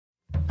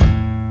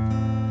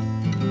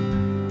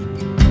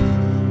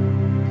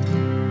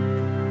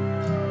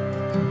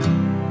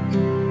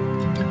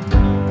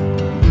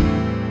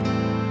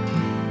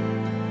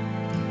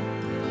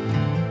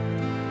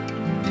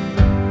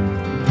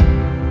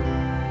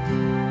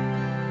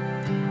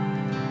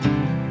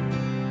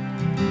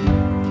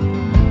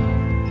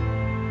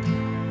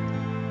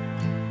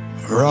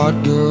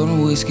Hot girl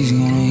and whiskey's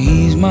gonna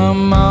ease my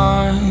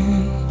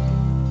mind.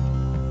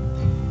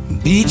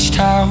 Beach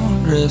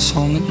towel dress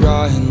on the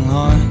drying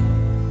line.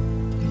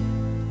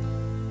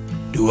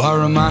 Do I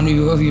remind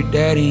you of your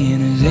daddy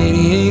in his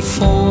 '88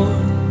 Ford?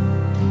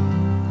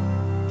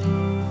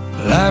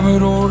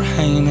 Labrador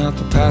hanging out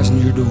the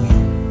passenger door.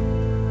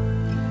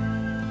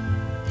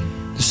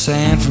 The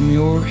sand from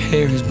your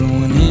hair is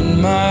blowing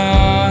in my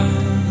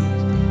eyes.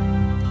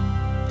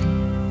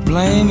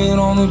 Blame it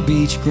on the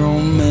beach,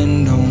 grown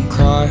men don't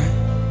cry.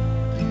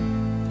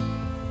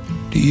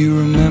 Do you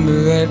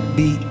remember that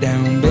beat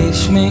down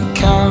basement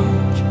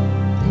couch?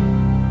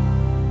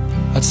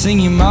 I'd sing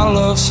you my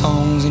love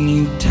songs and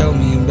you'd tell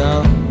me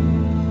about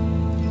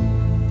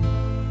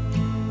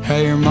how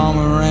your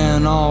mama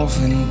ran off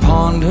and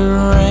pawned her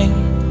ring.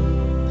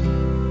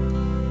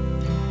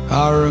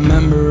 I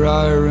remember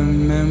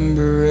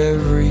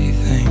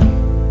everything.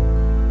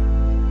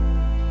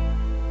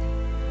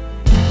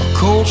 A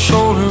cold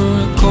shoulder,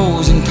 a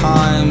closing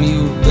time. You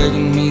were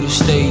begging me to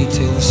stay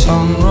till the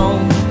sun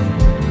rose.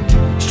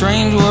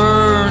 Strange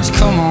words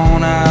come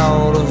on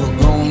out of a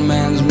grown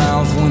man's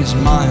mouth when his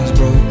mind's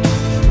broke.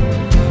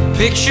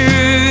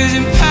 Pictures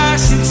in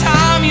passing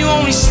time. You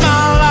only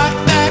smile like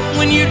that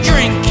when you're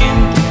drinking.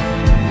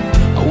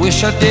 I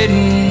wish I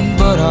didn't,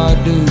 but I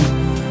do.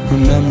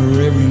 Remember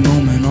every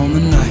moment on the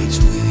nights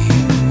with you.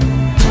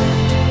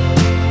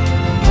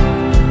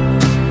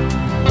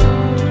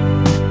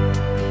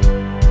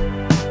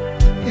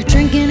 You're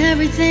drinking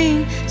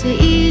everything to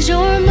ease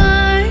your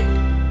mind,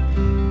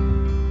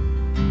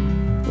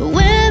 but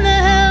when the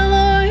hell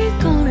are you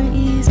gonna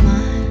ease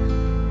mine?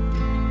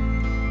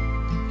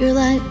 You're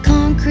like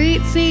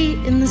concrete feet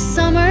in the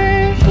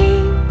summer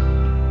heat.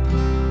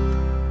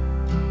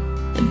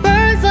 It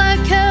burns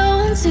like hell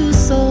when two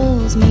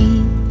souls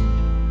meet.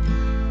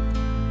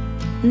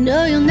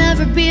 No, you'll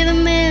never be the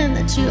man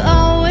that you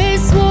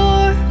always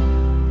swore,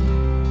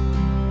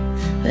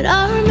 but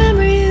I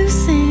remember you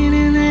singing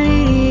in that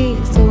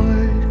 '88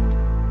 Ford.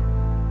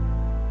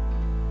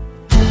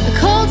 A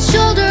cold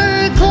shoulder,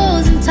 a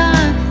closing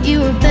time.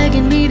 You were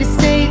begging me to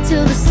stay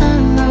till the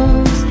sun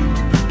rose.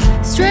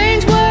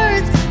 Strange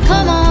words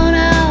come on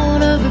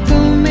out of a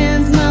grown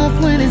man's mouth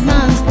when his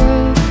mind's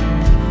broke.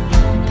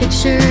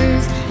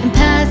 Pictures in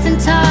passing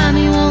time.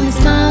 You only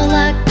smile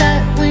like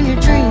that when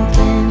you're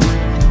drinking.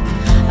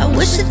 I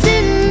wish I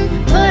didn't,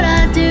 but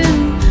I do.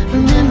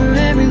 Remember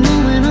every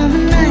moment on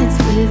the nights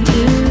with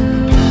you.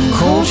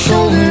 Cold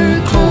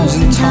shoulder,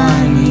 closing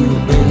time. You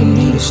were begging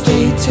me to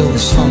stay till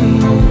the sun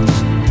rose.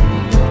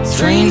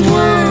 Strange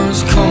words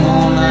come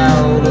on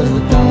out of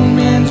a grown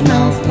man's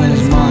mouth when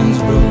his mind's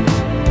broke.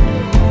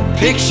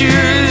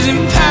 Pictures in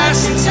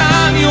passing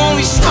time. You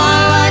only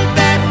smile like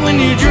that when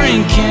you're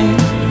drinking.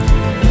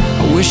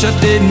 I wish I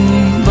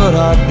didn't, but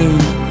I do.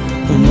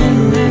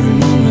 Remember every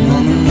moment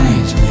on the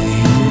nights with you.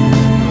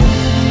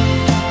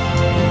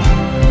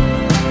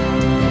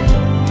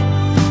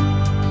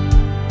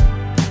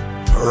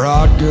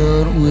 Hot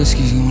girl,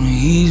 whiskey's gonna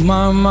ease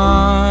my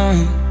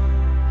mind.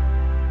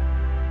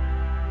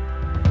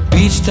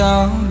 Beach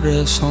towel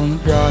dress on the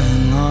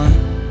drying line.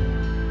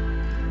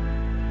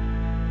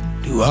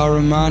 Do I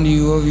remind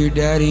you of your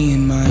daddy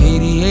in my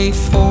 '88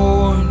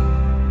 Ford?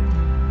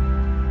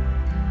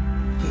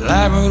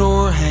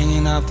 Labrador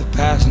hanging out the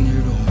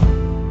passenger door.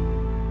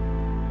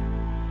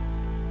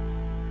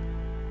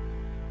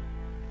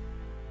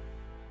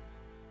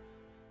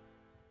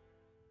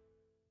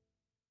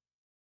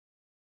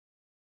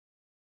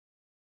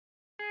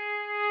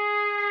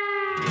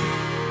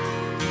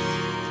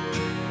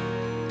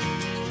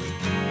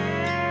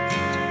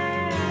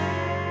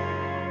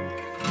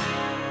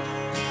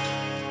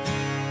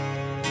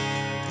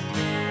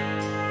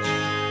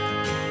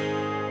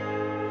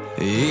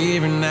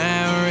 Every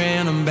now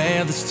and then I'm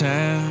bad this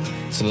time.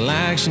 It's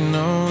like she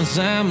knows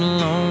I'm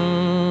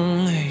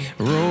lonely.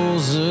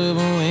 Rolls up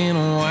when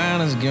the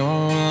wine is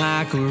gone,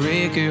 like a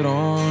record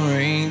on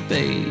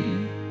repeat.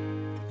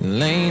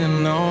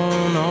 Leaning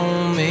on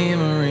old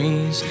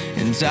memories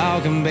and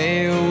talking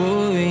about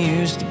what we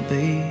used to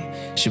be.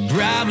 She'll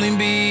probably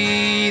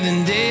be the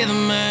death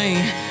of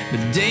me,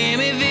 but damn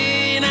if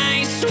it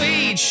ain't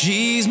sweet.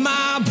 She's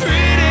my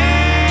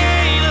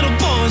pretty little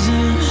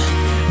poison,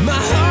 my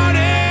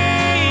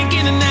heartache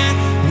in the night,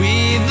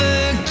 with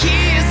a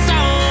kiss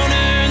on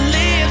her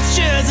lips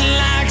just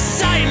like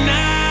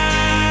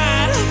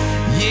cyanide.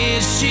 Yeah,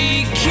 she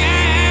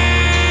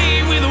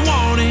came with a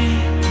warning,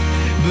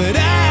 but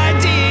I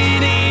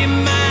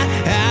didn't mind.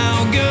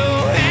 I'll go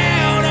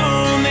out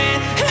on that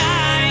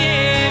high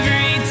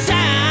every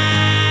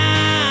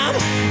time.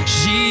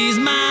 She's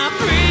my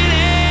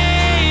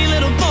pretty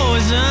little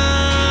poison,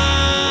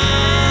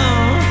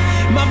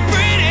 my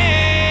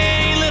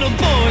pretty little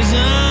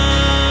poison.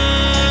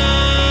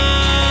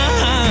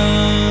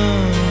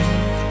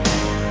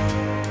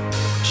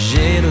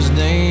 Shadows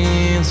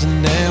dancing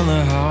down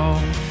the hall,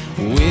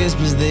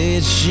 whispers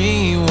that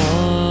she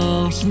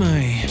wants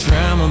me.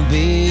 Try my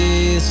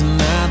best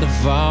not to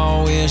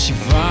fall where she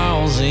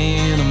falls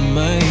into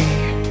me.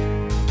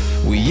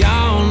 We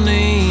all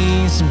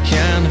need some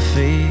kind of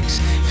fix.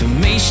 For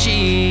me,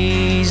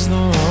 she's the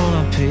one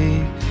I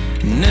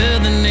pick.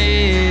 Nothing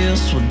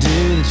else will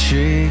do the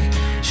trick.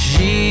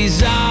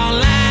 She's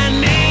all I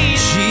need.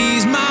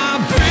 She's my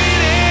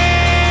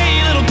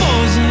pretty little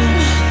poison,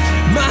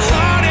 my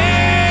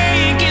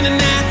heartache in the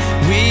night,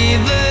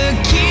 with a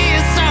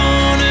kiss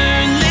on her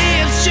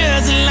lips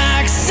just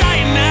like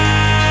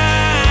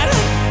cyanide.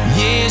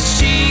 Yeah,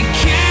 she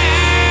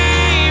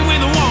came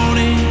with a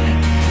warning,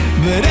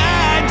 but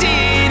I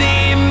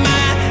didn't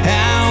mind.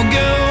 I'll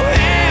go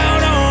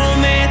out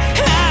on that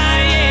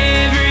high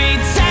every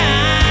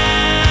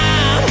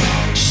time.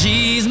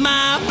 She's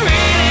my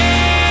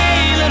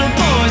pretty little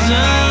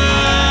poison,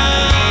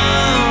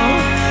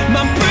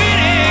 my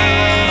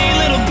pretty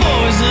little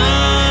poison.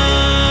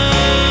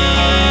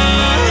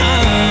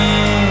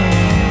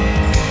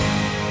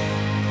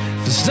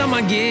 For some,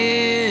 I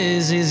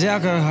guess it's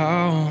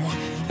alcohol.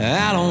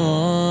 I don't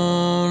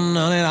want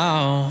none at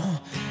all.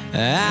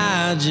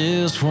 I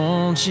just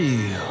want you.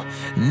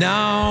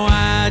 No,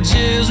 I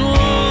just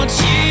want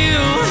you.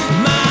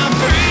 My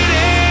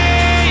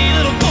pretty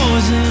little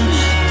poison,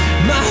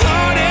 my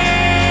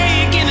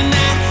heartache in the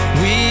night,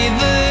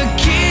 with a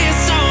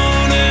kiss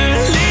on her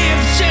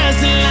lips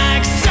just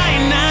like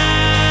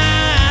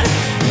cyanide.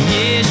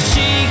 Yeah,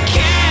 she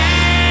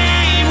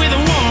came with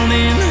a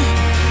warning,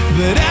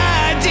 but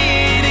I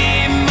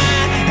didn't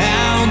mind.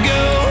 I'll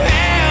go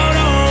out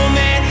on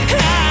that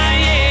high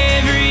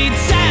every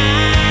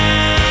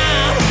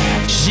time.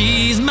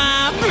 She's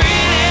my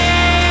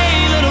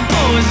pretty little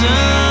poison,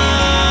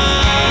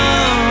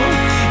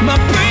 my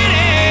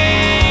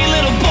pretty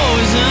little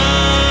poison.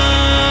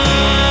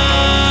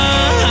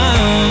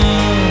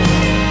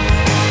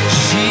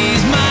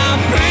 She's my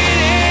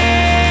pretty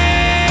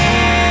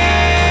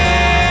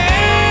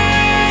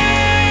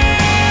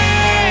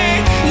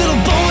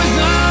little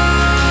poison.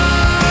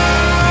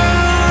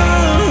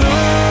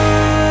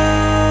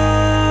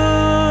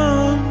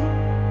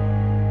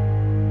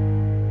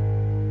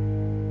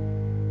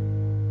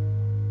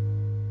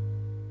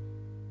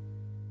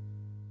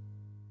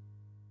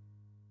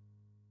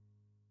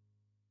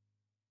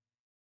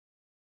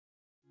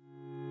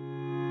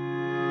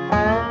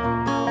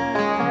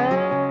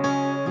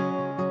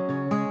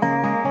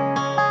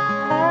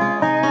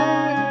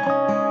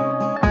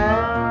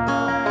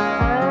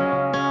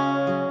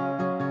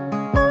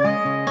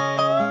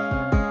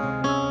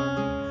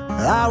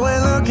 I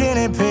went looking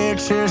at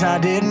pictures I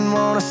didn't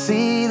want to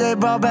see. They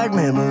brought back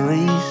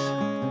memories.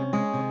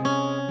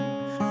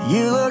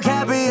 You look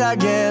happy, I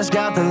guess,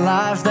 got the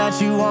life that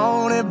you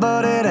wanted,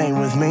 but it ain't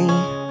with me.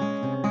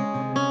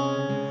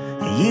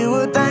 You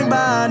would think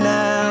by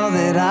now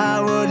that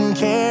I wouldn't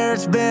care.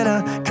 It's been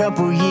a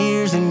couple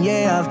years, and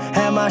yeah, I've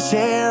had my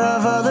share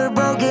of other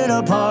broken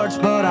apart,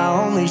 but I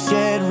only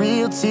shed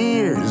real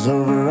tears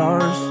over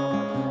ours.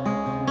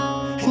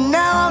 And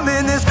now I'm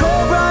in this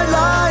cold bright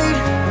light,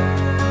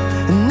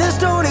 and this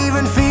don't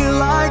even feel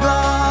like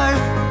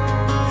life,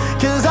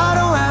 'cause I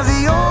don't have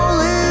the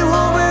only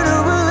woman who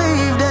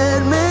believed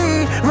in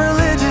me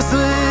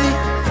religiously.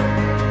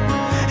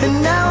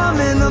 And now I'm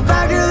in the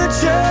back of the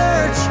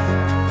church,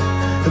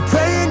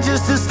 praying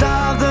just to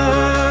stop the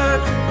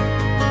hurt,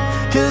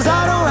 'cause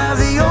I don't have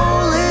the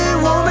only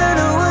woman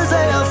who was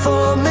there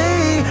for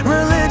me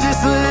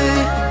religiously.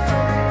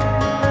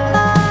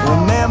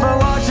 Remember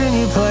watching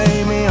you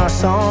play me our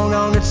song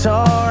on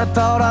guitar. I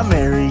thought I'd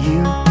marry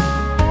you.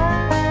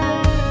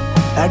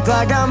 Act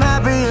like I'm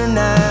happier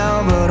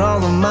now, but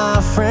all of my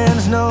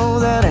friends know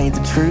that ain't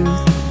the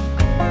truth.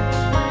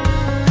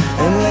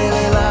 And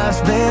lately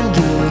life's been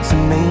good to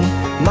me.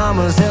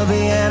 Mama's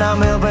healthy and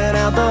I'm helping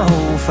out the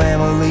whole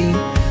family.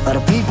 A lot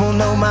of people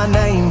know my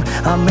name.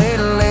 I made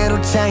a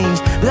little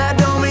change, but that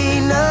don't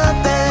mean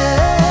nothing,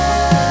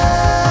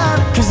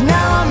 'cause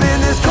now I'm in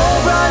this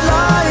cold bright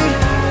light,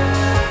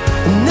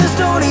 and this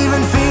don't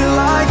even feel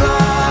like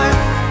life,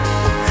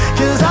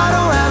 'cause I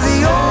don't have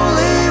the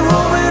only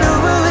woman who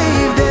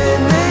believed in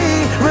me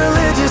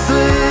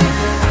religiously.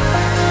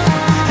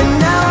 And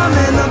now I'm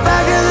in the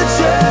back of the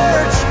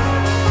church,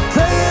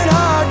 praying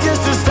hard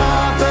just to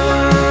stop the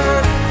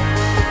hurt,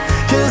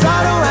 'cause I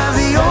don't have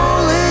the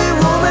only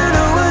woman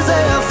who was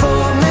there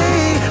for me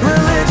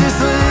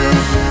religiously.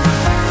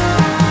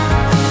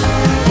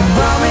 You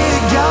brought me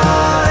to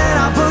God and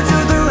I put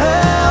you through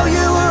hell.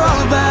 You were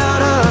all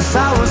about us,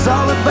 I was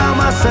all about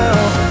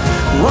myself.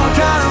 What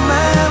kind of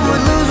man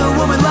would lose a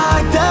woman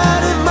like that?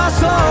 If my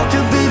soul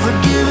could be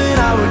forgiven,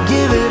 I would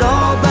give it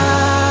all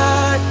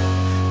back.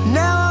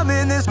 Now I'm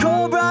in this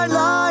cold bright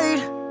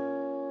light,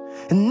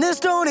 and this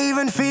don't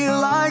even feel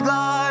like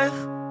life,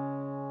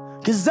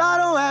 'cause I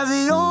don't have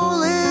the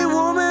only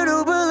woman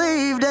who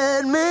believed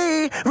in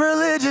me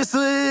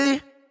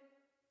religiously.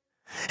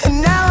 And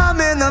now I'm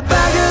in the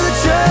back of the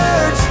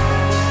church,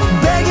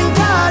 begging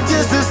God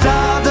just to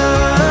stop the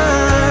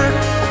hurt,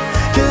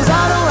 'cause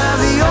I don't have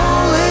the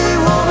only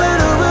woman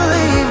who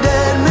believed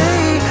in me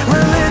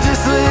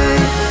religiously.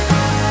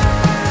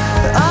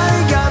 I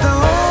ain't got the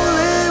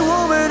only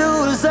woman who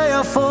was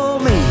there for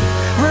me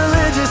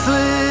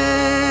religiously.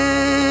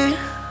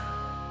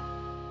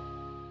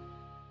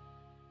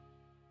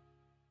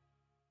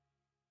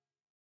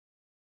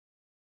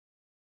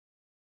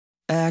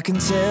 I can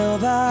tell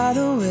by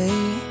the way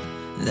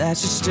that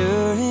you're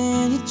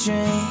stirring your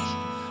drink.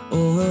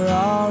 Oh, we're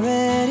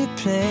already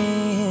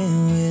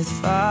playing with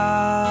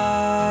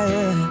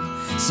fire.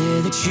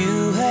 Said that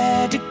you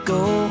had to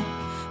go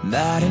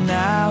about an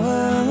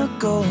hour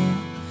ago.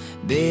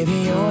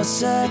 Baby, you're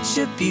such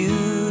a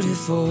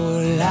beautiful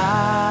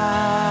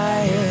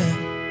liar.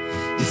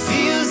 It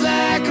feels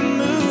like a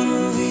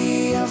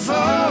movie I've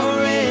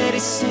already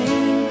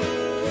seen.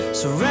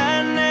 So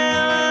right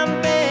now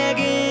I'm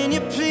begging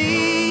you,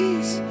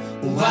 please,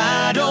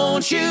 why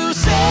don't you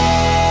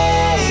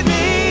save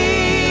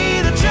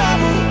me the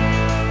trouble?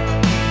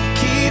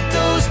 Keep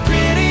those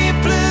pretty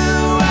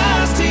blue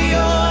eyes to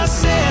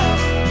yourself.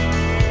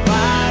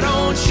 Why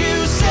don't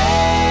you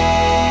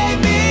save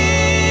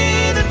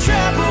me the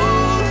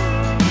trouble?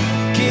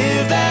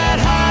 Give that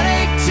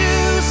heartache to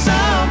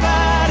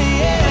somebody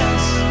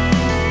else.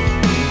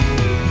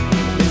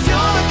 If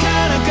you're the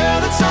kind of girl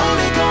that's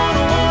only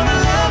gonna wanna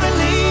love and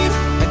leave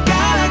a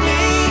guy like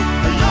me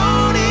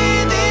alone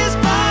in this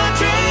bar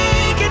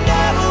drinking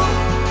double,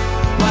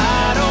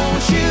 why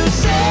don't you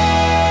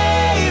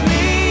save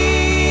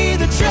me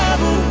the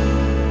trouble?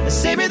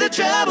 Save me the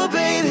trouble,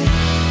 baby.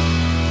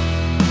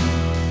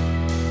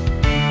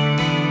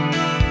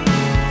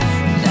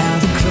 Now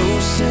the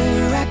closer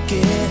I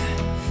get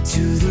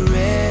to the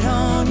red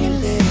on your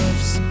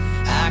lips,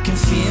 I can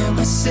feel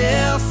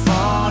myself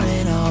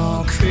falling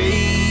all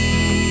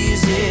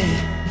crazy.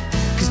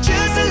 Cause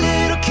just a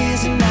little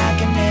kiss and I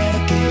can never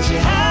get you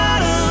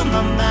out of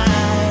my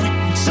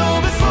mind. So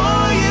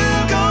before you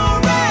go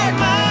wreck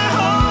my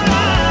whole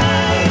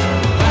life,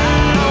 why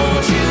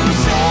don't you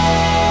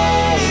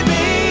save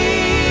me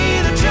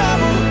the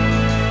trouble?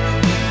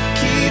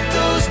 Keep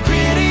those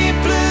pretty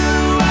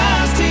blue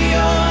eyes to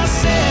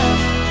yourself.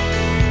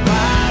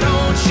 Why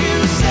don't you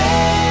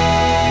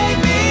save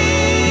me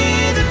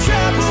the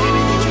trouble?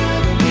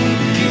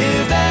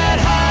 Give that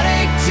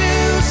heartache to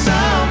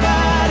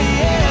somebody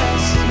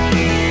else.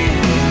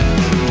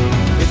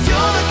 If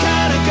you're the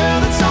kind of girl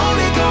that's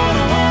only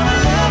gonna wanna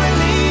love and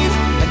leave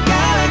a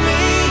guy like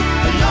me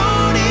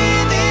alone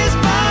in this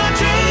bar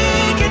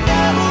drinking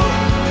double,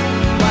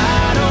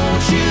 why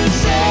don't you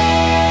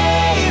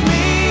save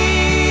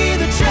me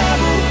the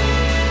trouble?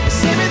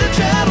 Save me the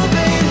trouble,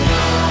 baby.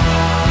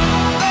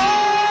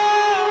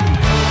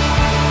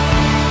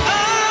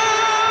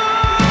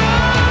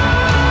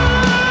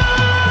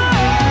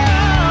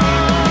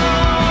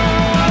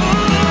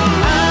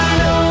 I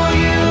know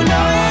you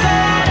know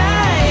that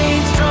I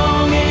ain't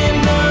strong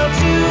enough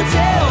to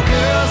tell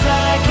girls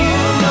like you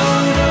no,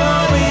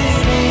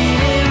 it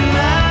ain't in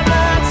my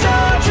blood. So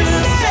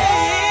just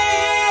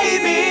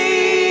save me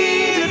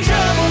the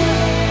trouble.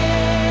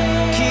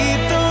 Keep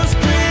those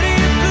pretty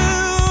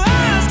blue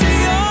eyes to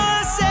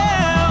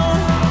yourself.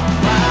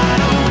 Why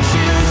don't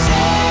you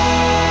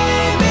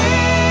save me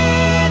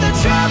the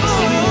trouble?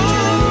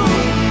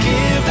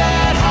 Give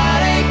that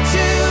heartache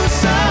to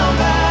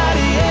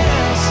somebody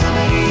else.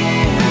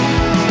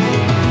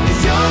 If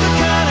you're the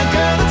kind of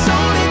girl that's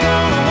only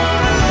gonna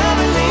wanna love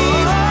and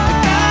leave a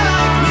guy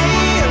like me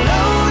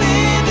alone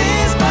in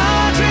this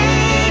bar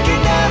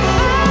drinking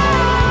double,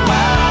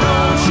 why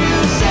don't you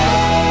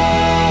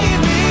save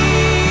me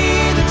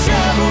the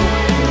trouble?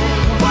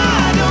 Why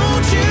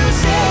don't you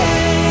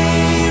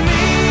save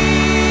me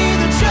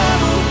the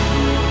trouble?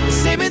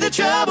 Save me the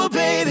trouble,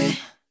 baby.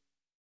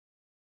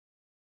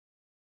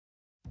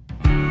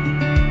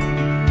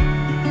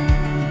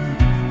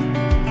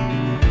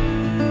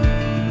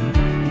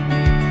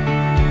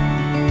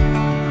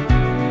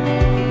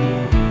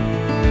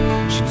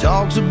 She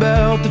talks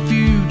about the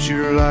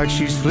future like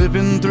she's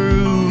flipping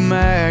through a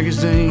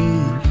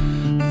magazine.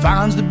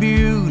 Finds the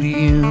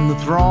beauty in the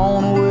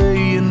thrown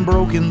away and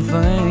broken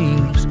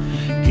things.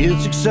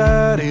 Gets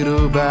excited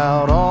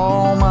about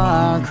all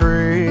my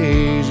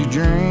crazy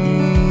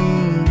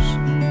dreams.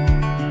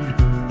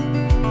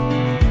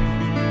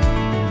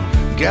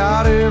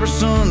 Got every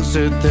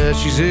sunset that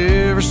she's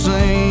ever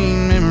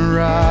seen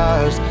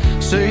memorized.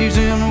 Saves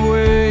him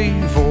away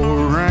for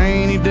a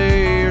rainy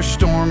day or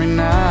stormy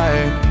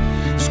night.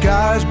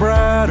 Sky's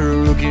brighter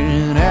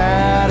looking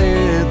at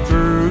it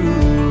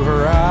through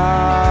her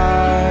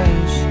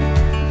eyes.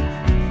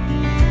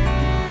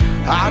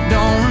 I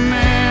don't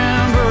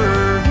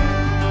remember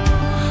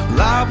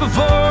life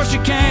before she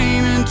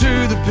came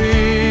into the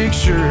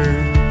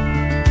picture.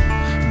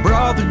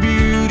 Brought the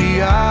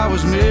beauty I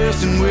was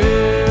missing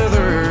with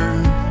her.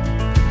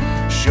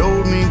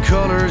 Showed me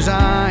colors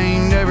I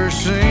ain't never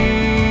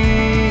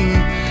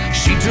seen.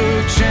 She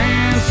took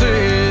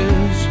chances.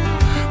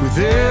 With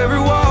every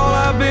wall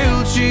I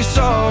built, she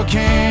saw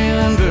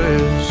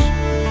canvas.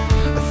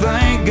 I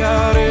thank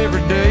God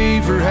every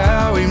day for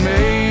how He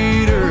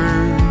made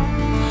her.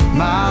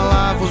 My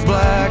life was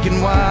black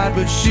and white,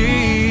 but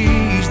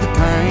she's the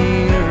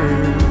painter.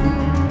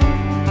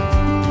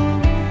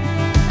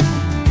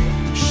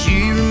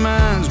 She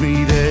reminds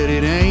me that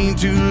it ain't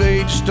too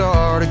late to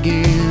start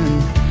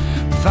again.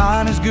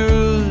 Fine is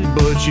good,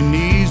 but you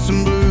need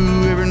some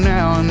blue every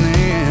now and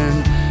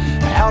then.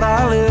 How'd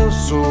I live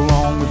so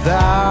long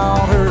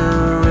without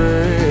her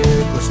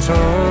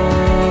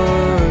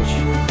touch.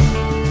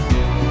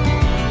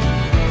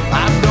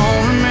 I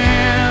don't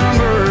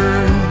remember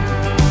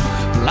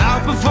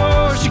life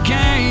before she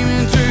came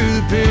into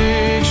the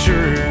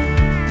picture.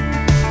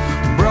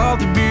 Brought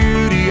the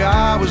beauty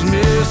I was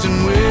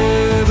missing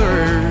with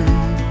her.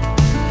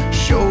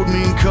 Showed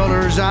me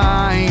colors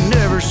I ain't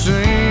never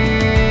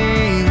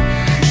seen.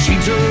 She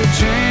took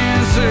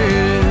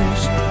chances.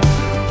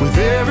 With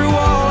every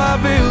wall I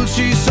built,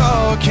 she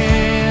saw a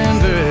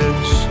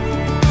canvas.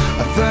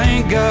 I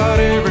thank God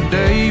every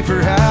day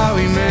for how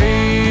He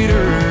made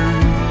her.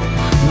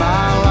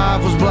 My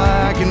life was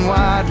black and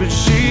white, but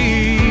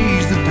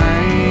she's the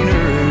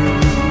painter.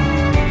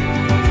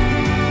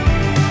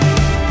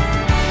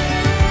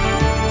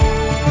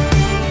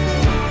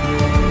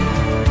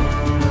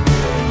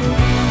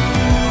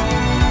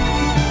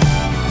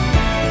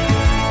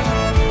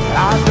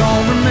 I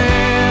don't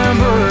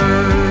remember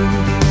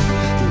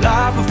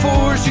life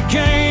before she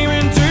came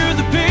into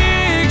the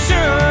picture.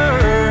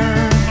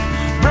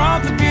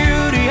 Brought the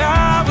beauty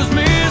I was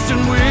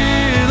missing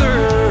with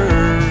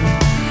her.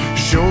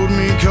 Showed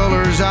me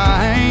colors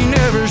I ain't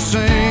never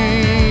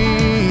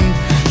seen.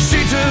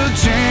 She took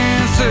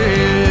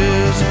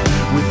chances.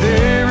 With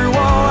every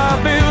wall I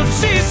built,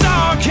 she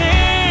saw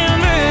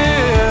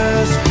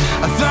canvas.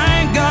 I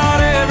thank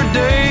God every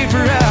day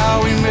for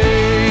how He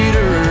made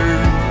her.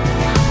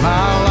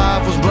 My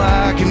life was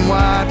black and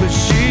white, but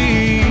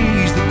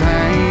she's the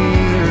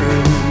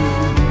painter.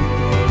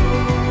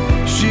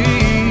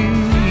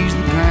 She's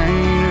the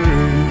painter.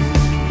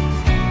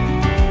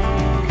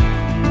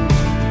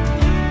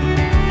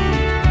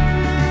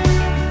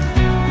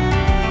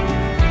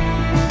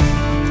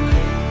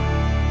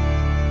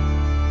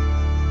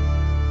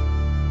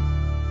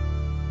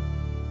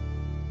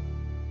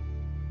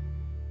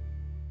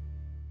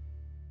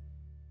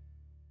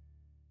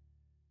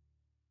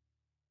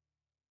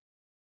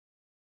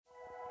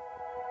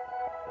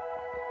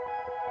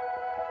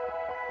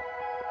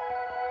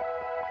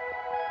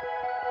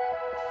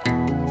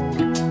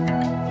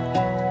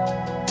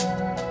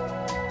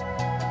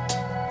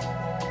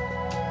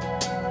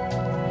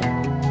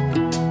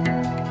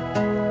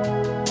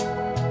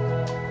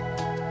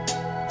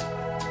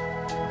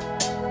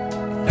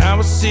 I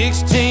was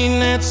 16,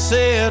 that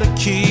set of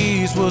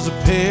keys was a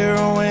pair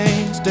of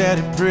wings.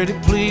 Daddy, pretty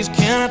please,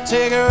 can I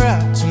take her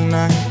out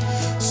tonight?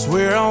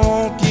 Swear I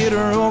won't get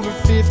her over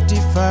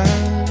 55.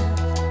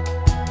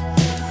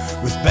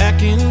 With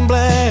back in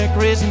black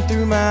racing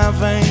through my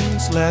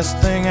veins, last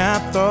thing I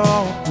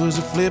thought was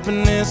of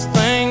flipping this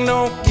thing.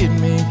 Don't get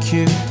me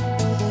cute,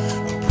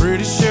 I'm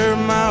pretty sure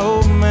my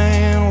old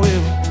man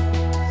will.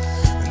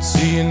 And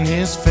seeing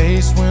his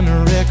face when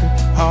the record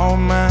hauled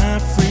my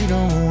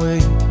freedom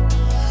away,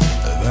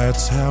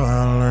 that's how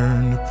I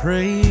learned to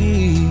pray.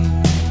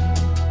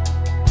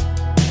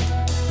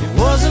 It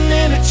wasn't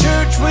in a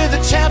church with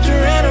a chapter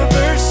and a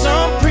verse.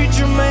 Some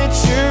preacher made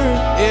sure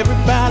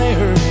everybody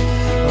heard,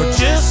 or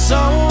just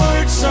some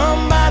words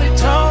somebody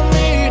taught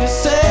me to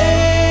say.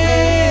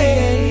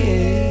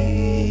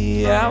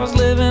 I was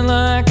living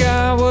like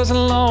I wasn't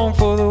long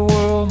for the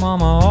world.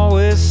 Mama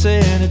always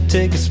said it'd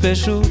take a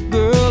special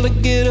girl to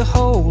get a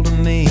hold of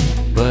me,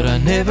 but I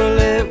never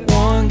let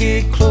one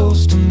get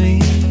close to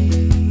me.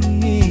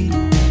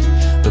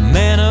 The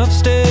man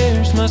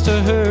upstairs must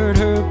have heard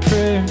her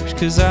prayers,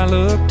 'cause I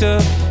looked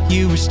up,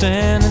 you were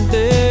standing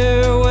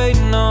there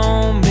waiting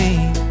on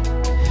me,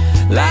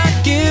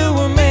 like you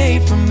were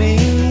made for me.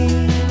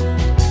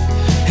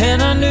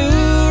 And I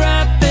knew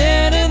right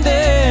then and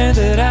there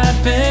that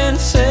I'd been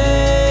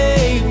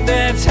saved.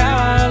 That's how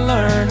I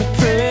learned to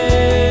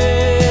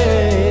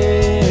pray.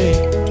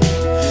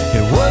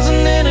 It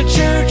wasn't in a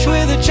church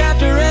with a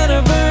chapter and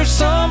a verse.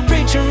 Some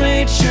preacher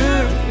made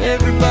sure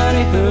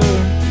everybody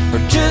heard, or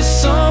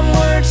just some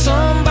words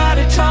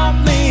somebody taught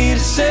me to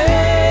say.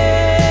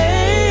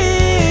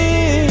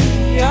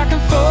 I can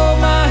fold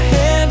my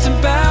hands and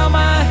bow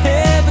my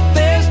head, but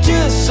there's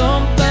just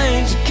some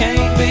things that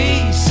can't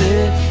be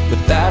said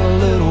without a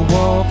little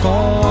walk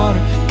on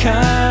water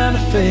kind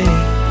of faith.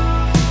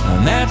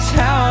 And that's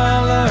how I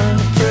learned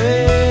to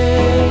pray.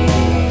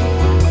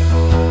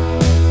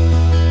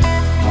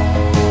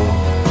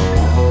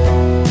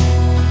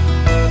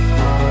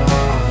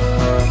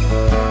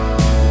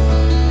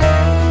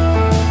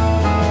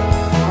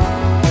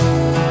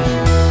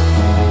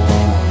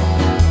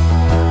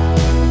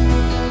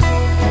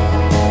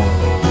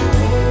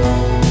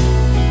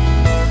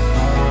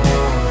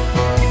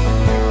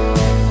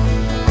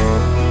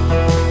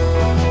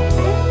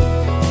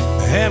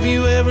 Have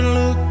you ever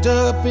looked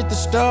up at the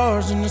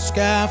stars in the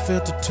sky,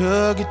 felt a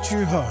tug at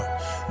your heart?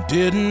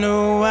 Didn't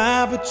know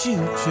why, but you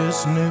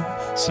just knew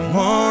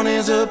someone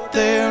is up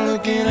there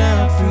looking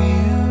out for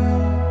you.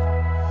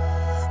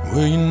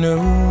 Well, you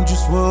know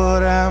just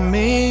what I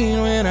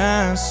mean when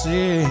I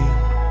say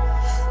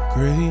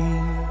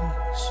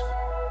grace.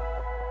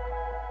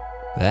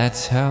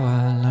 That's how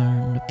I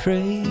learned to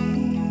pray.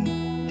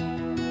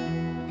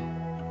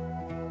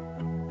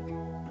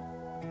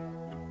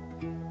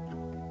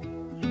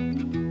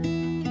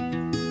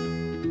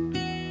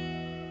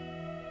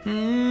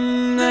 Mm.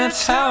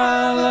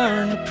 I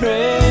learned to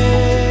pray.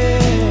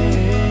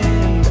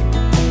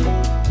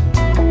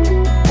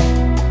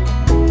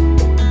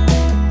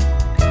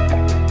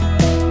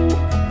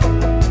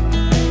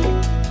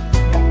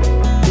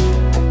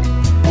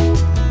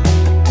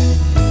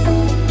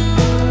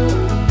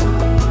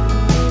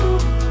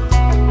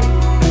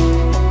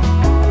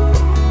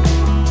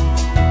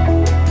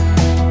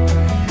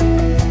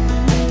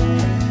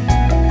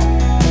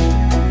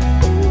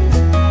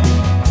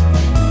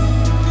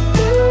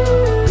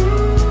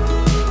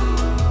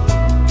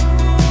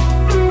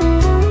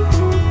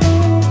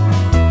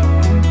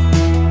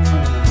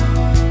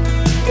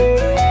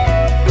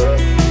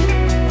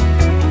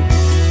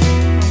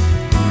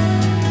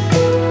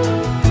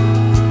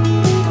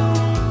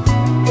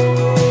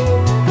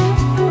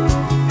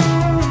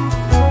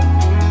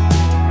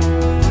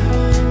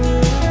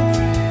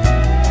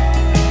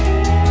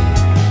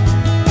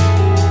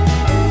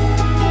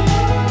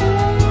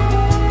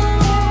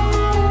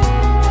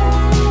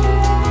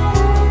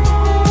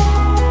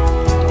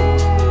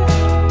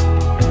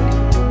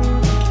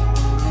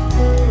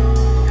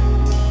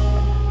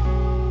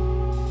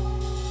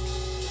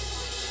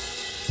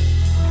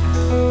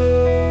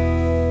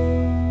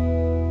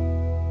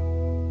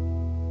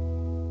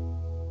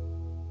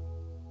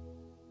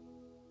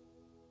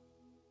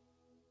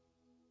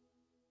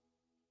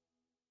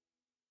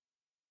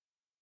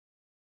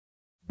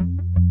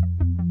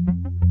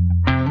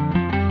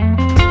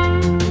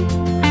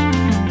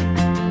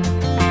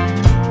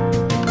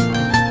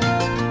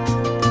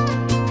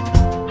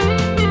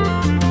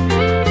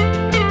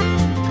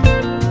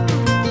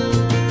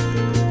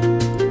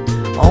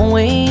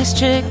 Always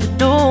check the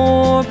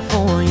door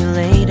before you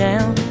lay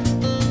down.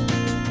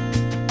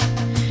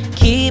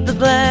 Keep a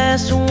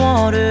glass of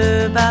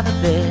water by the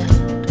bed.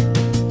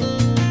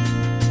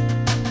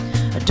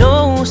 A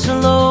dose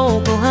of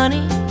local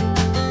honey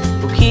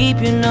will keep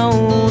your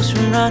nose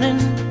from running.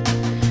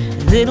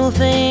 And little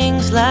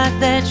things like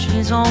that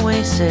she's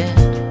always said.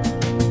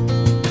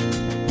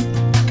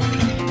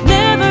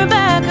 Never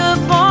back up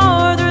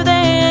farther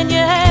than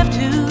you have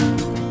to.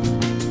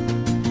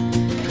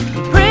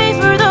 Pray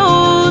for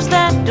those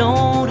that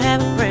don't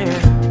have a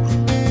prayer.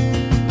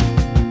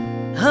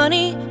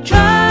 Honey,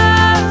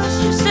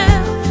 trust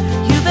yourself.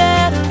 You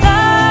better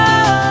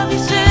love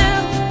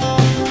yourself.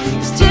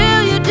 'Cause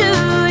till you do,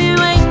 you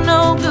ain't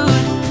no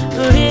good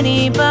for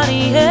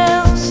anybody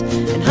else.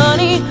 And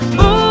honey,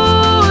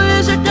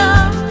 boys are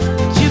dumb,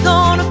 but you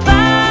gonna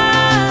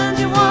find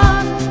you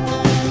one.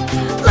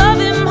 Love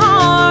him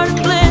hard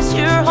and bless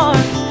your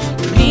heart.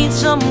 You need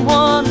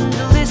someone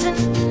to listen.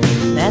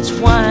 That's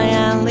why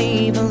I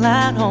leave a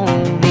light on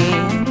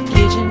in the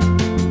kitchen.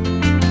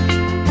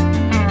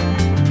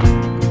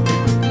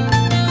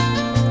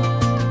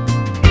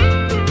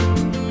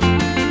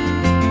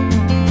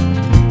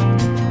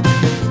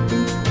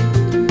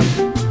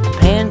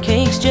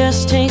 Pancakes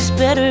just taste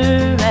better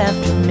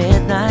after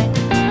midnight.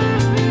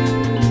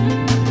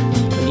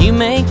 When you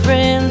make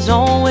friends,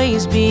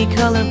 always be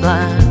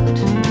colorblind.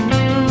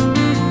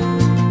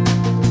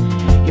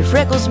 Your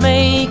freckles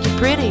make you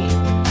pretty.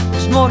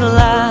 There's more to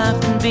life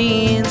than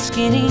being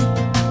skinny.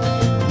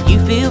 When you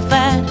feel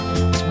fat,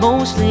 it's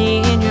mostly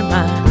in your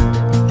mind.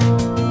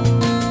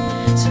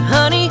 So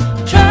honey,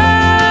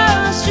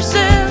 trust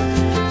yourself.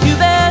 You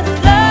better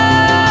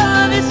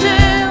love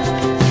yourself.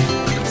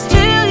 'Cause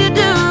till you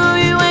do,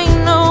 you ain't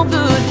no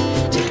good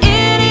to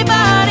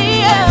anybody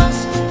else.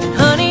 And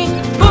honey,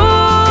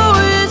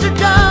 boys are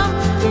dumb,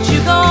 but you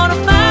gonna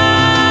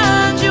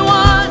find you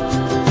one.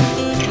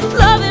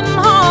 Love him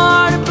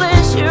hard and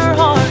bless your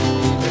heart.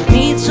 You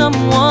need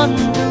someone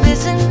to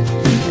listen.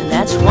 And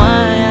that's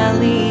why I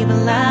leave a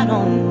light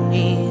on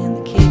in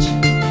the kitchen.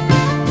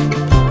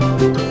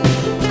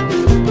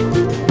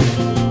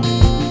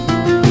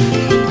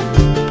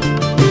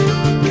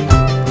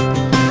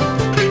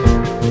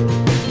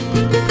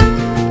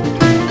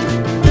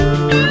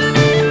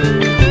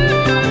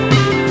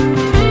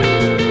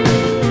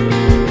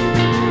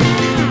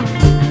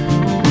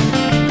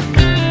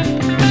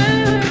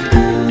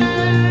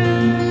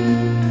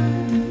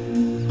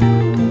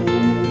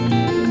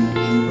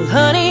 Well,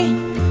 honey,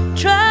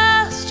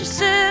 trust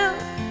yourself.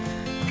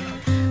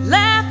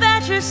 Laugh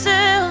at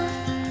yourself.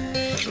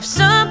 If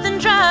something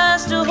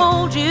tries to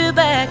hold you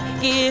back,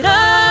 get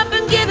up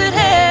and give it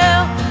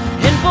hell.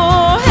 And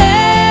for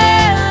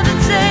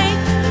heaven's sake,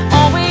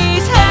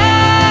 always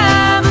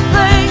have a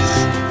place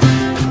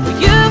where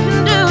you can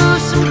do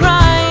some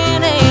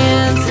crying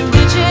and some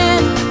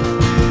bitching.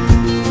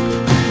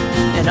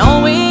 And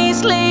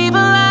always leave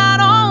a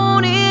light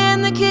on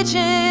in the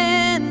kitchen.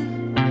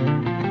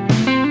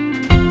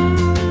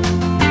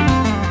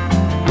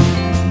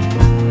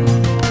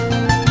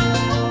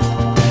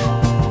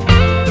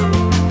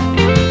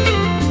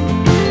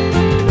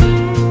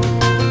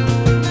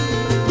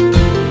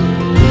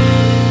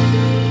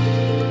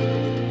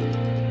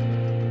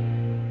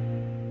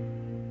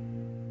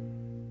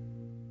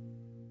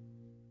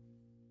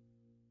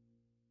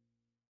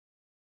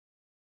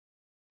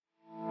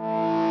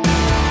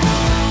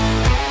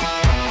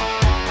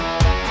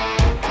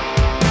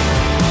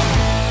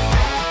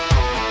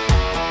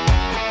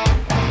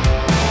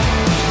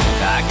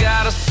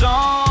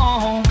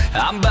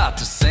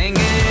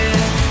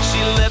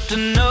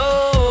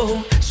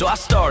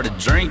 started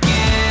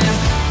drinking.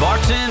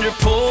 Bartender,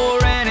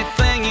 pour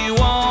anything you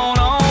want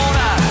on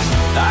ice.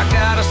 I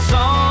got a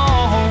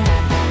song,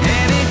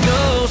 and it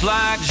goes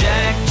like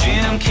Jack,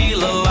 Jim, key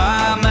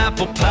lime,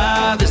 apple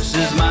pie. This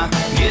is my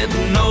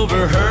getting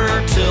over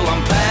her till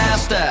I'm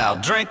passed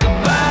out. Drink a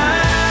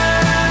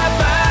bye,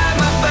 bye,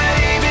 my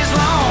baby's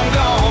long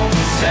gone.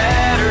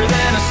 Sadder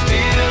than a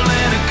steel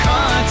in a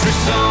country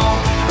song.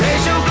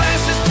 Raise your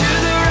glasses to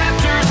the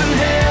rafters and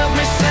help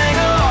me sing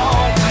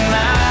along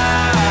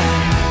tonight.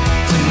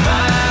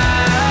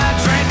 Tonight,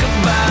 drink a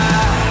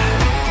bye.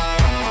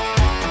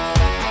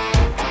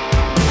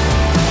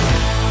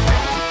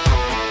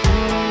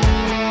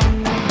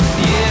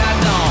 Yeah, I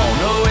don't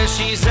know where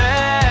she's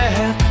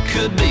at.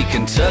 Could be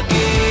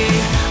Kentucky,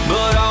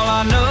 but all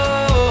I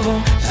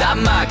know is I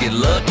might get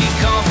lucky.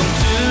 'Cause I'm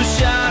 2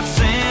 shots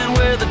in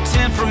with a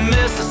 10 from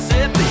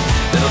Mississippi.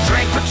 Little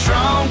drink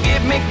Patron,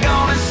 get me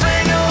going and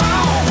sing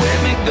along with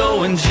me.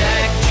 Going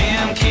Jack,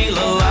 Jim, key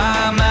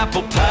lime,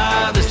 apple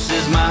pie. This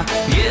is my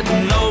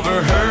getting over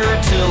her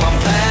till I'm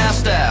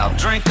passed out.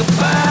 Drink a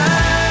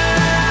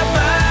bye,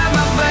 bye,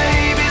 my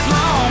baby's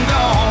long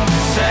gone.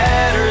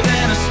 Sadder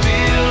than a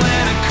steel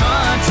in a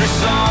country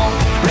song.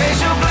 Raise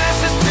your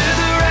glasses to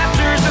the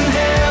rafters and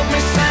help me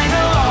sing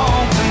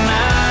along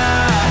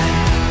tonight.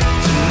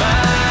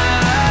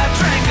 Tonight,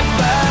 drink a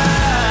bye,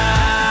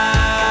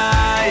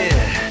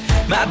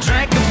 yeah, my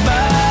drink a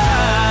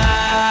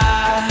bye.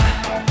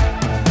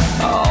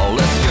 Oh,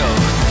 let's go.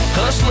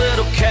 Hush,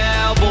 little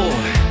cowboy,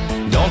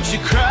 don't you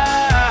cry.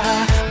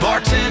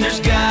 Bartender's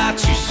got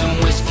you some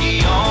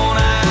whiskey on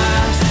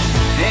ice.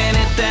 And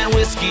if that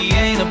whiskey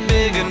ain't a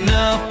big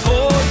enough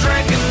pour,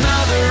 drink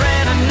another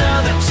and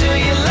another till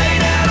you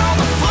laid out on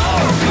the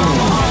floor. Come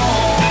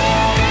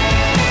on.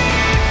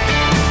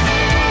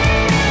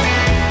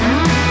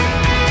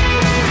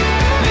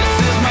 This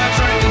is my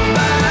drink of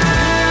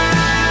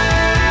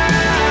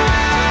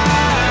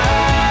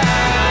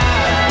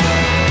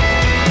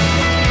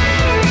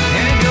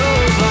and it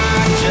goes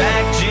like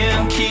Jack,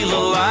 Jim, key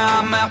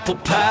lime, apple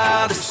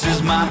pie. This is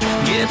my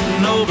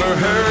getting over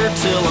her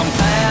till I'm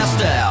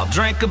passed out.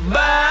 Drink a bye,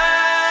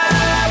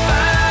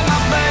 bye, my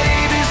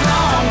baby's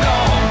long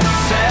gone.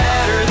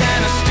 Sadder than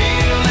a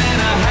steel in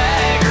a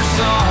Haggard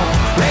song.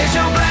 Raise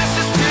your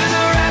glasses to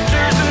the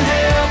rafters and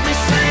help me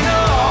sing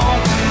along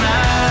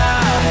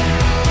tonight.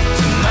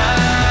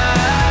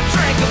 Tonight,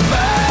 drink a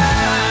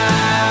bye.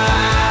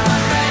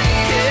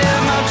 Yeah,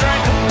 my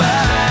drink a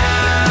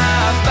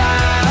bye,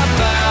 bye,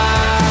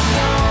 bye.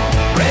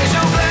 Raise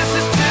your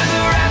glasses to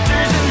the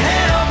rafters and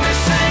help me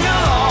sing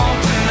along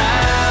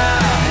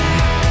tonight.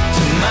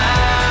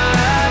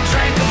 Tonight,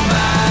 drink a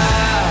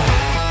bye.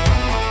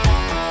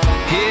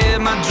 Yeah,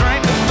 my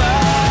drink a bye.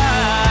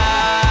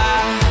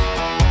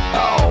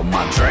 Oh,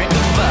 my drink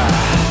a bye.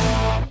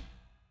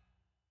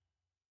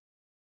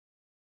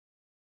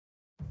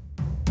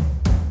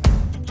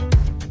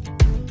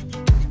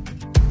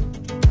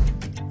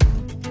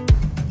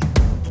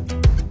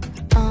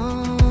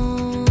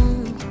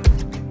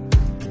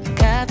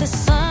 Got the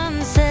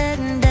sun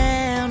setting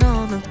down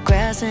on the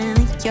grass in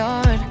the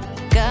yard.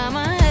 Got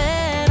my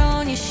head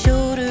on your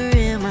shoulder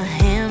and my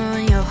hand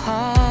on your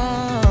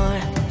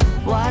heart.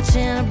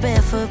 Watching our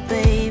barefoot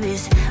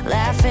babies,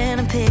 laughing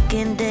and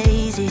picking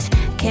daisies,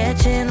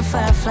 catching the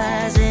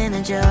fireflies in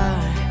a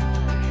jar.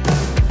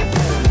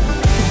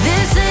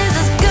 This is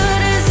as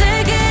good as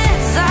it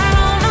gets. I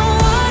don't know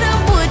what I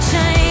would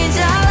change.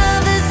 I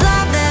love this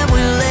life that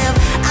we live.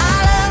 I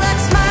love that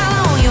smile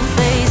on your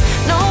face.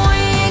 No, we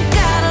ain't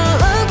gotta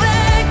look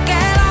back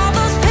at all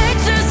those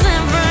pictures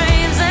and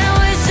frames and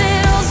wish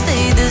it all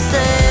stayed the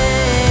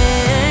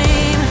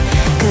same.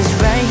 'Cause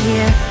right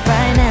here,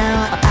 right now,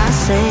 I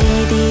say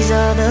these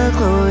are the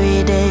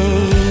glory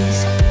days.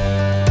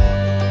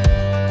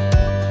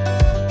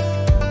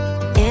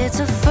 It's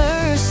a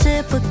first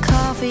sip of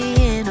coffee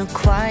in a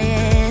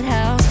quiet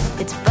house.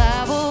 It's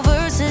Bible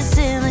verses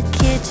in the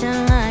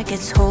kitchen like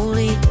it's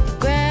holy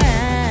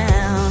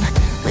ground.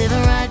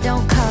 Living right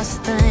don't cost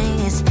a thing.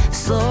 It's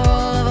slow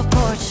roll of a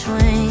porch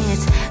swing.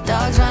 It's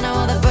dogs running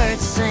while the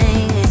birds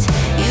sing. It's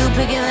you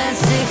picking that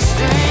sixth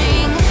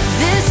string.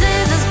 This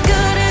is as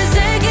good as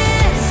it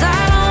gets.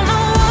 I don't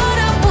know what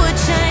I would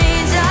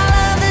change. I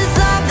love this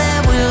life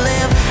that we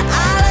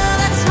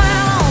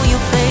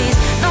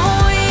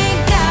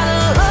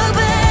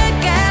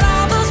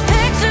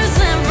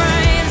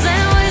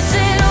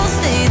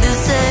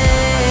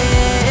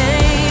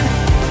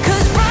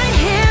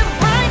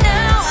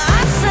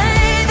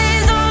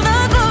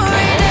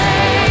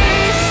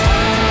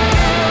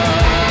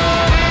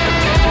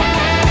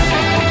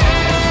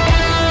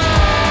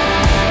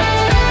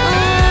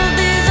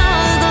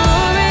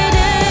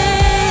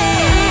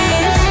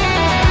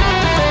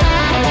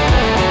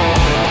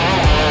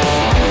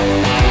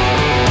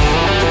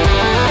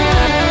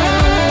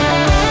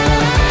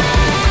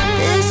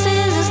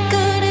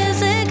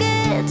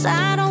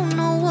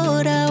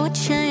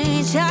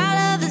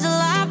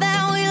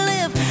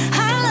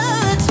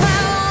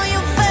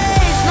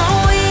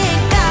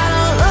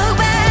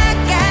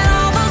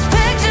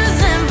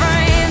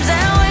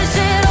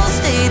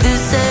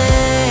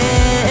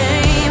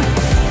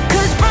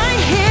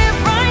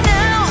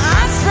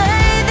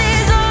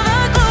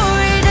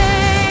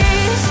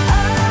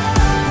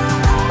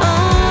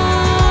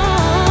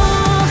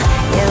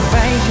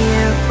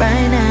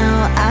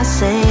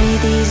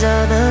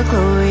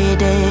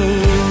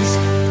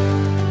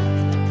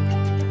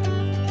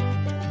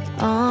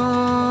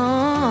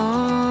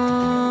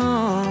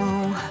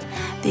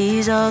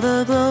These are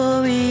the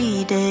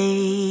glory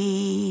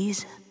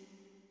days.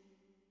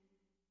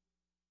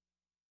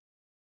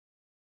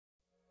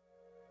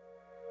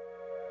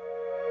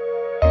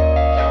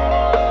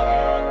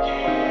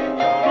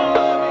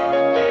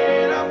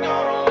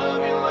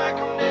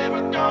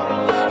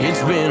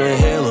 It's been a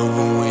hell of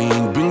a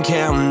week, been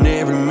counting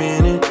every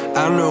minute.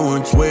 I know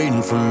it's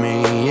waiting for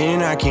me,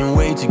 and I can't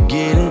wait to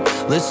get it.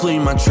 Let's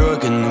leave my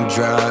truck in the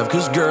drive,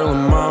 cause girl,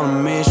 I'm on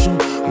a mission.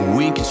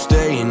 We can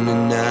stay in the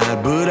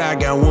night, but I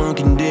got one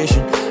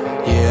condition.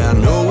 Yeah, I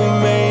know we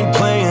made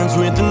plans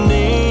with the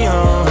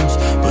neons,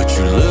 but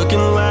you're looking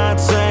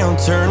lights out,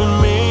 turning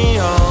me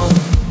on.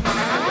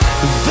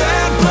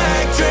 That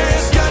black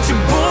dress got your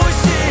boy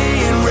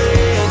seeing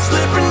red,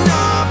 slipping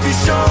off your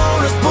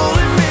shoulders,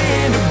 pulling me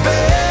into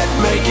bed.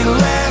 Make it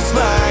last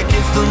like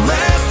it's the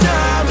last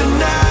time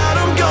tonight.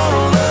 I'm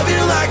gonna love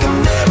you like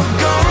I'm never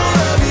gonna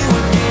love you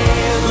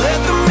again. Let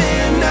the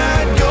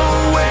midnight go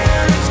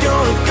where it's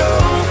gonna go.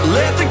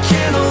 Let the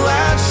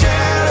candlelight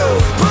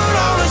shadows put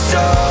on a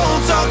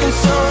show. Talking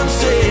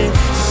sunset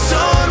to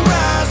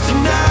sunrise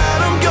tonight.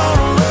 I'm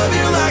gonna love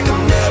you like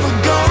I'm never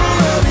gonna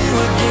love you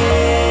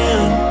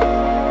again.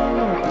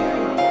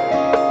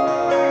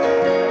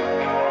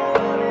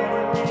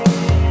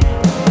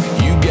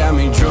 You got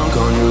me drunk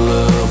on your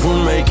love,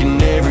 we're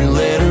making every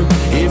letter.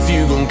 If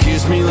you gon'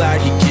 kiss me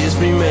like you kiss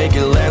me, make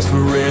it last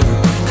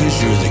forever.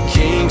 Cause you're the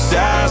king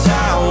size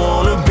I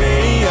wanna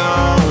be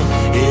on.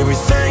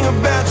 Everything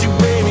about you,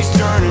 baby's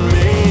turning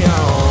me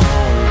on.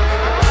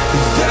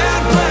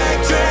 That black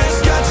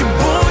dress got your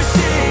boy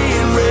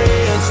seeing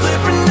red,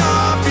 slipping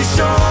off your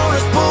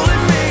shoulders,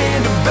 pulling me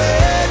into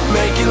bed.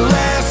 Make it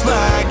last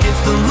like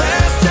it's the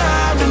last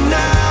time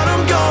tonight.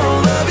 I'm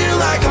gonna love you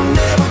like I'm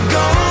never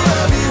gonna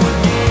love you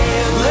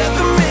again. Let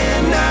the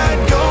midnight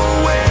go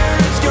where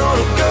it's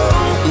gonna go.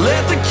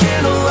 Let the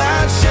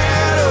candlelight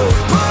shadows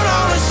put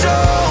on a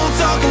show.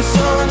 Talking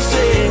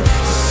sunset to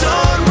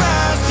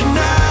sunrise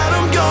tonight.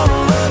 I'm gonna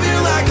love you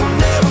like I'm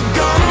never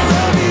gonna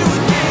love you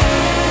again.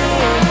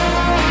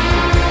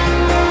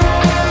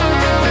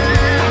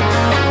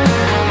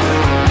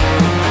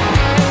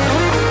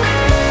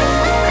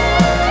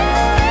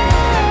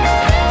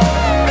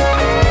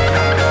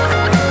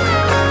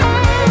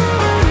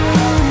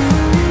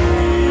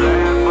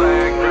 That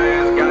black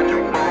dress got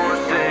your boy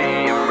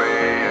seeing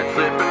red,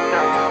 slipping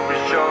off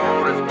your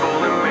shoulders,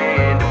 pulling me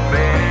into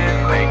bed.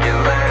 Make it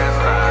last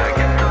like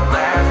it's the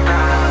last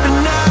time.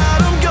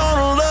 Tonight I'm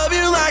gonna love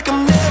you like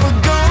I'm never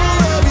gonna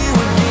love you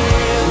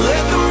again.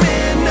 Let the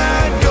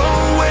midnight go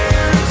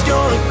where it's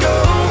gonna go.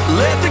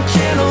 Let the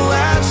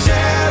candlelight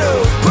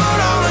shadows put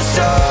on a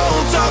show.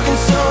 Talking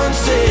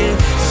sunset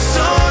to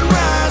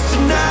sunrise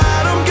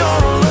tonight. I'm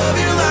gonna love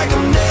you like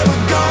I'm never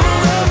gonna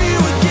love you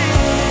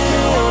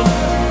again.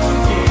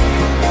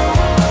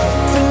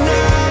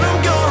 Tonight I'm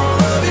gonna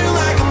love you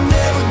like I'm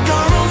never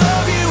gonna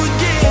love you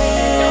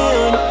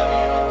again.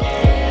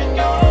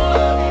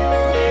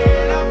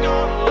 I'm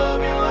gonna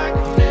love you like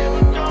I'm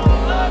never gonna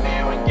love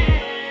you again.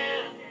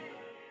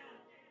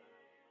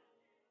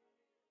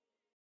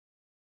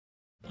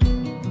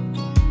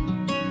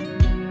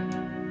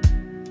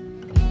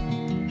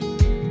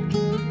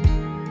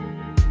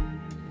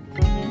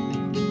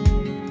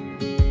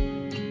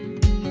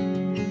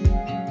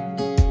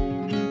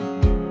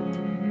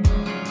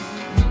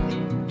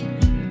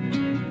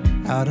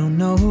 I don't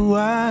know who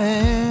I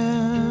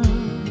am,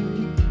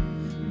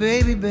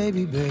 baby,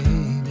 baby,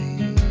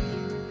 baby.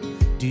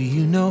 Do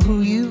you know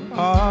who you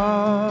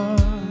are?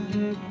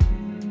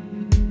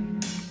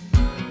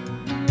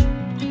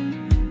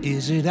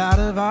 Is it out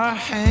of our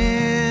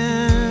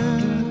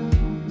hands?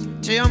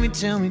 Tell me,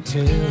 tell me,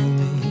 tell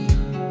me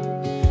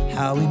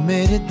how we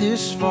made it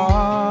this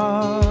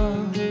far.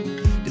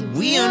 Did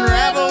we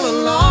unravel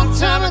a long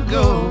time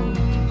ago?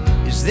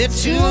 Is there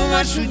too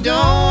much we don't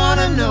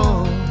wanna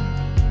know?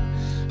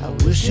 I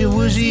wish it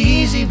was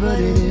easy, but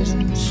it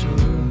isn't so.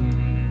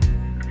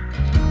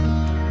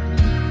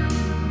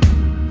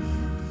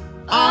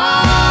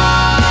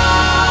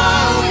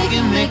 Oh, we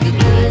can make a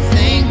good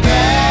thing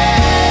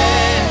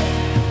bad.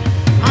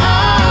 Oh,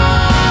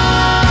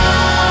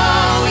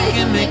 we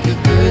can make a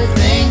good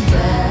thing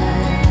bad.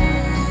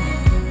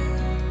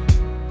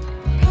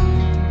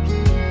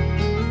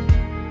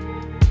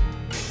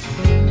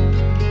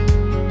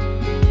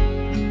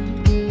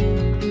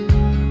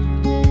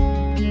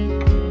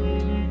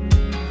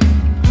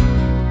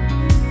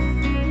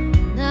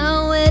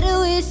 Now where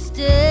do we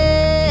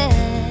stand?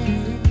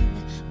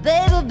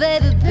 Baby,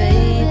 baby,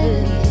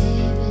 baby.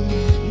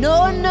 No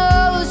one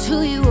knows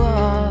who you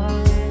are.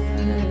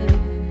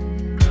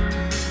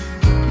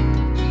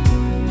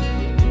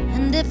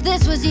 And if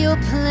this was your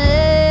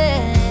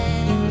plan,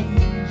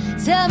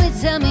 tell me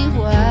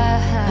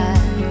why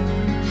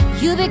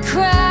you'd be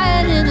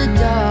crying in the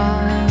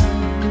dark.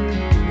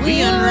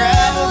 We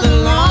unraveled a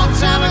long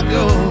time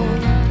ago.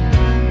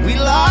 We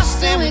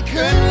lost and we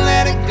couldn't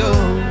let it go.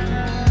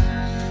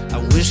 I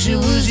wish it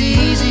was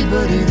easy,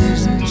 but it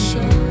isn't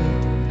so.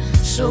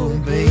 So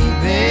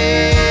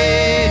baby,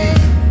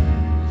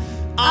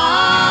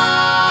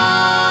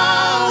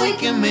 oh, we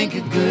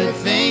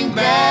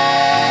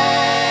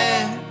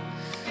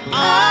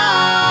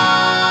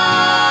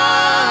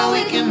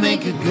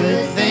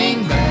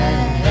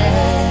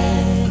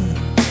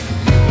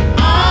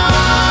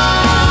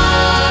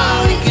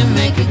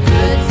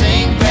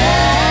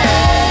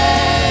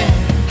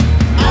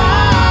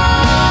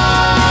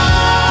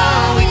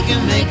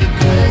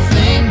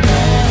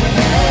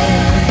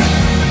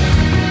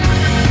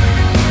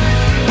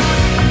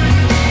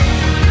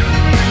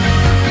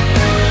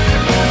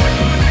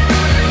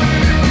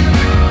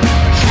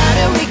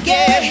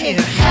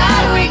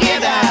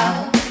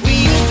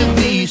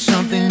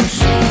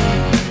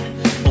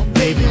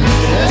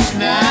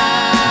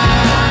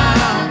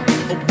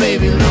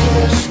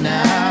us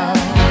now.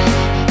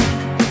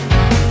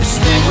 This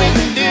thing we've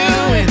been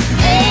doing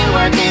ain't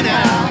working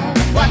out.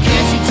 Why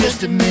can't you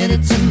just admit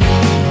it to me?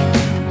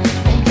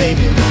 Oh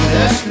baby, look at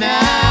us now.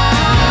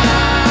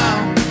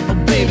 Oh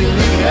baby,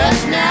 look at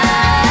us now.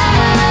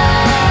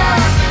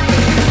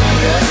 Look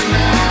at us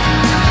now.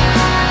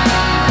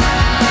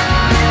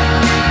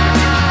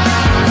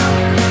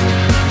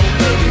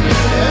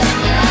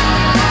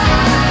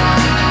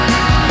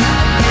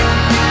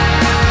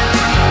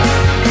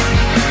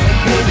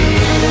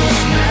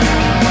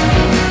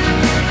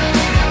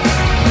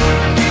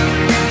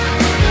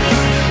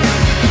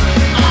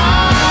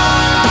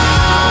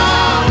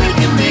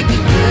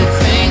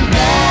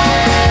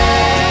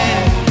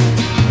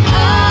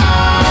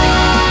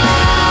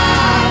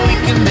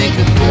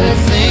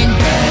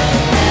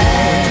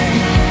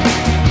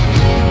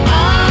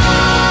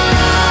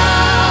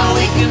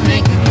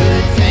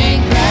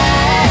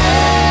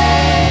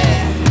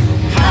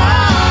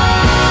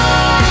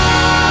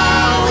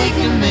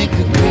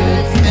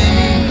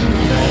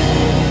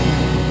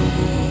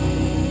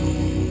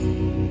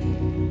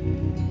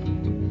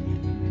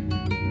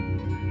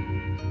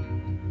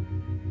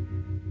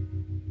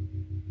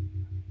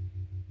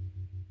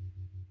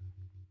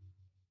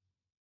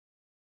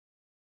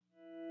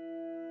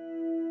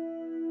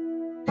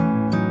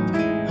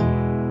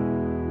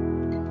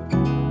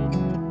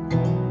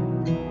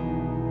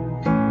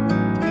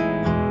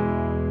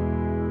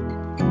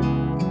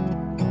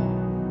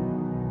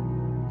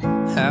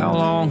 How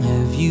long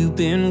have you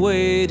been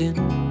waiting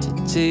to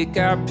take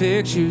our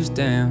pictures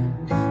down?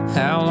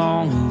 How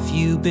long have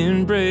you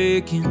been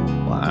breaking?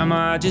 Why am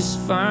I just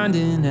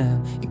finding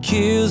out? It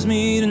kills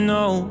me to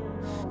know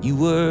you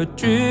were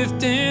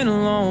drifting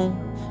alone.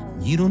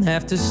 You don't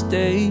have to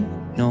stay,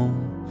 no.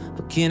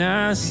 What can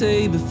I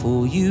say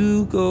before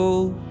you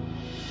go?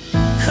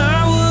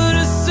 I would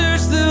have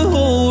searched the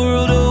whole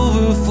world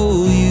over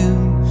for you.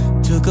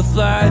 Took a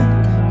flight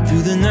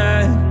through the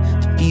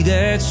night to be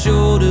that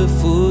shoulder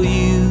for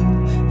you.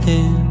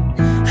 And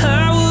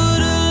I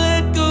would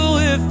have let go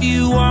if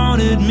you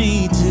wanted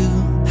me to.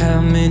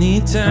 How many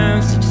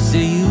times did you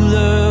say you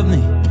loved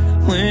me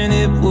when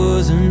it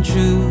wasn't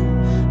true?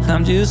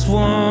 I'm just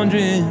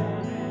wondering,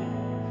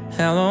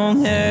 how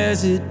long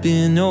has it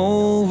been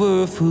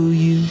over for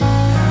you?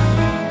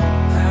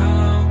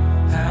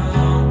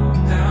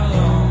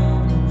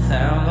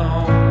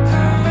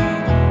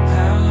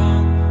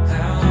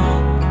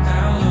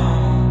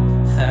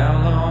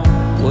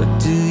 What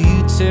do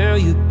you tell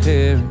your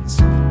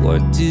parents?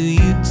 What do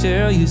you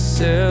tell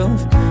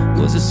yourself?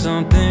 Was there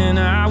something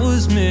I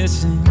was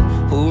missing?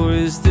 Or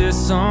is there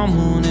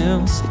someone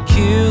else? It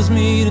kills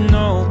me to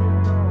know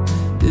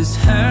this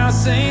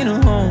house ain't a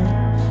home,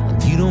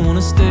 and you don't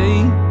wanna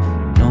stay,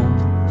 no.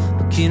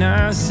 What can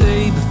I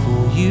say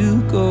before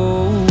you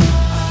go?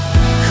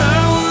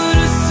 I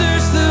would've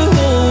searched the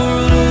whole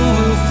world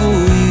over for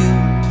you.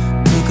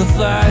 Took a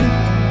flight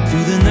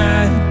through the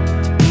night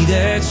to be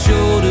that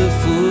shoulder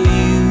for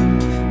you.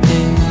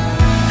 And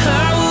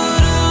I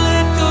would've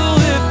let go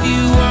if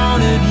you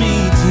wanted me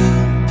to.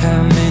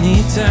 How many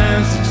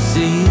times did you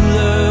say you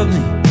loved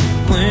me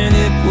when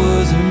it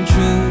wasn't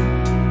true?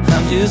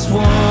 I'm just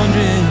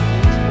wondering,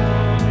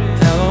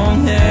 how long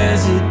has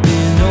it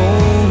been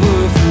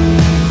over for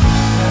you?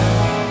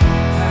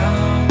 How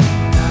long,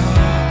 how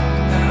long,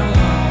 how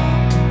long,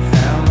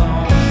 how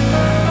long,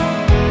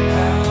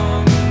 how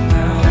long,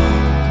 how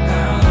long,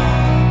 how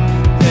long?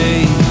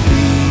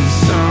 Maybe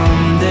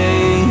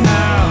someday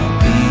I'll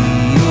be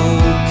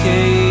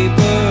okay,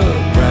 but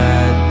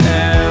right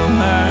now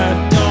I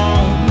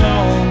don't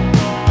know.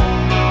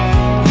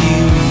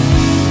 You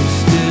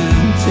used to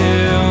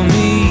tell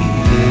me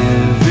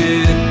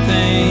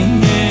everything,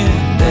 and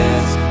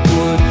that's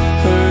what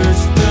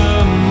hurts the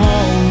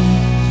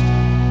most.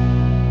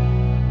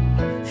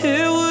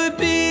 It would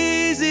be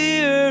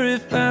easier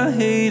if I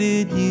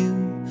hated you,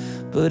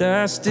 but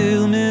I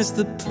still miss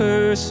the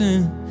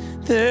person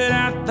that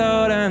I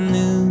thought I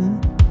knew.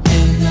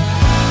 And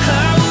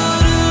I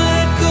would've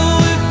let go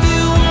if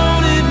you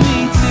wanted me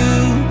to.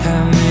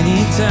 How many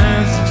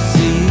times did you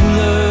say you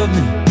loved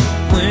me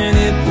when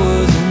it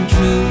wasn't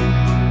true?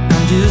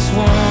 I'm just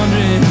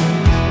wondering,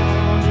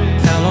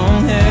 how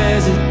long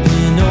has it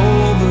been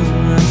over?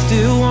 I'm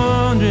still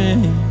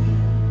wondering,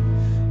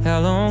 how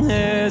long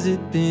has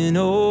it been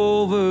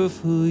over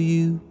for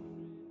you?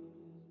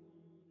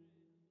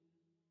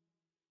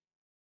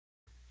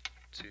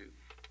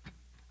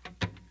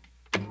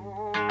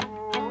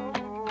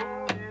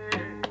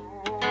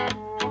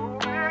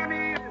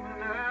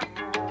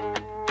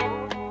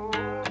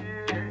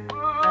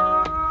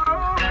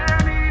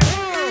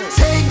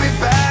 Take me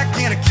back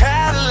in a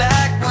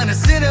Cadillac when the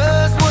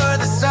sinners were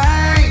the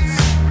saints.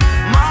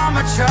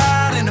 Mama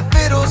tried and the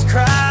fiddles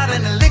cried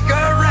and the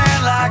liquor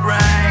ran like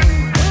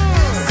rain.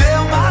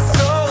 Sell my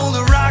soul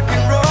to rock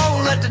and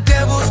roll, let the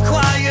devil's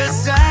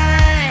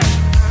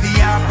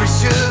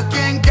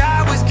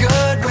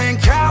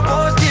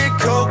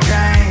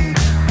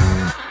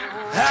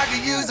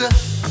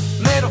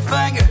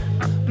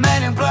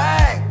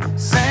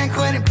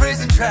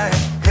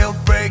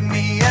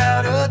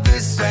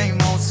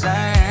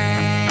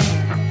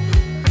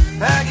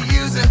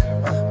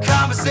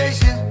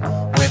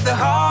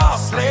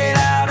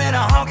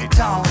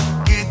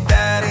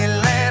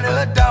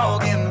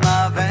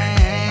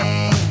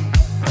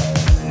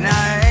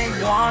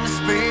one to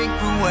speak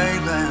for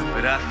Wayland,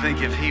 but I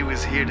think if he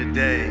was here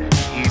today,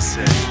 he'd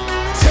say,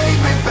 take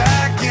me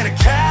back in a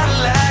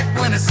Cadillac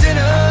when the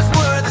sinners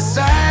were the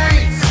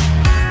saints.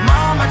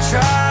 Mama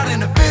tried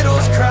and the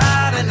fiddles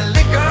cried and the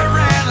liquor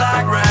ran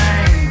like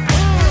rain.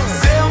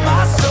 Sell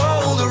my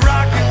soul to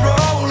rock and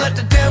roll, let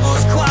the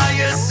devil's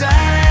choir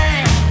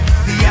sing.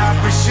 The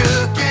opera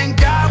shook and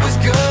God was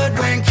good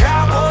when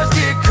cowboys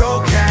did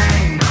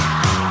cocaine.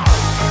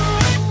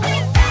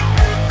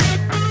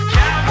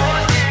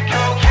 Cowboys did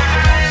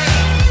cocaine.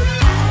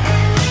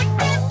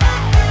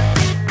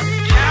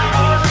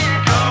 Cowboys did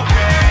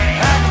cocaine.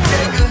 I can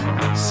take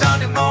a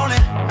Sunday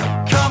morning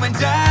coming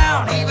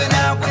down, even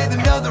out with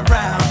another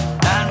round.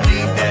 I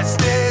need that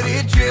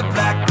steady drip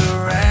like the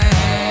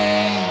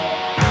rain.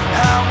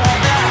 I want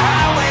that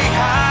highway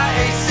high,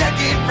 a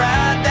second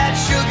ride, that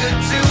sugar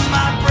to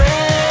my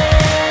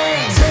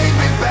brain. Take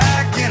me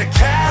back in a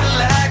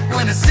Cadillac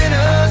when the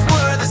sinners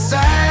were the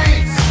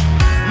saints.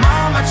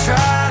 Mama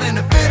tried and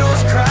the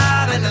fiddles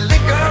cried and the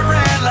liquor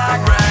ran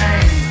like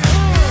rain.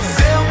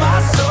 Sell my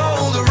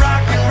soul to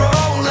rock and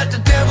roll, let the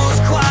devil's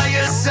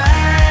choir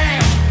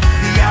sing.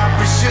 The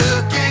opera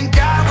shook and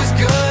God was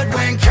good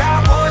when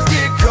cowboys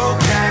did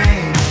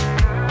cocaine.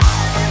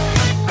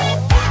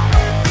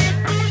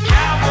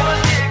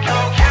 Cowboys did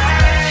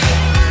cocaine.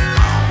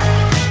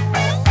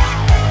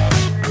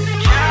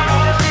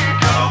 Cowboys did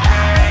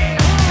cocaine.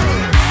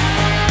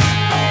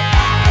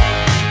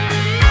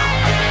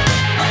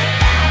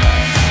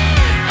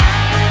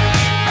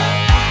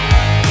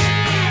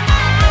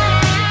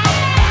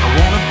 I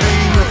wanna be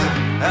with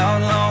the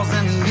outlaws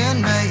and the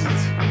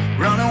inmates,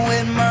 running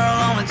with Merle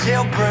on a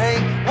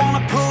jailbreak.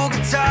 Wanna pull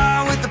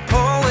guitar with the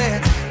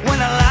poets when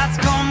the lights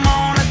come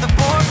on at the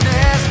board's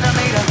nest. I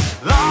need a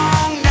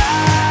long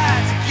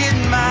night to get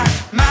my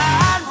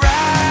mind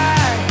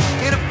right.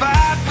 In a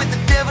fight with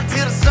the devil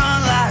till the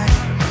sunlight,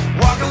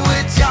 walking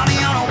with Johnny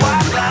on a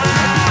white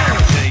line.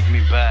 Take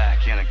me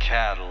back in a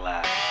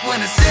Cadillac when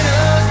the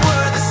sinners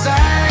were the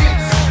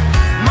saints.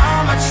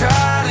 Mama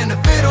tried and the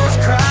fiddles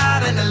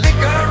cried and the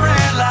liquor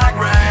ran like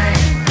rain.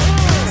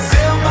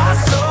 Sell my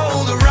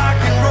soul to rock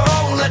and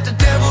roll, let the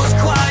devil's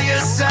choir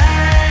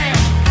sing.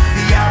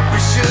 The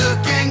opera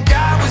shook and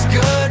God was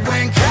good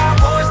when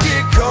cowboys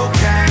did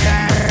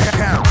cocaine.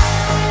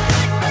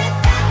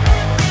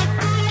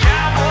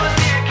 Cowboys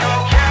did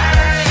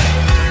cocaine.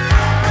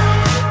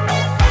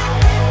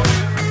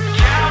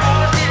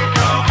 Cowboys did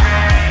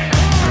cocaine.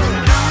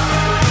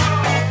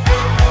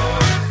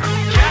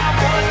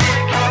 Cowboys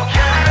did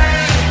cocaine.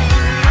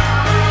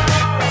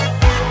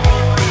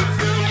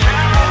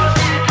 Cowboys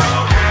did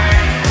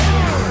cocaine.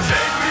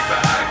 Take me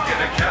back in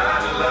a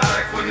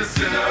Cadillac when the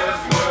sinners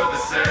were the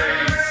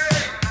saints.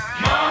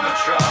 Mama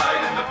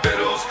tried and the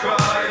fiddles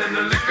cried and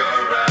the liquor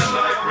ran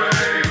like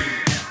rain.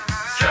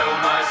 Sell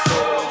my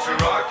soul to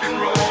rock and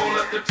roll,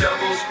 let the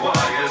devil's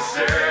choir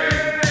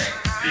sing.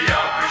 The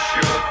opera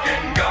shook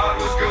and God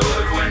was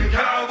good when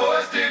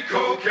cowboys did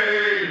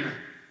cocaine.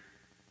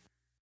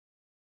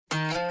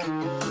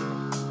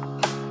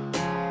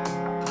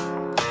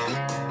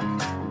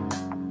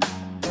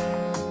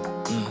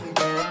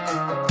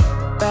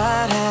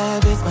 Bad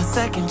habits, my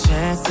second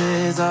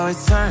chances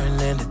always turn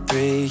into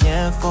 3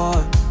 and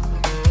 4.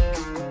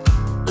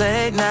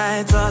 Late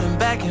nights, all them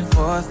back and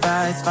forth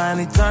fights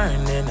finally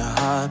turned into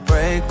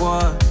heartbreak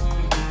war.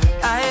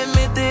 I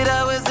admit that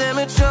I was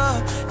immature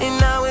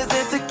and I was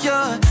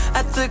insecure.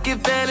 I took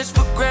advantage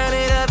for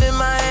granted of in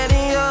my head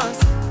and yours.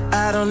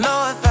 I don't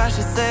know if I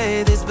should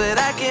say this, but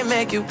I can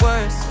make it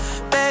worse.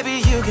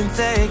 Baby, you can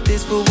take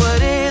this for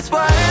what it's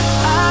worth.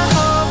 I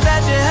hope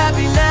that you're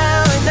happy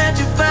now and that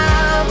you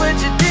found what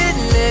you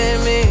didn't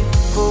in me.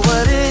 For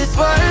what it's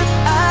worth,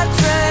 I'd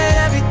trade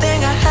everything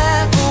I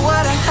had for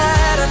what I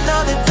had. I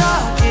know the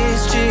talk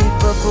is cheap,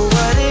 but for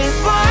what it's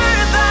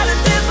worth, I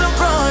done did some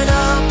growing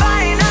up.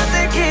 I ain't out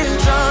there getting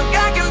drunk,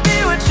 I can be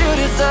what you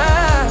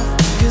deserve.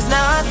 Cause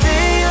now I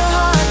see your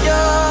heart,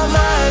 your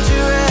mind,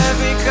 your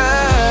every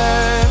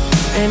curve.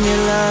 And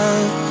your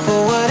love for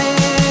what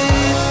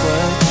it's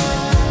worth.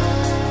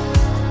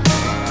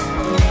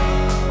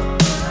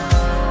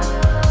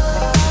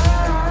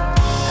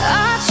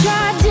 I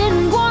tried,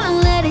 didn't wanna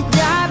let it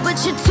die, but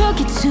you took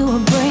it to a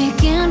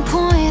breaking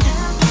point.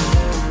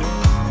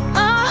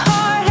 My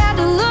heart had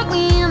to look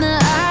me in the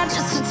eye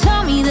just to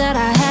tell me that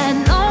I had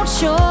no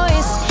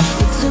choice.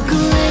 It took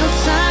a little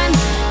time,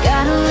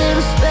 got a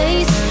little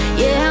space.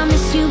 Yeah, I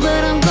miss you,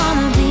 but I'm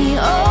gonna be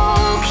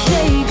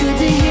okay. Good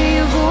to hear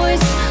your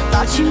voice,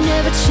 thought you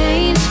never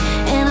changed,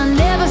 and I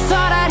never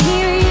thought I'd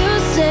hear you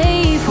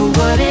say, for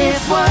what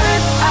it's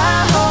worth,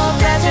 I hope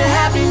that you're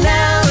happy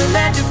now and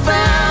that you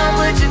found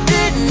what you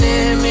didn't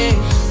in me.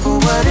 For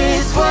what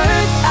it's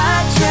worth,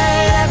 I'd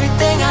trade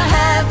everything I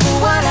had for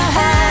what I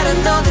had. I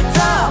know the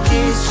talk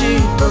is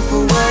cheap, but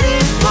for what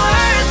it's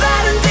worth, I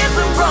done did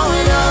some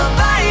growing up.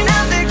 I ain't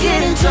out there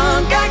getting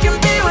drunk, I can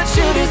be what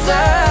you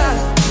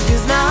deserve.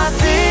 Cause now I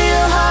see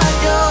your heart,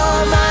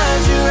 your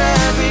mind, your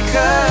every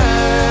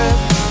curve.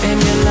 And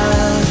your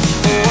love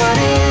for what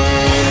it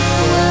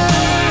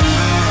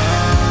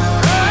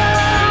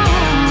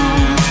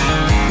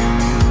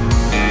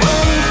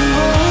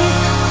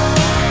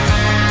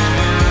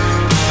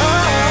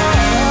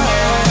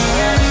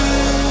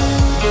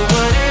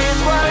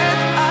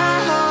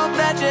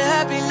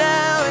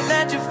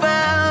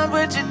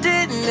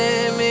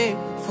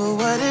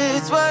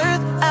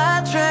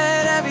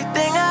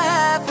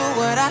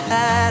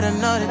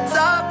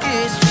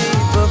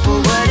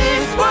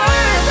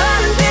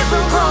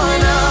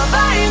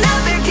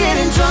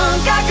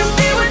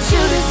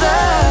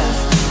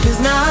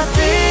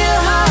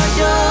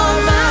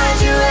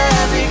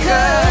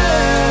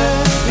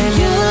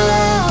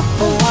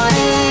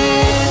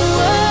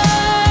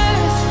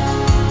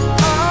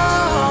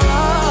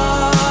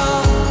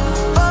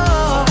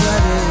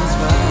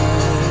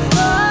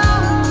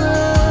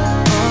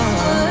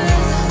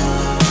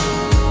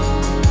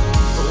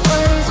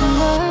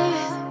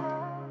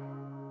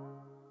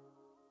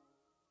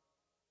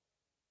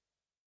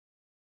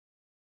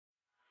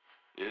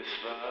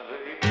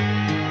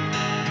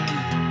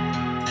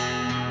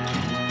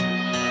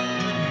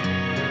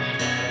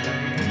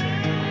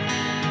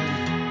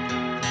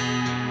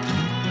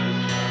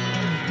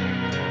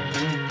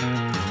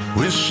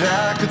Wish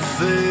I could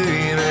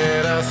say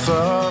that I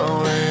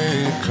saw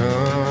it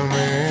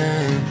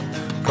coming.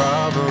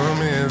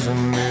 Problem is I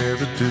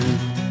never do.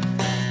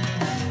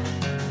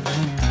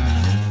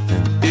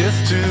 And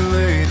it's too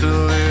late to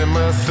let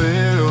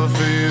myself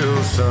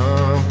feel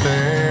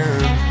something,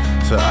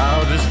 so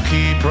I'll just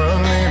keep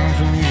running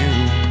from you.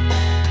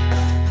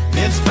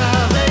 It's 5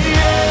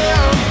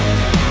 a.m.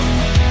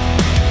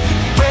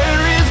 Where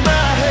is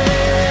my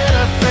head?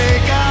 I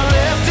think I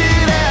left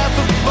it at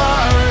the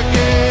bar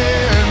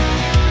again.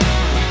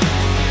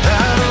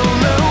 I don't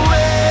know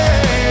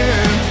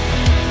when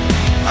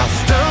I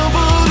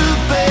stumble to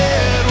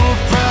bed. Will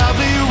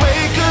probably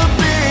wake up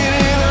in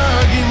an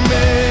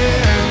argument.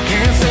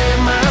 Can't save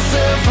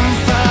myself from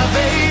 5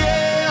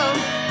 a.m.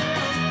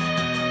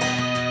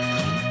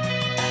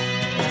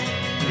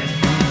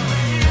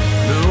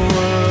 No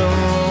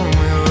one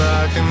me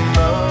like an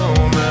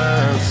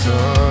all-night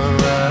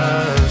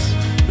sunrise,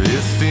 but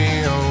it's the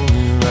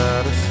only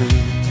light I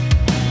see.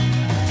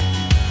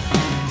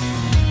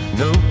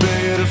 No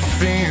better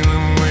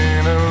feeling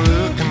when I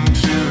look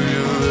into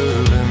your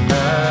loving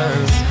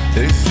eyes.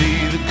 They see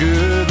the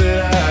good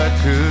that I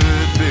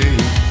could be.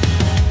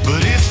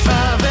 But it's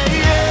 5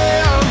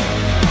 a.m.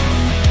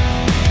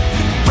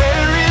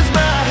 Where is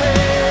my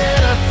head?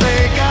 I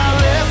think I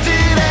left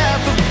it at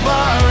the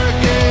bar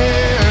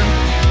again.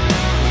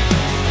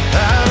 I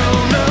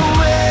don't know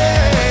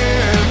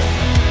when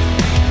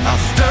I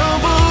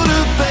stumble to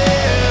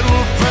bed.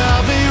 Will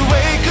probably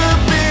wake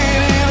up in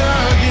an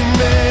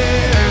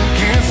argument.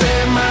 Can't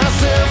save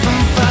myself from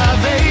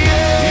 5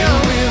 a.m. Even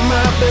with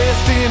my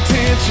best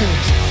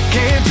intentions,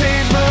 can't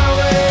change my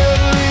way of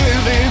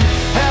living.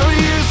 How are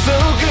you so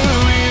good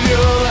with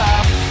your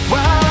life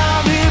while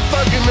I'm here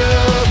fucking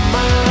up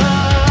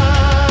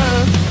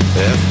mine?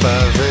 At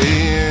 5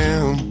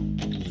 a.m.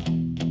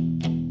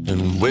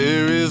 And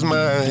where is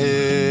my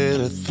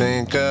head? I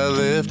think I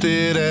left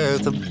it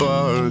at the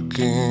bar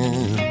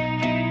again.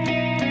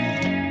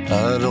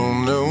 I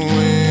don't know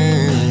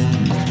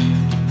when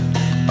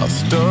I'll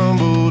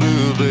stumble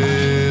to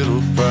bed.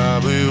 Will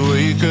probably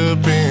wake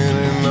up in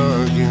an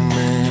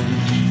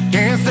argument.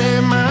 Can't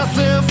save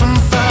myself from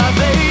 5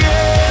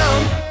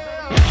 a.m.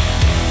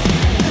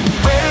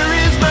 Where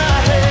is my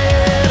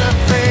head? I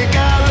think I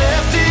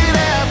left it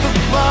at the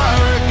bar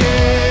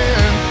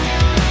again.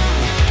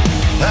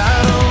 I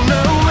don't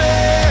know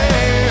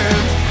when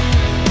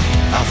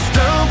I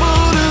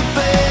stumble to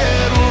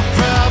bed. Will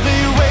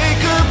probably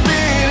wake up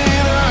in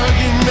an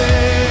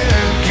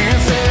argument.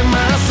 Can't save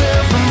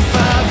myself from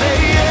 5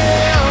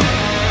 a.m.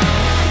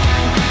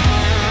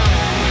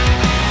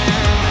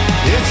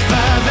 It's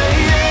 5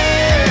 a.m.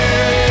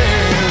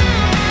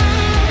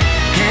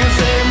 Can't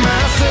save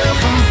myself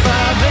from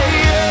 5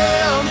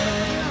 a.m.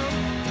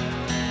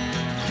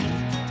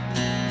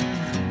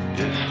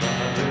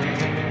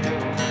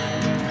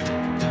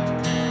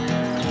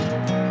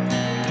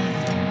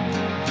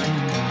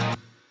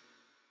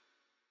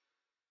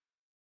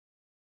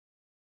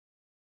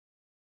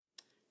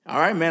 All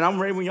right, man, I'm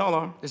ready when y'all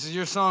are. This is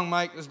your song,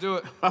 Mike. Let's do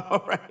it.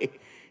 All right,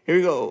 here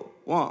we go.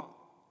 1,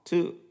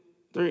 2,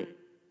 3,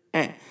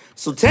 and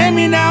so take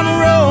me down the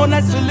road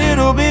that's a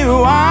little bit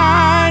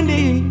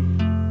windy,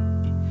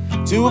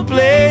 to a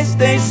place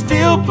they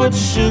still put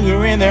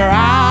sugar in their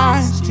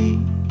iced tea,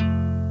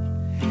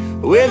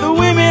 where the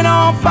women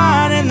all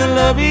fine and the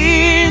love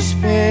is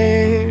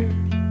fair.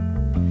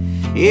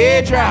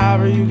 Yeah,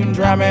 driver, you can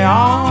drive me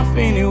off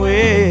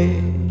anywhere.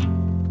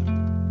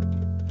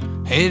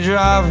 Hey,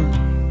 driver,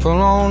 pull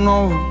on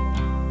over.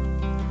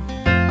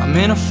 I'm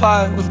in a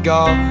fight with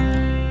God.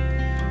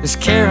 This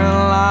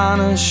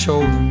Carolina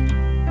shoulder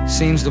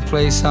seems the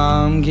place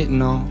I'm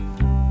getting off.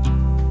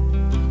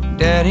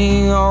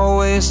 Daddy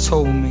always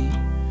told me,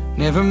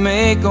 never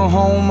make a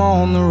home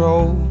on the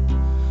road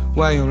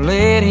while your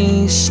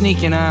lady's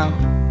sneaking out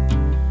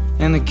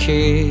and the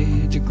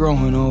kids are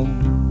growing old.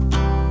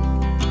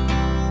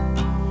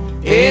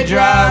 Hey,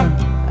 driver,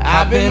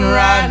 I've been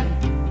riding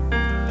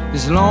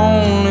this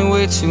lonely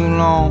way too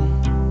long.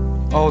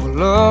 All the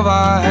love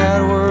I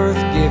had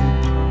worth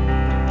giving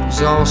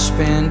was all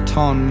spent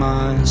on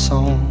my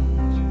songs.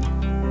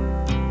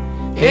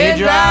 Hey,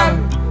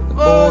 driver, the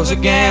boys are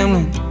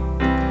gambling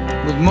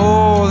with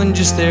more than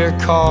just their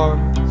cars,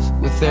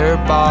 with their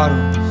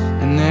bottles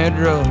and their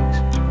drugs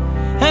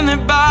and their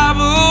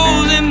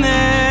Bibles in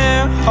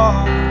their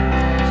hearts.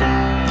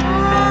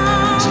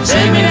 So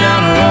take me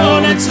down the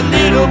road that's a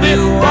little bit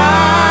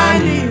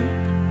windy,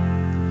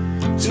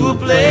 to a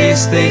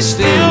place they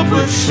still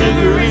put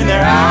sugar in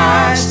their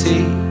iced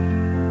tea,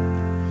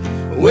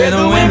 where the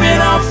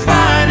women are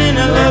fine and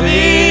the love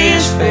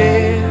is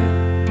fair.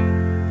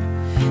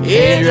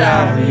 Yeah,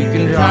 driver, you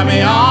can drop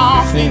me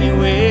off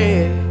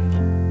anywhere.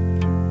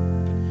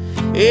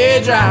 Yeah,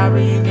 driver,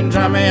 you can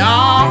drop me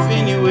off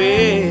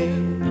anywhere.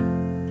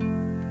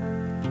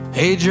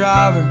 Hey,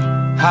 driver,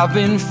 I've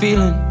been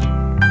feeling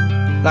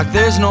like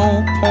there's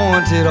no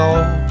point at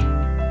all.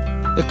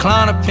 The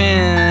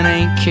Klonopin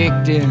ain't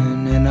kicked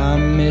in and I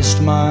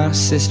missed my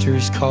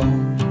sister's call.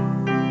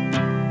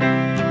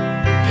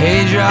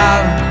 Hey,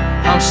 driver,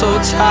 I'm so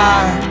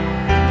tired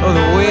of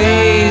the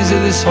ways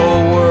of this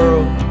whole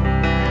world.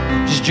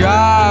 Just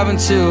drive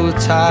until the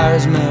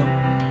tires melt.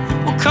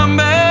 We'll come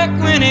back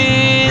when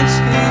it's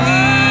here.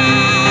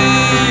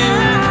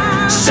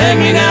 Take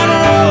me down a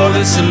road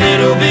that's a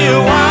little bit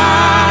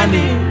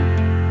windy,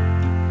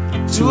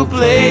 to a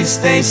place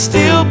they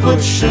still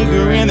put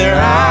sugar in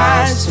their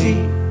iced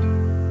tea,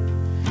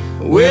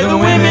 where the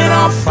women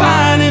are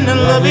fine and the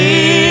love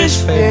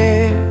is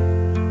fair.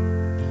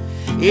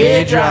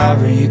 Yeah,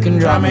 driver, you can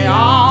drop me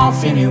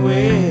off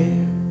anywhere.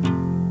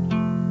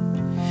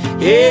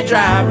 Yeah,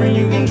 driver,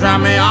 you can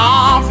drop me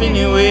off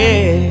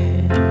anywhere.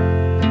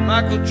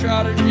 Michael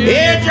Trotter,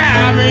 yeah,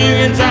 driver, you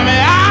can drop me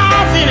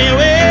off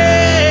anywhere.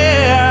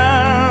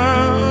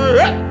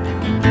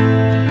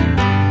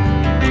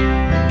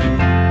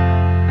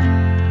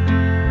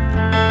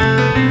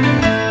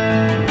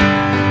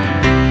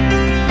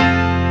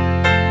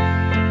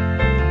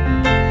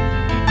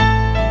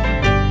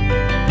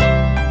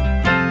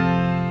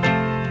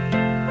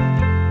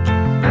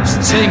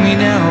 Take me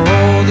down a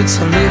road that's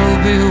a little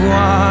bit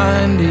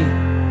windy,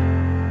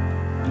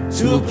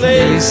 to a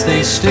place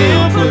they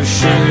still put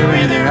sugar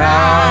in their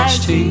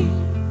iced tea,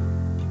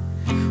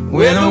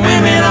 where the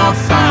women are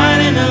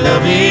fine and the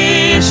love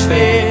is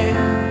fair.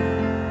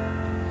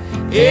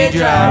 Yeah,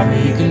 driver,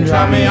 you can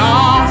drop me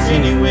off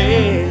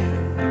anywhere.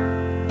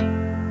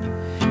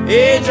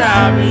 Yeah,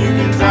 driver, you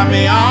can drop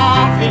me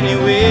off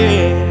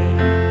anywhere.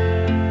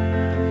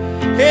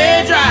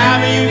 Yeah,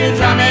 driver, you can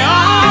drop me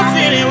off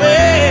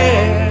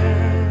anywhere.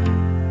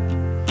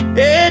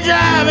 Hey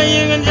driver,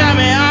 you can drop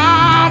me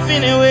off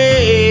anywhere.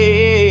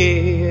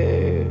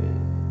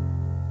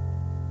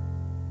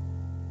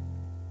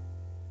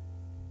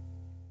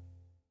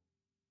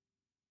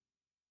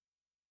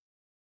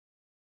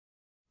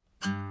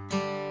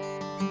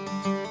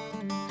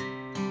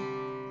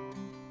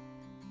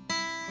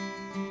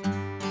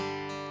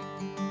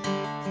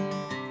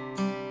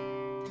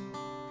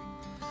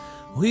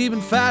 We've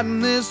been fighting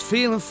this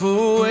feeling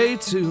for way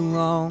too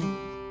long.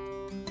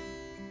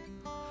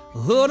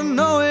 Lord, I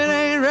know it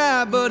ain't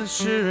right, but it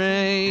sure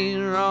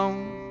ain't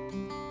wrong.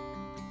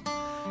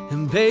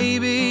 And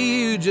baby,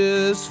 you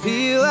just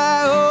feel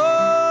like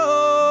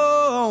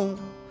home,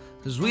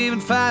 'cause we've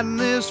been fighting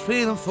this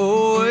feeling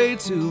for way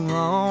too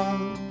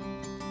long.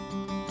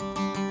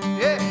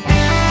 Yeah.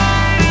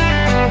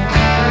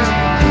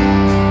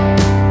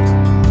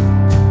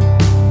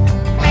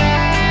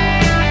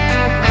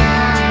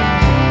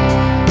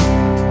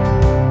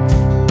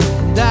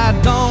 And I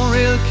don't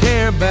really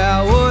care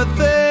about what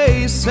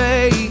they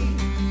say.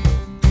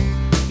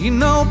 You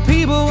know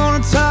people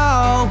wanna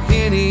talk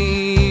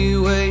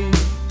anyway,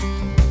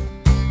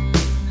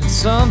 and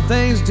some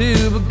things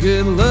do, but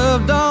good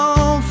love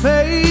don't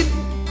fade.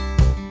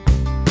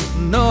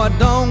 No, I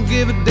don't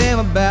give a damn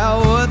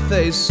about what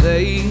they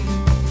say.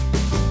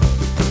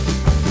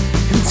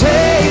 And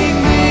take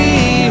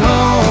me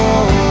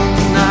home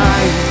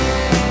tonight,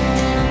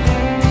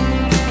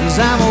 'cause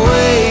I'm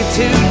way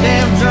too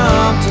damn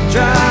drunk to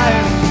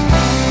drive.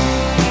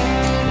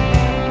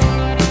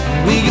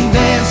 We can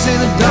dance in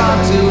the dark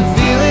till we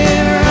feel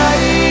it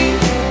right.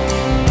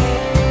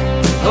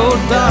 Oh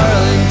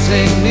darling,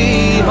 take me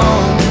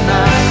home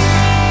tonight.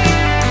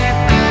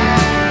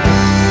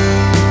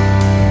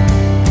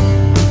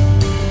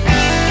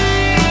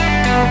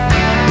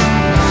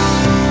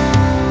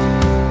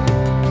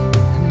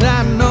 And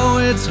I know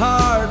it's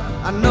hard,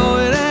 I know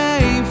it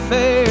ain't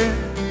fair,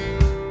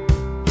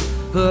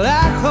 but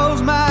I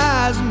close my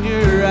eyes and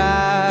you're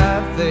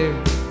right there.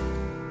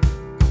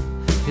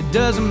 It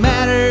doesn't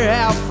matter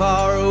how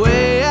far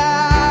away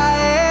I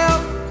am,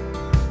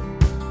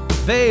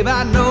 babe,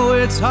 I know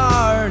it's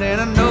hard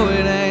and I know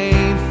it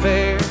ain't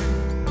fair.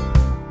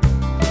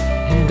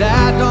 And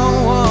I don't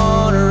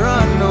wanna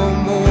run no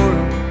more,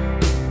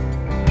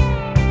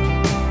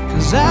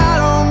 'cause I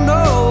don't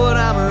know what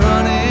I'm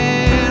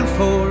running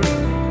for.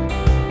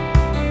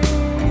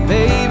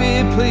 Baby,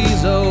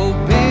 please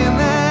open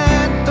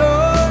that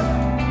door,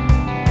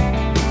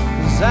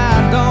 'cause I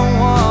don't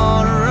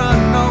wanna run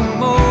no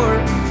more.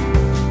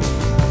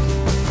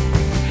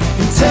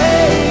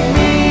 Take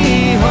me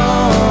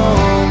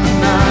home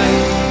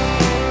tonight,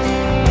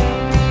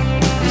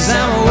 'cause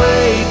I'm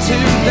way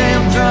too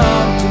damn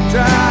drunk to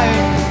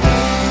drive.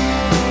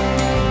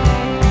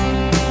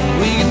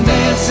 We can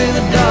dance in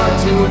the dark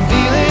till we're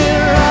feeling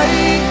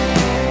right.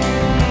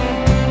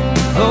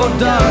 Oh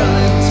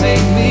darling,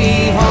 take me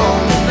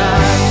home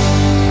tonight.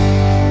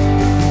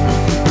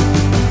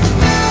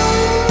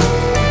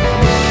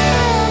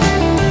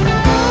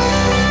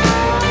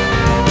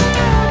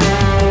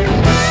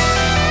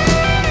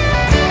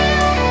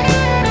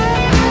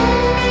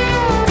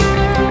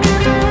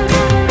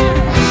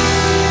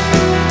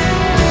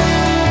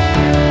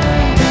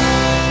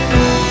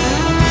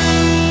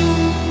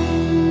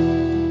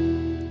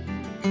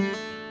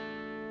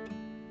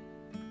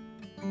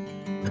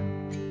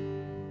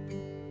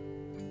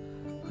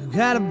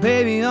 Got a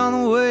baby on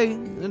the way,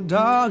 a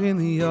dog in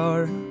the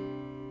yard.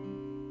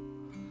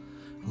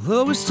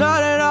 Well, we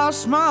started off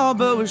small,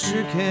 but we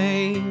sure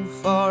came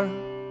far.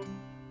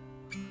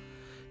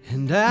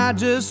 and I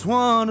just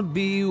wanna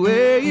be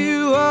where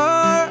you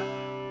are.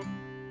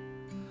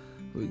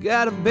 We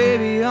got a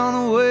baby on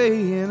the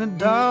way and a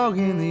dog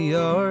in the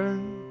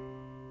yard.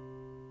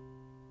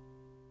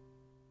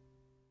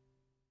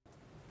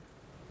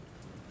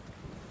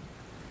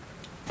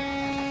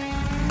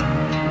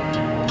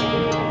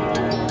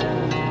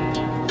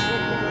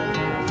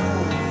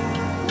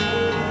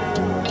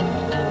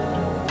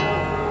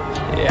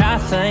 Yeah, I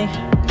think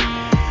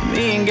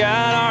me and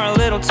God are a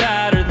little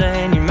tighter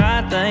than you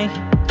might think.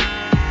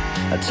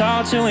 I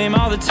talk to him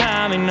all the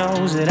time, he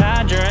knows that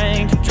I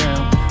drink to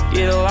drown,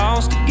 get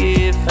lost to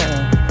get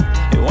found.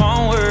 It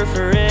won't work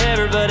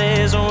forever, but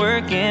it's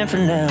working for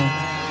now.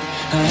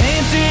 I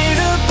empty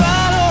the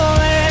bottle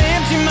and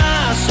empty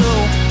my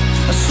soul.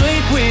 I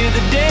sleep with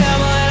the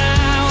devil and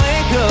I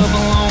wake up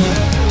alone,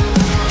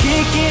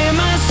 kicking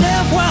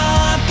myself while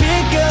I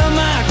pick up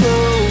my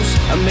clothes.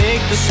 I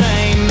make the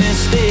same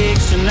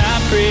mistakes and I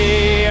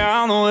pray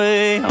on the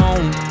way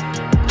home.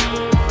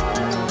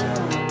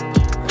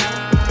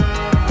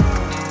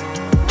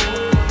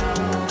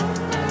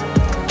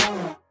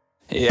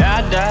 Yeah,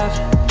 I dive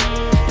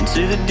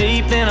into the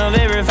deep end of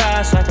every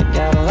vice like I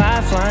got a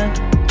lifeline.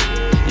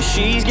 And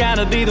she's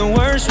gotta be the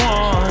worst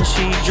one,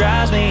 she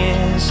drives me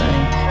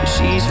insane, but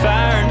she's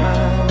firing my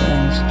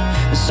wings.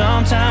 And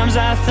sometimes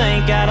I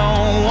think I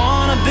don't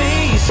wanna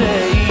be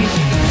saved.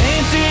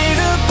 Empty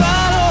the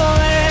bottle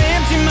and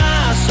empty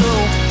my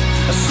soul.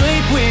 I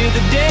sleep with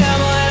the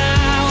devil and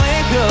I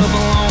wake up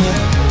alone,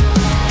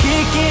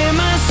 kicking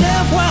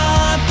myself while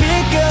I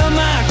pick up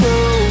my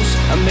clothes.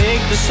 I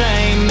make the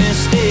same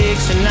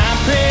mistakes and I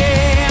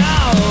pray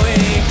all the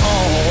way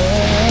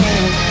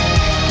home.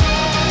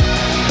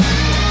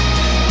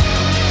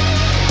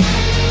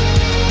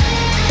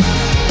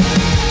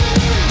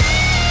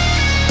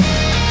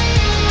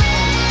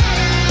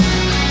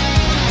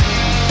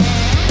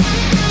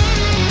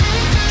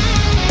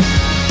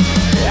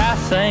 I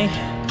think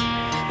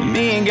that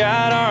me and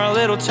God are a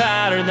little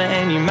tighter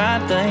than you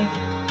might think,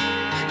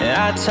 and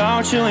I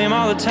talk to him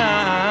all the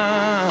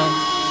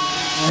time.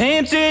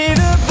 Empty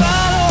the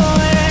bottle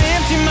and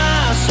empty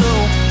my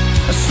soul.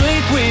 I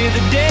sleep with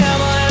the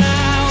devil and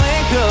I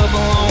wake up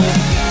alone,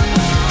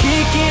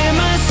 kicking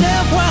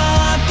myself while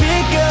I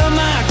pick up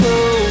my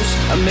clothes.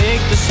 I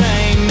make the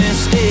same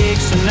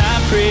mistakes and I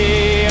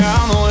pray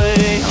on the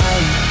way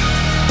home.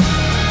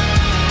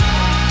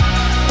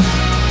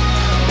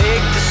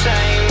 Make the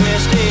same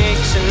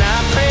mistakes and I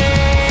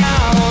pray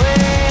all the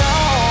way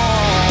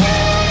home.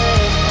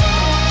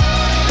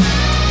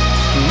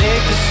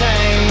 Make the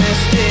same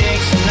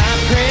mistakes and I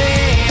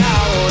pray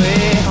all the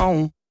way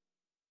home.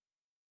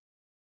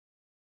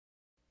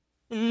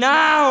 And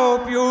I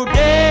hope you're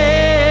dancing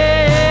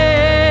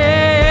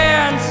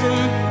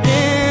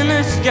in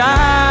the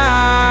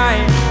sky,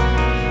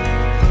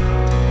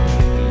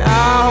 and I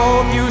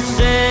hope you're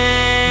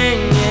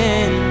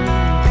singing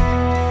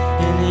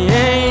in the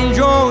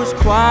angels'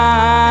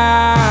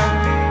 choir,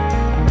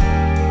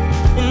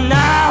 and I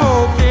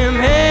hope them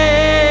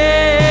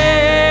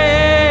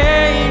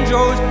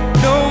angels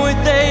know what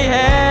they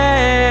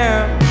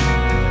have.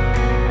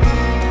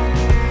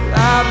 I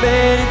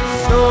bet it's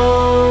so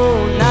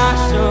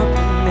nice up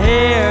in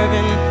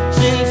heaven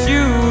since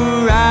you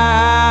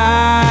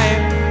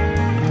arrived.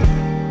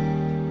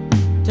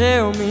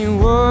 Tell me,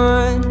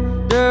 what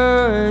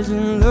does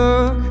it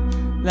look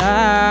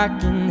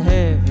like in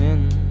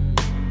heaven?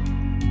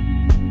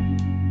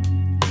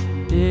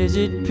 Is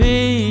it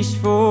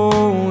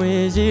peaceful?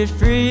 Is it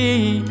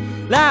free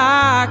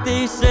like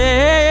they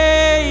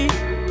say?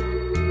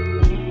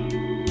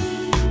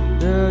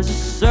 Does the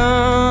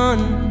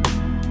sun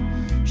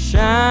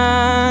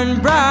shine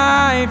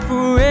bright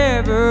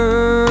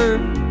forever?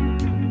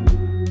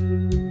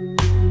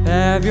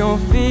 Have your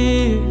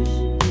fears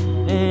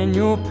and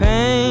your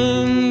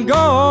pain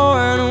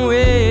gone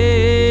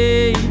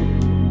away?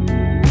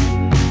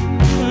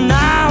 And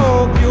I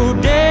hope you're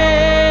dancing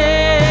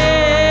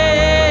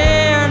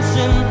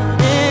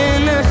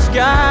in the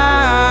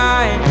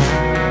sky,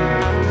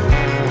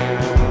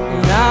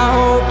 and I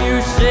hope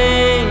you're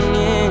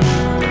singing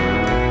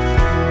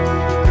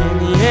in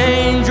the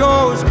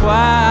angels'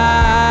 choir.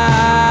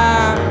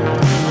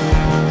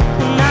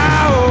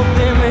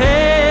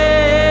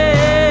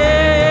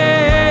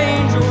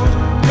 Angels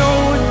know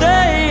what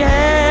they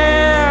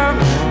have.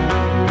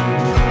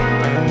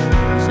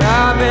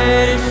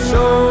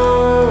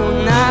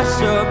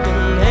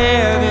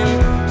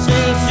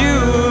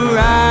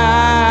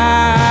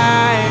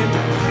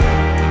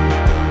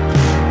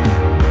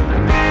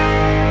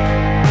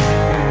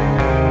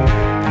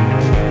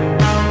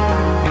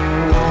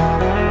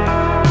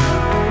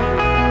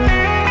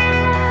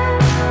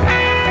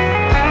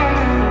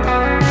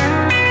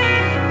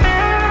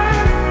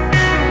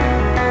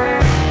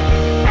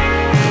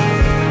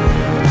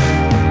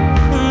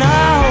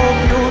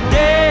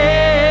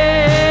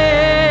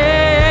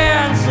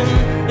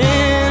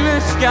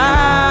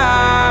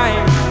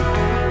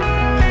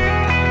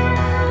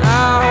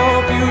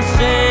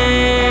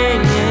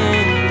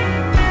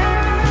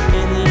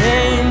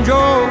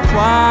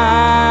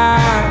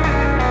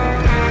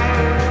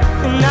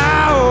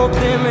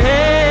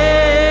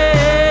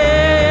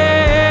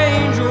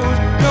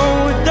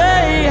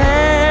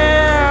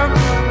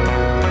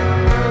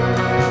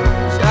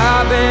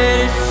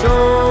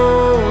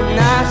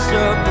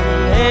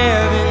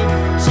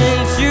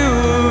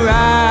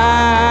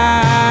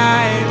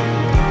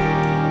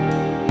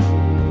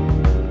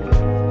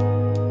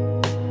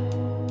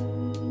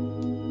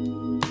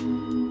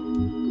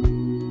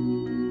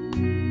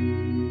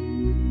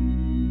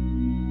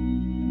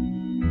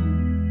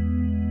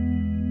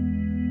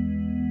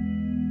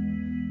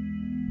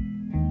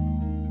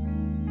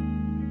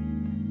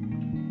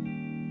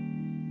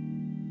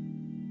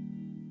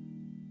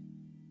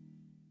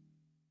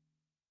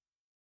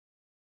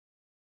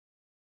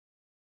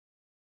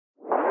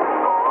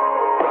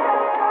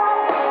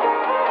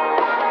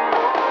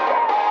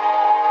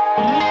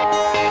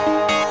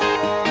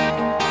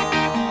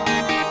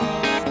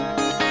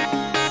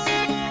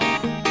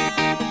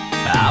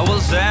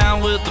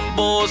 with the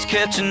boys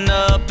catching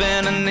up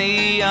in a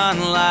neon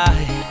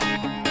light.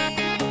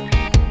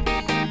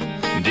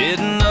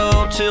 Didn't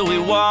know till we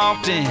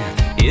walked in,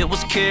 it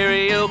was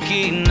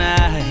karaoke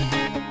night.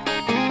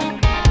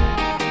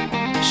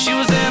 She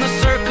was in a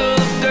circle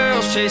of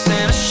girls chasing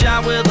a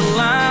shot with a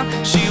line.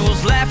 She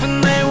was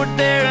laughing, they were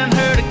daring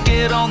her to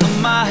get on the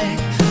mic.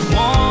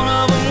 One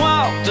of them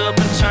walked up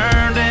and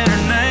turned in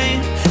her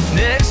name.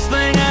 Next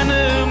thing I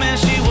knew, man,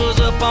 she was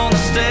up on the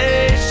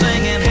stage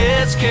singing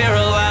Heads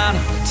Carolina,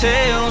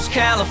 Tails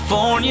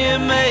California.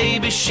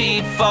 Maybe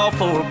she'd fall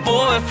for a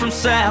boy from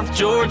South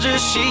Georgia.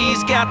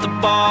 She's got the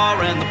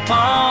bar in the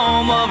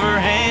palm of her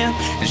hand,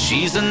 and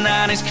she's a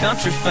 90s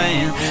country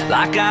fan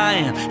like I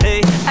am.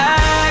 Hey, I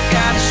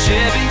got a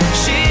Chevy,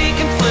 she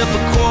can flip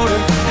a quarter.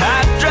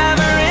 I'd drive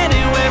her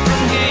anywhere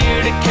from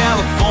here to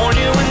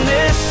California. When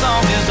this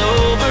song is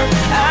over,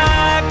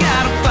 I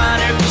gotta find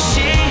her, 'cause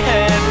she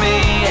had me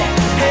at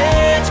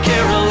Heads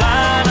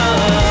Carolina.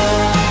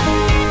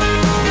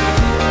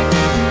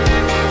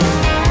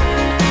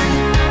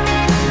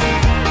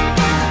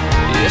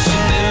 Yeah, she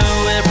knew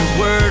every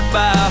word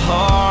by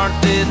heart,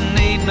 didn't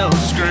need no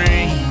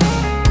screen.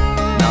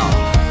 No,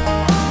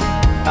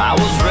 I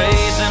was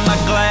raising my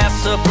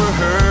glass up for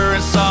her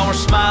and saw her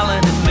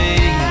smiling at me.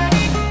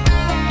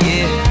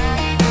 Yeah,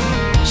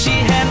 she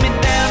had me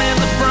down in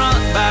the front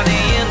by the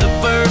end of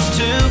verse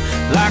 2,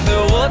 like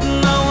there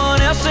wasn't no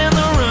one else in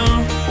the room.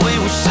 We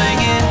were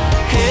singing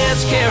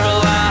Heads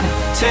Carolina,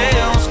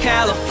 Tails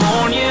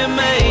California.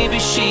 Maybe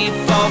she'd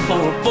fall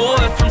for a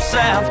boy from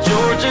South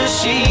Georgia.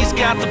 She's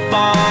got the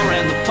bar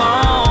in the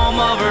palm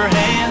of her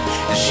hand,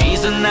 and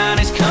she's a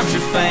 90s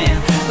country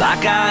fan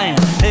like I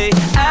am. Hey,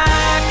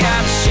 I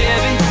got a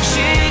Chevy,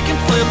 she can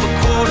flip a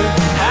quarter.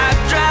 I'd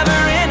drive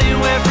her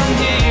anywhere from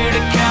here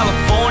to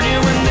California.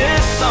 When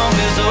this song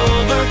is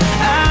over,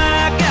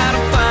 I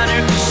gotta find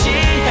her, 'cause she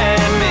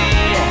had me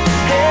at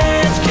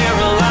Heads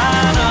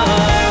Carolina.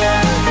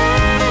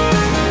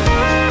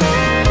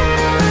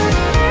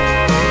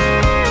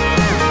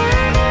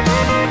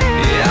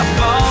 Yeah, I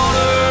bought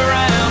her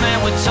around and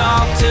we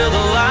talked till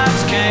the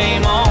lights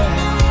came on.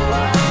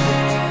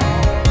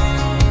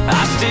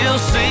 I still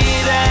see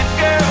that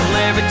girl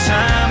every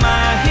time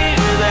I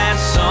hear that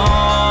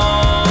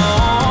song.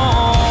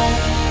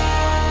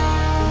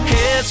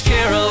 Heads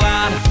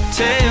Carolina,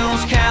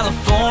 Tails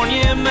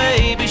California.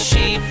 Maybe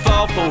she'd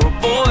fall for a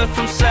boy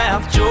from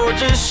South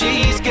Georgia.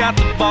 She's got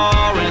the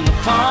bar in the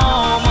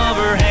palm of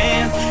her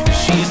hand, and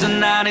she's a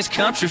 90s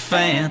country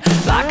fan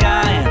like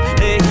I am.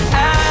 Hey,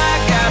 I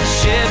got a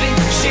Chevy,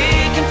 she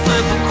can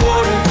flip a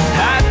quarter.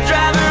 I'd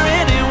drive her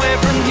anywhere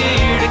from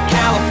here to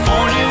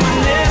California. When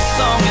this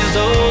song is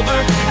over,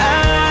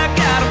 I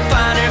gotta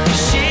find her,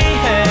 'cause she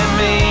had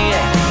me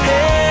at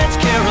Heads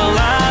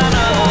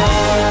Carolina.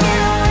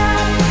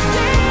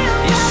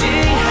 Yeah, she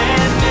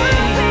had me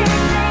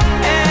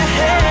at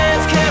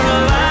Heads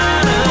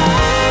Carolina.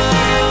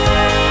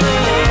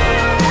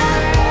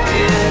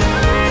 Yeah.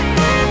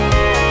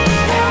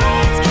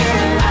 Heads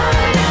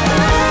Carolina.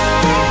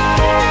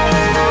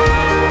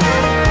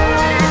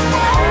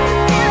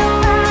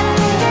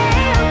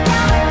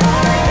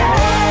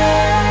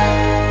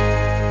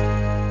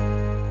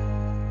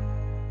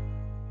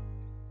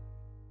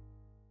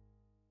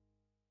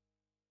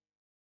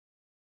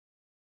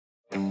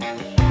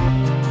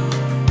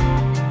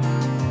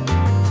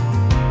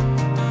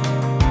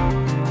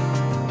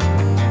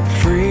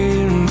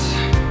 Friends,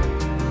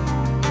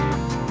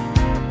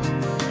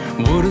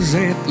 what does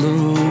that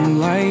look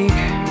like?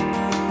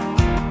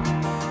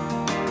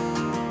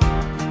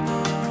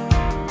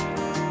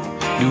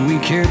 Do we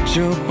catch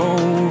up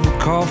over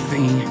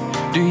coffee?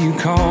 Do you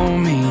call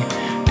me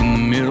in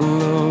the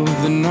middle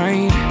of the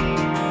night?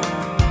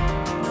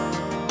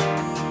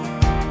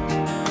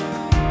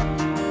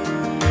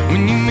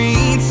 When you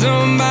meet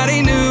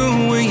somebody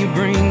new, will you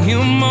bring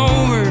him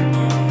over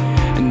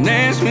and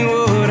ask me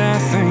what I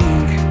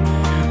think?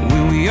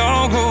 Will we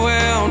all go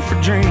out for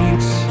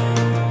drinks?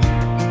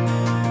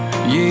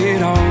 Yeah,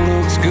 it all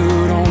looks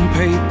good on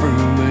paper,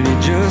 but it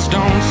just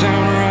don't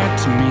sound right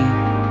to me.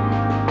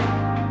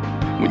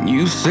 When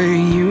you say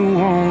you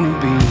wanna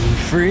be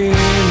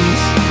friends,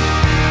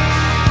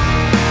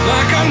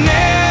 like I've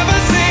never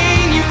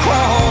seen you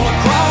crawl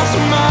across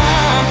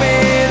my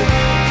bed,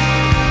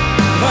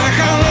 like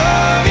I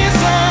love you,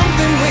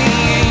 something we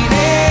ain't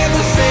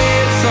ever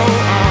said so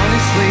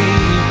honestly.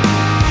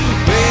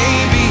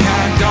 Baby,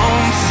 I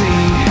don't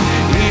see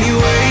any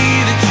way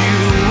that you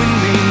and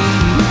me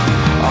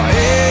are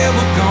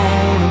ever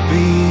gonna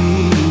be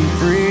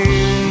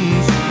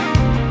friends.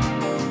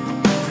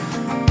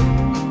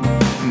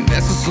 And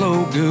that's a slow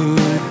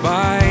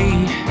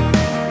goodbye.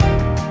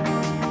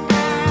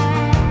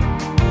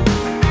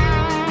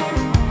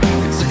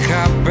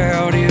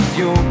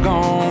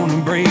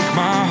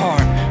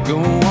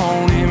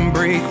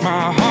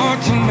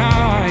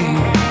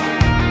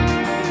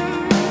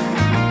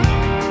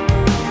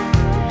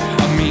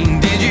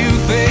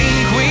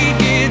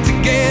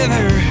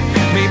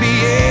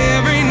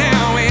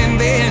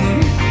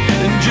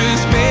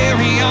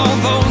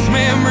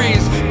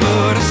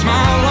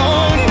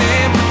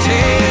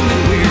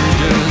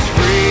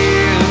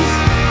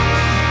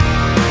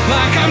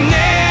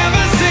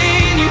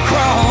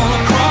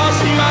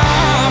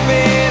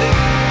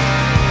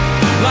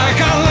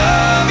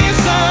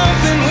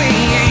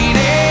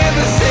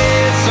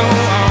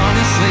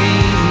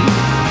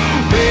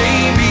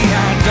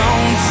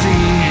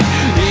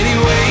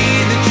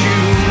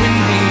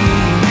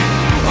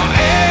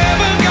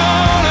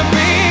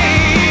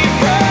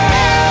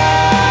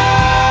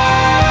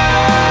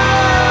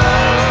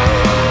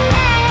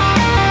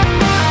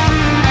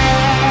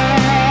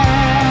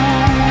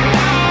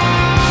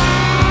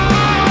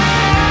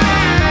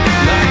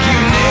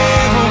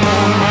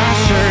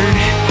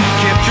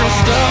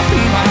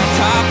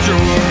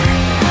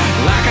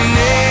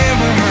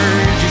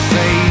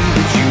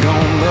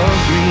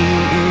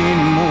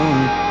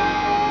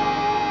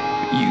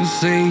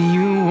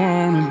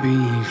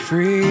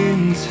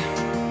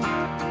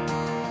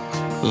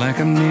 like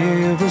I've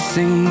never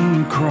seen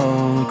you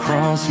crawl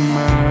across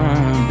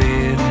my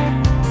bed.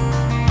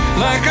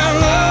 Like I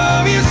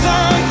love you,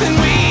 something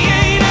we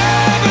ain't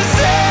ever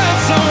said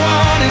so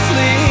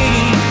honestly.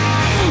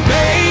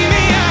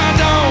 Baby, I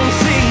don't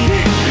see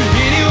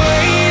any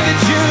way that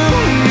you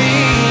and me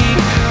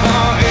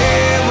are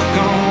ever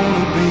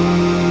gonna be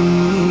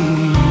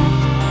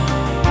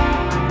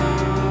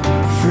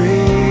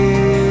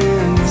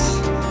friends.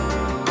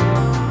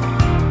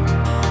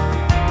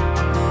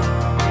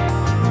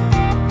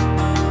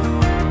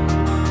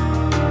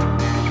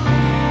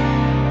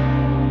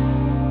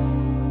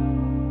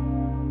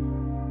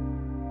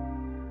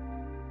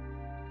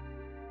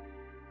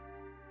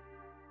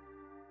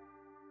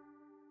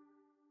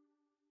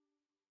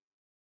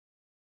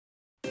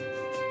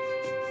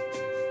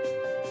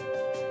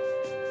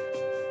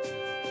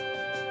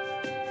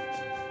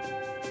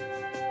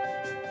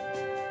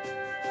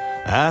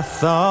 I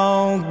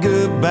thought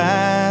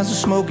goodbyes and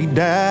smoky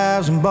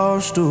dives and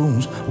bar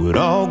stools would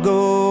all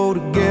go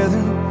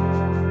together.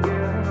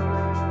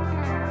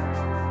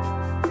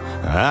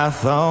 I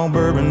thought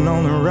bourbon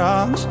on the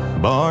rocks,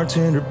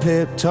 bartender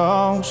pep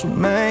talks would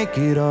make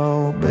it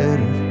all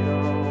better.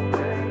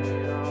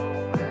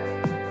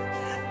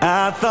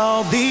 I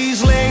thought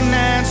these late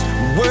nights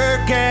would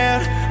work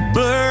out,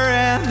 blur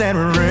out that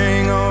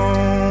ring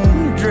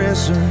on the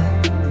dresser.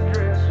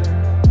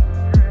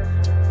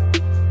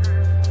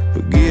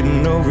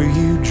 Getting over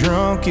you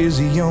drunk is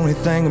the only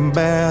thing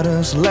about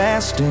us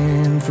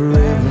lasting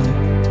forever.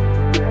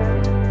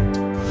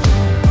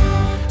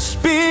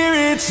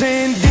 Spirits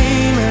and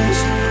demons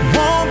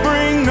won't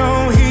bring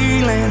no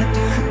healing.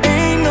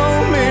 Ain't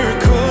no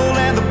miracle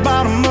at the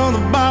bottom of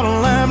the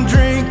bottle I'm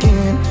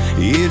drinking.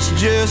 It's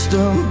just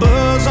a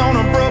buzz on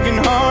a broken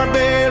heart,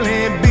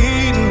 barely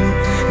beating.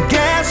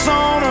 Gas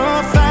on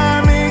a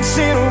fire,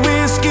 mixing a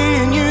whiskey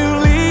and you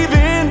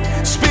leaving.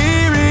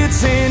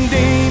 Spirits and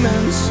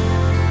demons.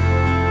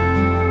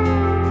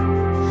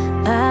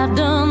 I've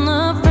done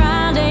the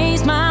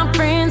Fridays my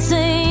friends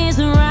say is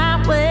the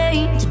right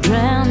way to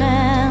drown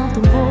out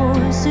the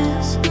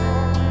voices,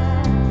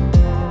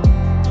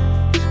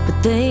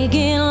 but they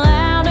get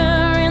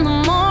louder in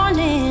the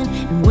morning,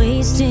 and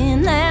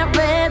wasting that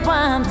red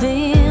wine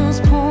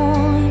feels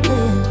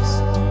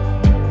pointless.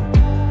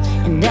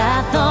 And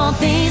I thought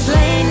these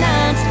late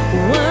nights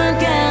would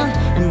work out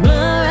and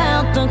blur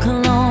out the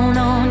cologne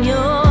on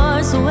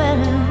your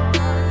sweater.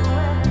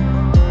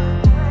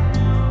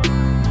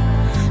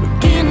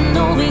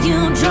 Over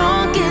you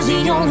drunk is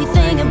the only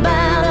thing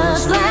about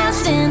us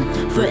lasting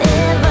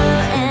forever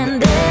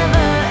and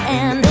ever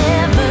and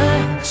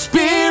ever.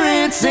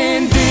 Spirits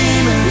and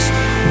demons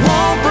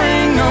won't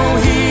bring no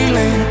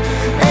healing.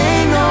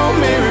 Ain't no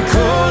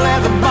miracle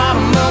at the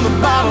bottom of the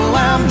bottle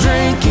I'm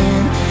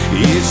drinking.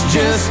 It's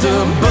just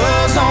a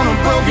buzz on a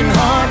broken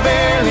heart,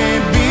 barely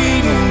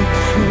beating.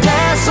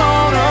 Gas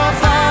on a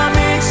fire,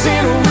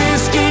 mixing a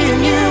whiskey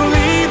and you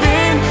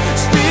leaving.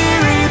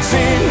 Spirits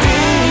and demons.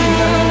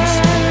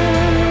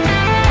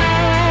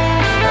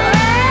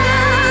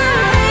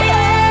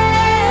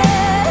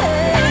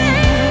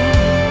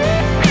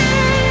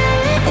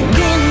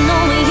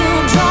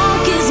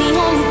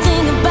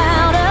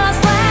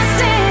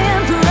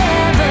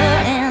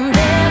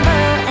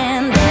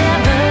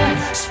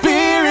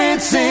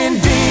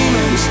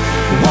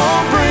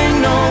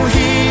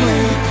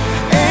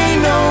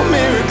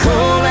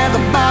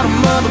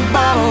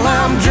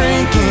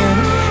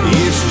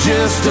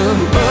 Just a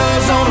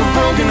buzz on a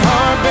broken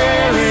heart,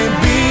 barely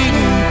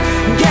beating.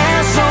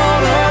 Gas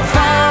on a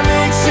fire,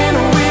 mixing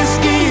a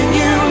whiskey and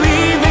you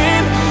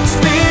leaving.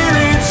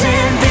 Spirits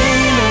and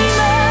demons.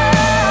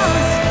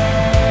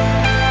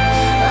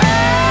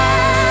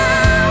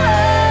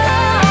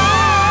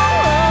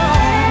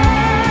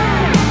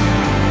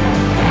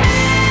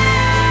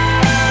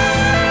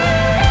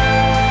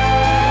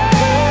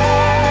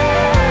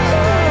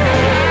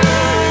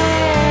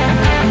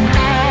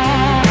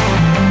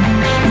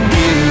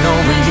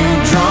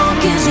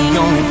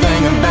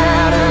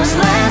 About us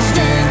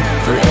lasting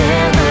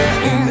forever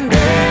and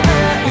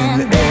ever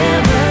and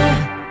ever.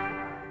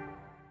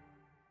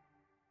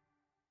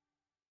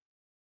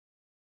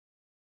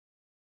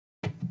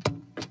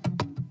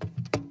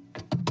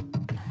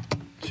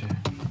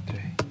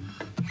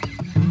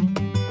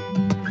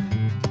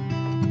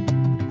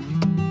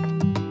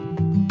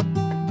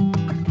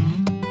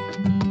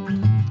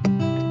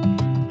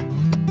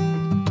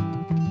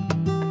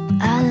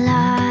 I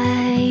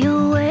lie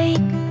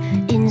awake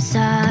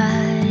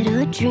inside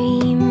a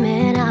dream,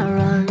 and I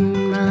run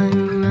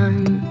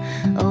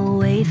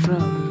away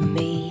from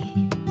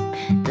me.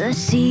 The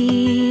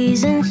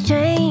seasons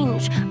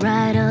change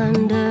right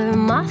under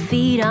my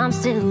feet. I'm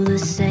still the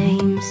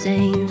same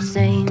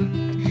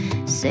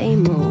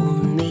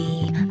old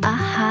me.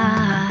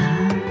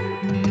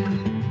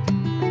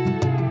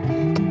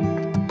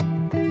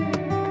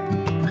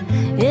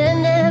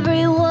 And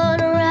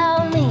everyone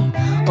around me,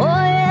 oh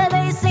yeah,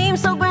 they seem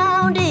so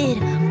grounded,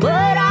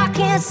 but I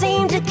can't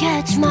seem to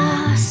catch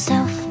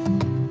myself.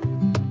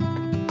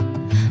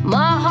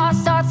 My heart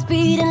starts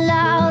beating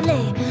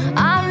loudly.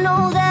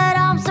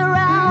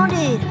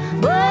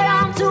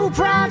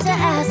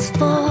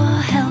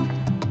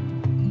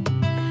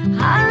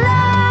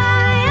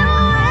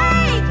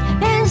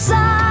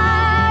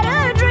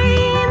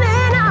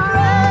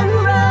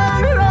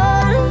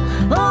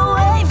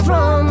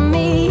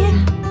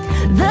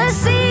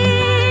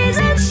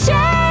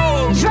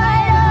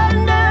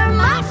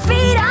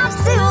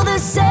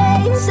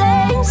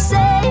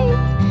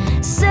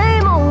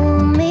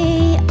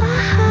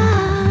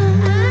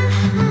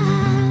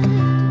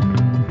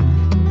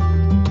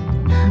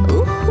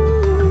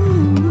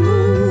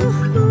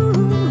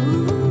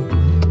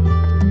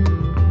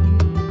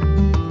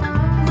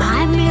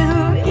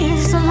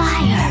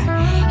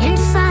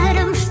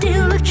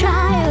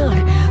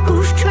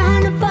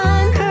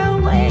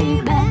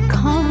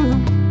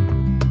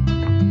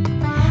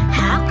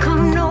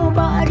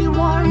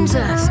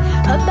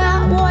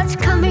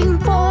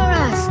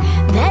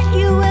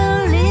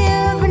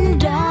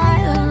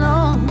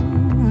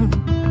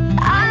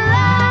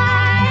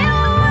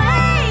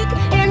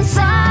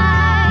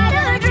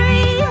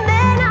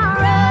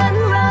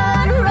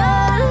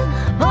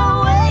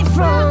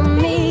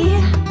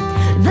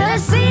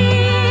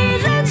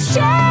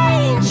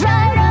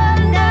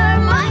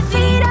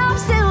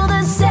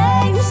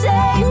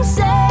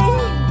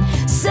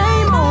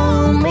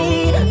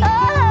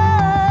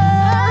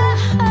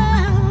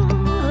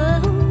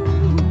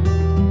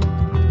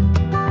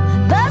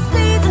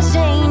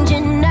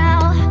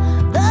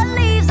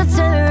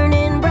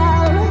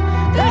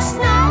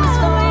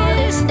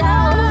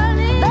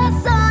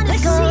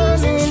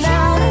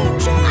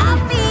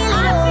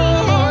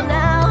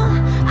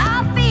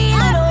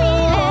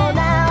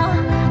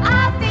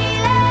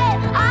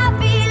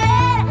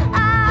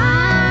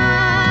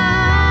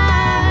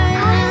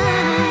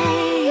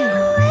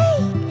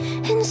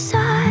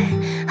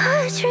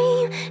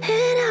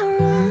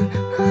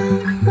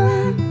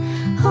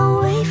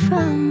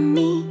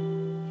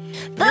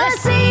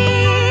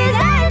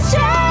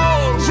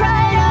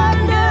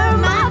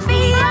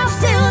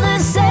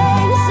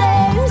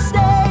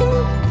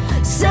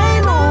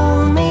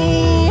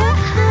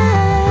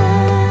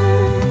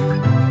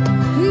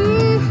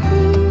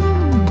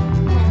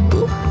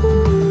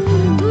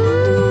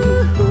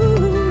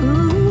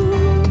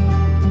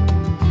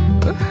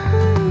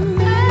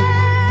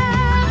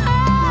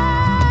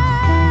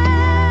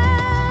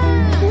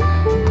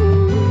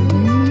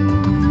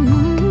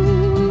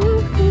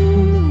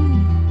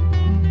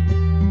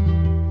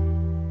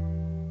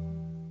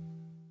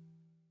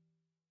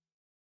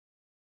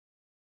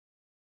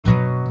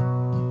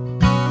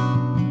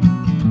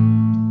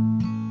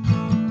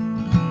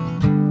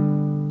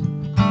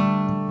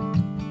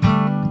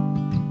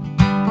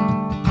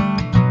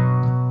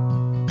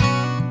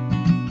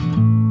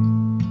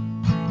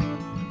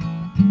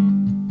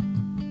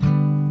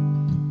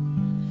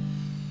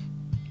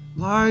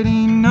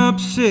 lighting up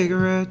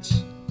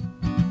cigarettes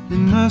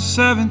in the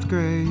 7th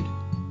grade.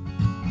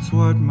 That's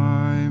what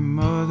my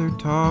mother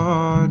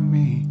taught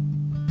me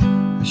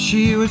as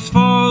she was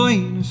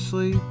falling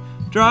asleep,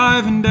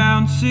 driving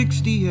down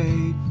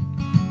 68.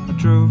 I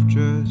drove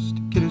just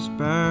to get us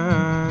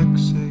back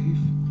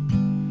safe,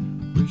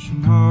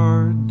 wishing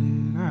hard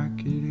that I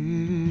could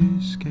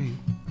escape.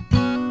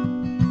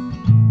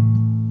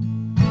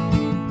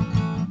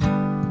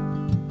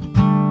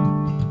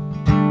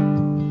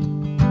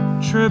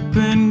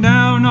 Tripping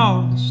down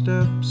all the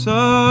steps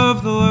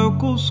of the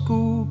local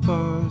school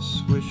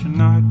bus, wishing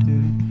I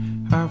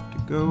didn't have to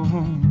go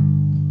home.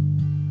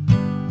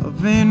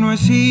 Oven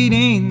was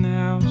heating the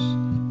house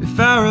if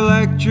our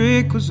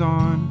electric was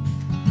on.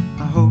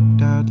 I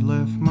hoped I'd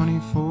left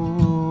money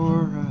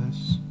for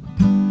us,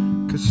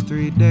 'cause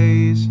 3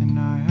 days and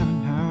I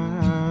haven't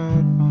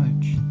had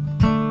much.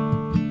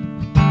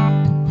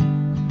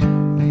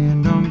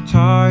 And I'm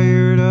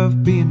tired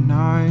of being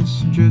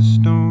nice, I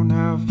just don't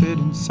have it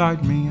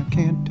inside me. I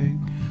can't take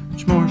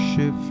much more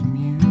shit from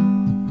you.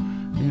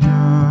 And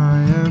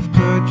I have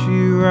cut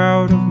you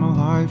out of my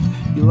life.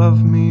 You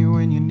love me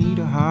when you need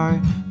a high.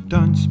 I'm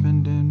done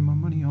spending my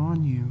money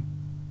on you.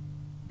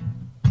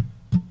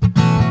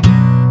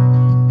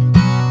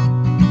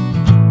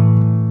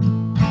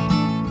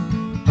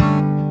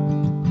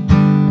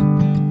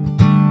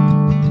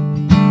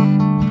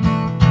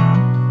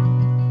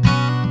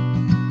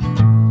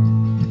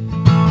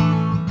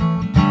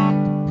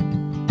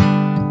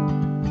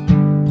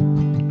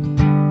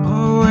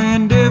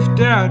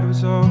 Dad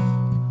was off,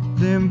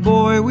 then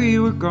boy we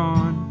were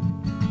gone,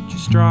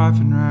 just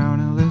driving around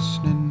and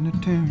listening to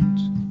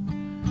tunes.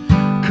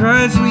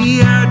 'Cause we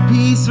had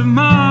peace of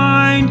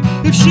mind.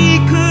 If she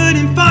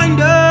couldn't find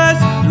us,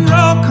 we were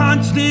all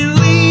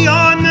constantly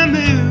on the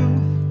move.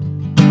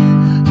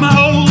 My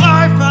whole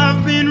life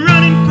I've been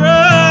running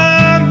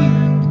from you.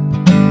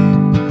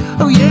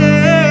 Oh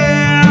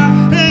yeah,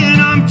 and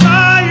I'm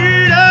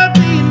tired of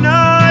being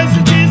nice.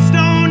 I just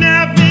don't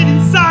have it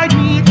inside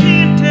me. I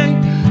can't take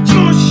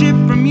more shit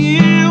from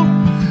you.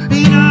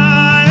 And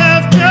I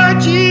have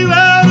cut you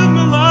out of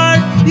my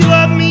life. You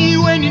love me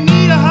when you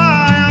need a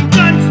high. I'm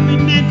done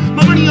spending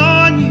my money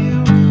on you.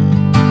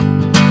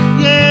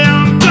 Yeah,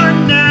 I'm done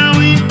now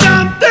and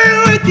I'm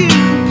through with you.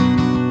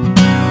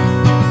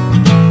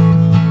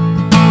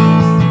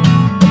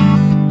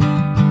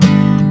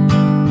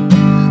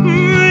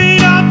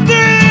 And I'm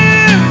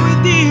through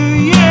with you,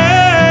 yeah.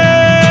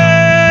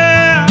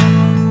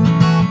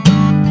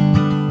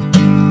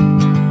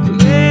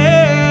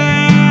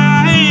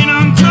 Yeah, and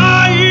I'm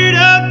tired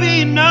of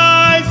being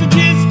nice. I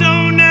just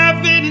don't have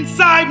it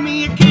inside me.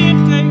 I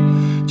can't take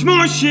much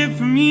more shit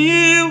from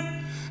you.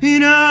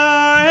 And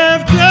I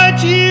have cut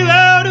you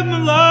out of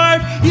my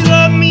life. You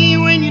love me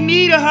when you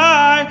need a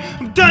high.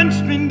 I'm done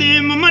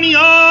spending my money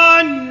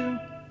on you,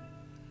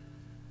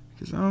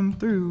 'cause I'm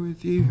through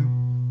with you.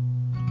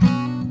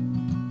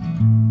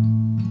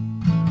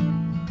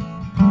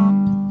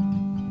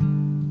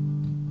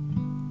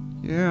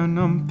 Yeah, and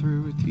I'm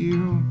through with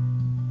you.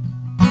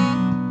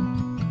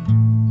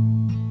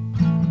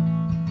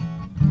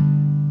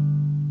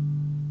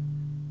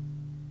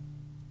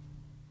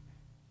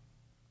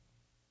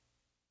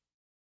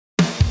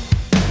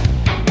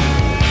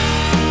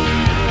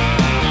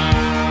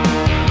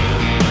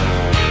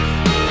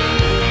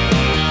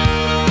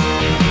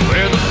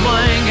 Wear the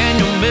bling and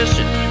you'll miss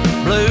it.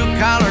 Blue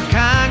collar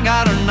kind,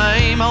 got her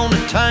name on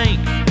the tank.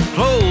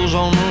 Clothes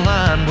on the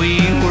line, we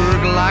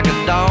work like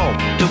a dog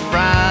till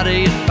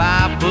Friday at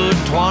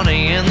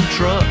 5'20" in the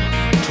truck.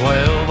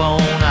 12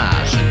 on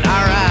ice in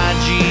our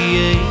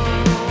IGA.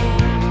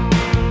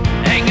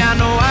 Ain't got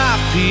no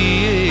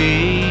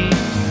IPA.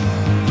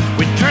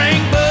 We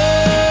drink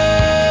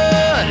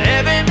Bud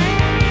Heavy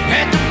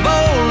at the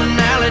bowling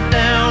alley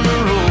down the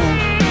road.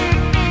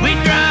 We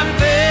drive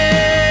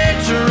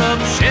fixer-up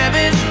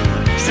Chevys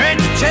straight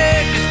to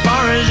Tech as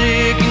far as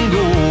it can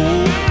go.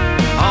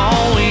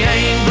 Oh, we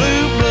ain't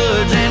blue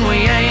bloods and we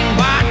ain't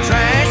white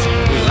trash.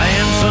 We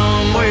land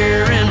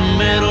somewhere in the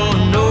middle of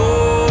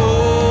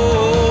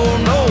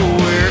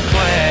nowhere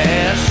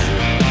class.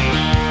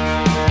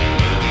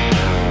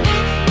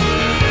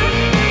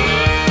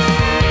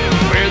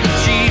 We're the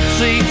cheap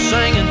seats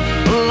singing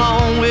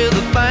along with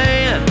the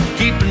band,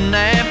 keeping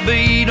that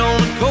beat on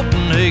the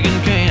Copenhagen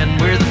can.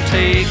 We're the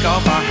take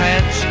off our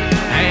hats,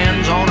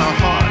 hands on our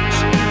hearts,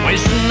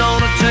 wasting on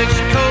a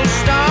Texaco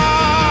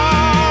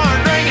Star,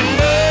 drinking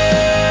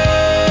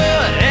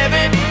Bud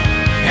Heavy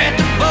at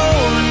the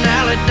bowling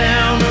alley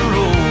down the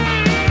road.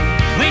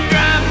 We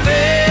drive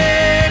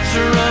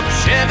fixer-up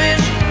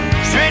Chevys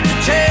straight to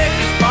Tech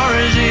as far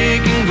as it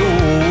can go.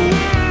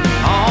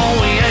 Oh,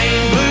 we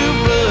ain't blue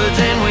bloods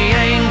and we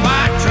ain't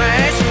white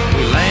trash.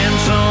 We land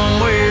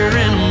somewhere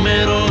in the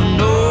middle of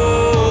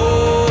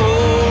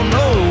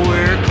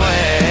nowhere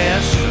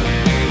class.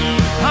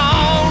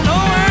 Oh,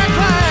 nowhere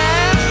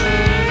class.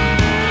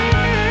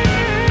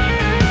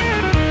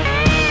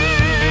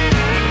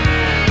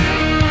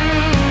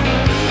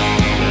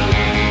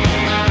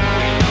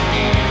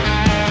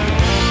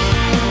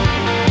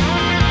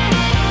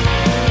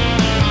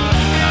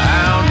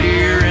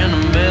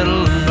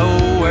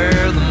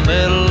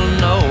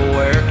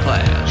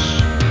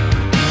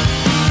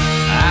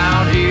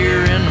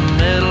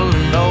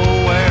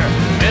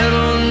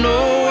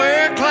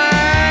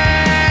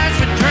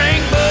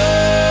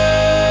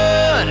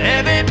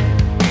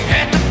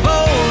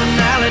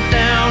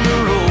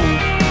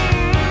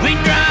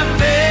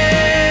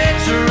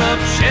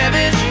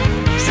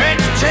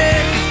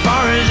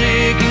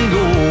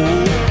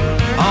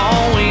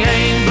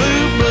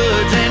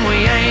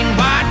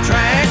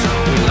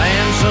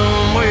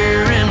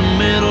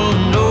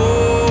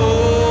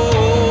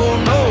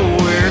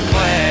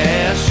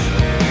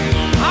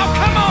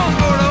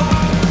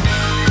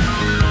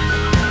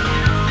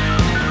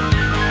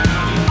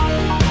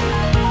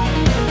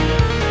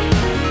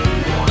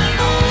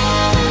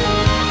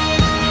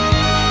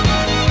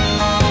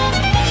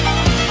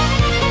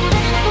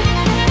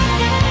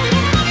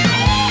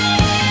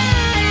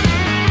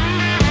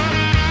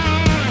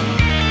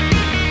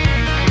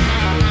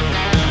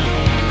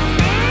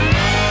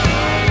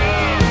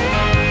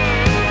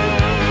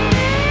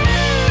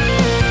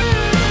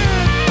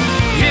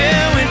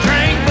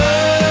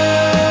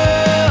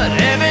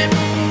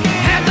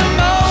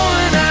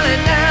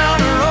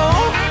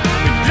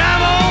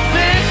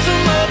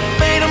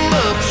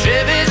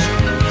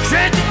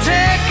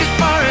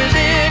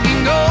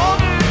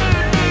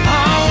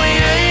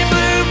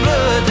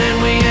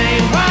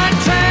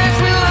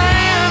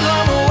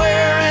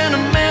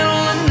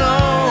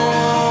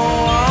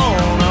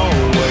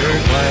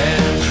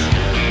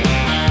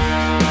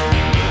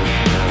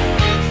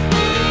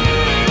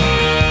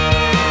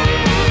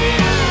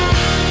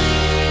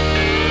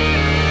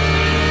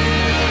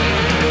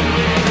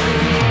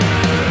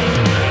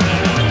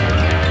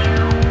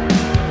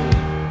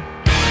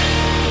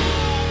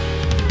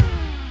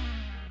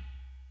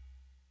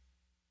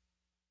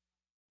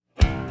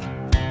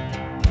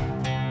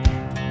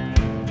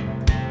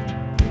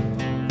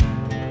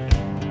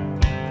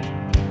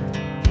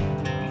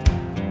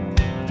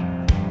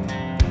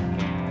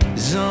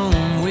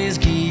 Some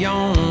whiskey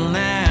on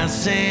ice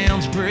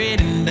sounds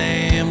pretty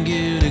damn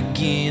good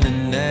again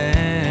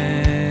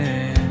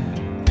tonight.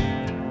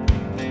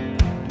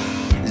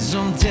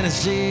 Some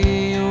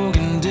Tennessee or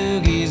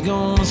Kentucky's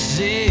gonna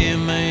set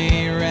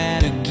me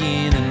right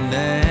again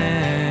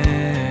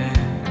tonight.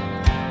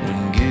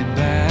 When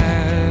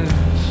goodbyes,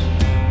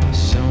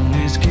 some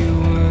whiskey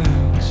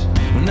works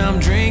when I'm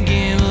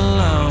drinking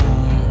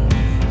alone.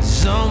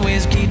 Some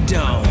whiskey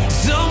don't.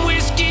 Some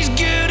whiskey's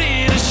good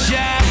in a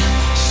shot.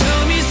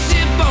 Some you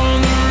sip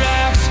on the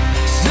rocks.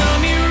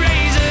 Some you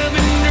raise up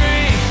and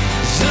drink.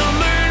 Some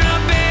burn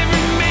up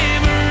every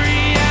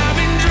memory. I've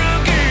been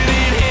drunker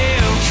than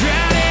hell.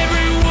 Tried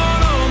every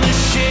one on the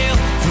shelf,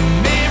 from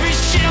every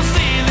shelf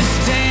in this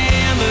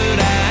town, but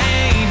I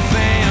ain't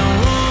found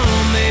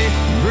one that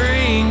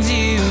brings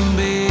you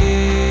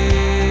back.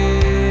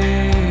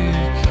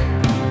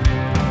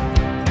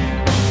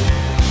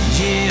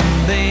 Jim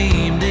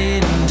Beam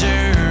didn't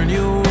turn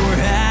your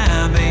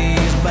high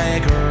beams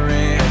back around.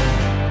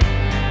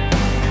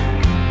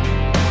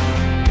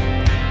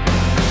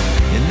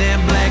 And that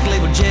black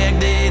label Jack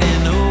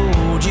didn't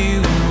hold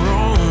you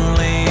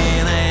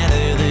rolling out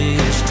of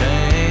this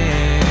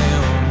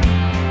town.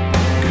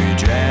 Girl, you're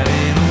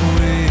driving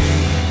away,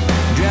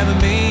 driving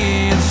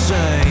me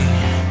insane.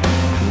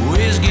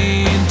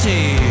 Whiskey and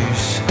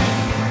tears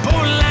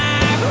pour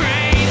like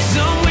rain.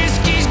 Some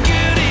whiskey's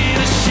good in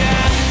a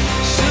shot.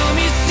 Some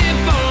you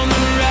sip on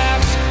the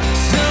rocks.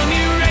 Some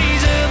you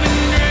raise up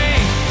and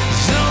drink.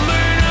 Some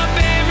burn up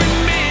every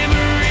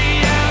memory.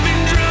 I've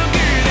been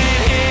drunker than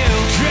hell.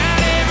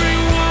 Tried every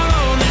one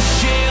on the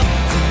shelf,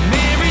 from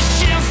every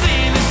shelf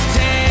in this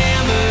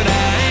town, but I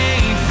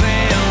ain't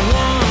found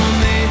one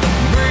that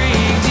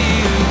brings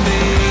you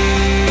back.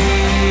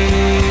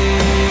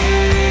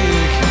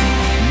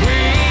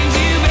 Brings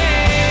you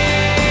back.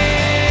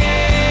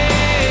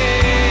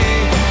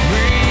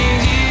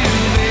 Brings you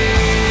back.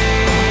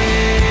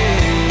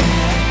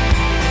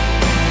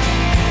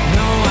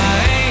 No, I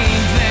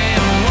ain't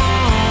found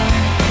one.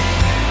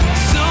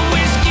 Some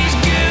whiskey's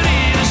good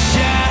in a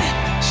shot.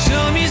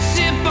 Some you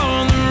sip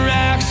on the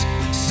rocks.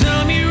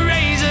 Some you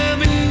raise up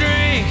and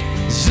drink.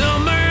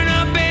 Some burn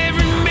up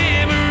every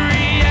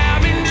memory.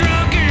 I've been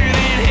drunker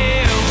than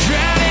hell.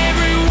 Tried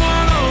every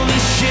one on the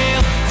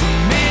shelf, from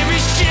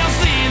every shelf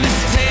in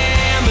this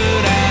town,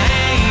 but I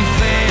ain't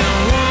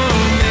found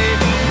one that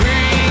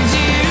brings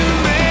you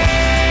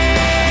back.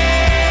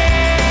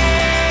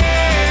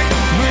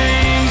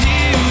 Brings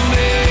you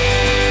back.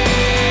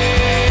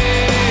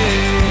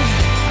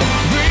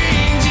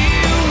 Brings you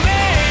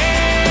back.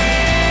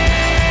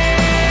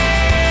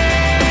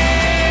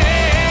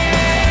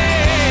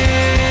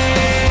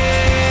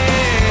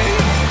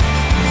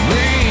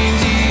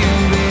 Brings you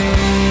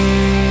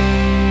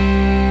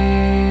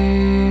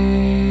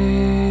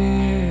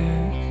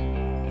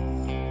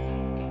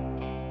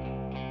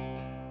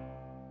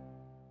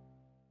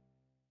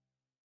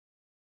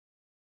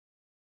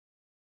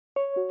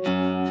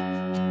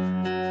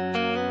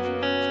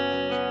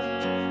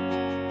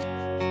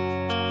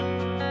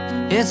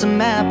It's a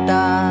map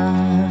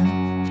dot,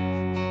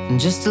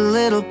 just a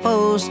little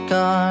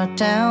postcard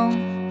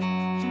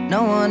town.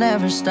 No one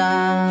ever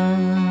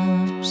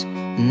stops,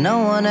 no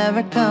one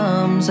ever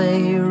comes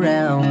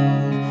around.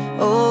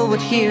 Oh, but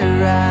here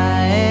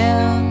I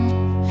am,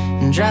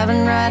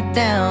 driving right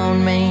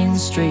down Main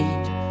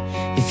Street.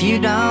 If you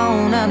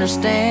don't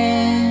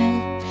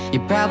understand, you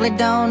probably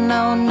don't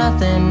know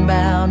nothing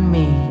about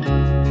me.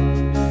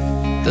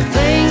 The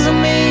things that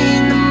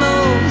mean the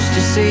most,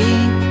 you see,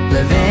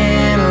 live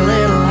in a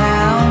little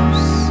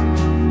house.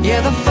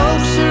 Yeah, the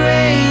folks who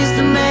raised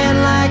a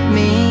man like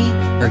me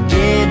are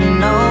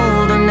getting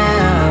older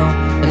now,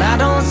 and I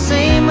don't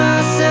see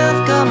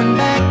myself coming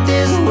back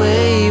this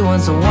way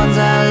once the ones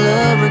I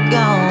love are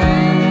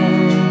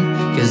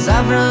gone. 'Cause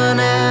I've run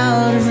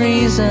out of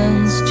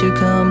reasons to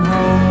come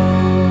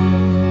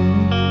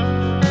home.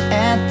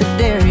 At the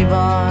dairy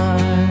bar,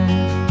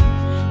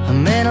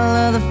 middle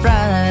of the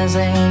fries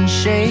and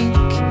shake,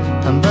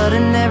 but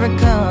it never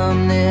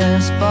come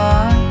this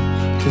far,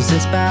 'cause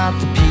it's about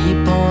the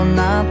people,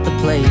 not the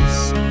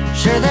place.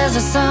 Sure, there's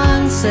a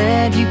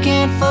sunset you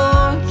can't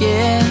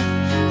forget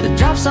that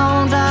drops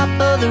on top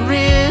of the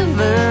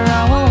river.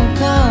 I won't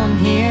come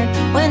here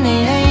when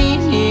it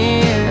ain't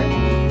here.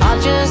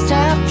 I'll just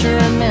have to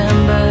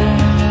remember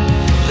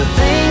the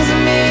things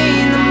that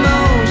mean the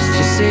most,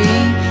 you see,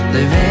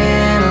 live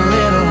in a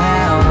little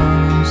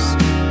house.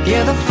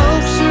 Yeah, the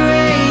folks who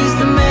raised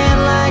a man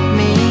like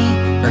me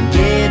are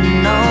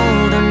getting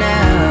older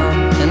now,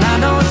 and I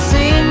don't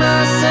see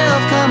myself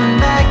coming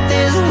back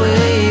this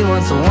way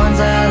once the ones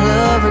I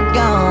love are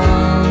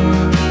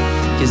gone.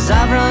 'Cause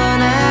I've run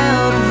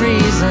out of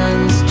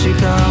reasons to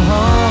come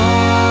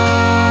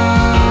home.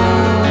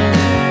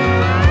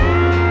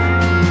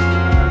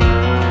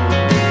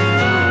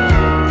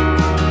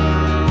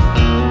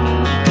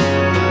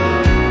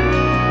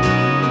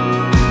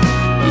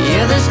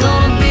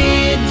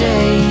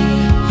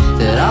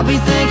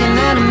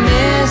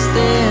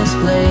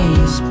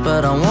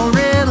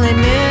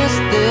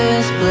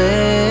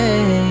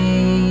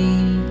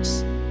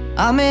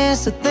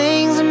 guess the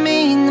things that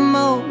mean the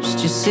most,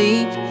 you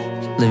see,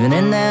 living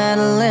in that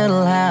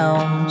little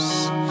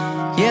house.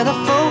 Yeah, the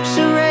folks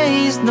who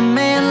raised the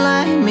man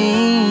like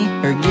me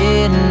are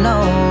getting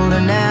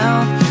older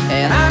now,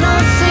 and I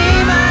don't see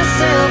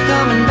myself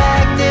coming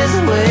back this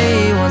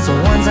way once the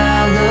ones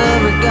I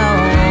love are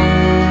gone.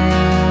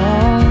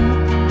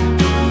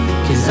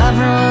 'Cause I've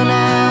run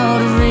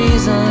out of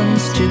reasons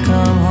to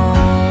come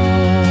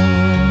home,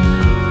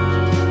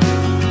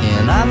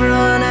 and I've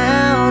run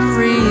out of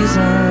reasons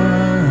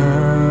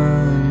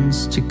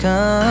to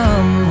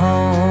come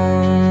home.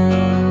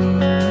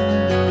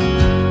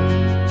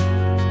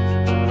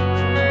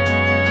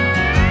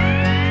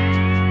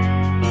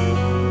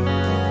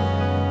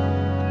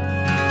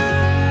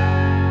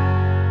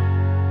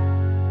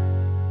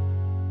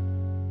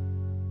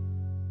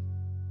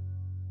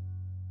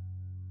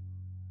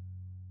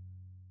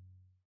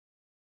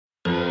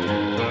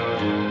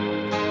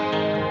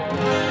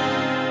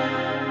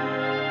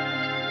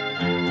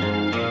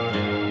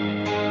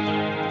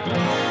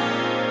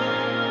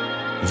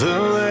 The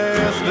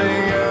last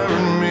thing I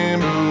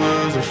remember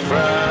was a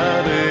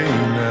Friday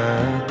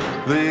night,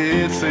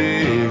 lit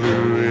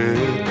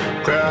cigarette,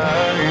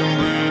 crying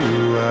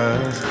blue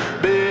eyes,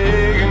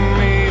 begging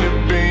me to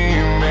be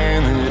a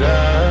man that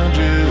I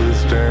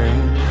just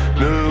ain't,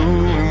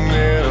 knowing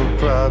that I'll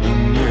probably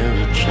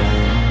never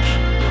change.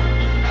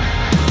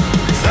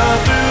 Saw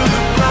through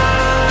the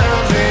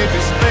blinds,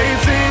 empty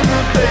space in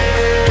the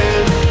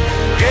bed.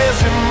 Guess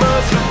it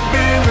must have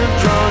been the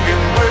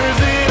drunken words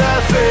that I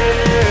said.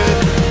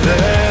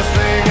 Last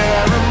thing I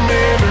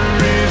remember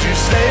is you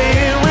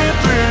saying we're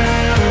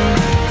through.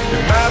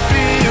 It might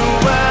be a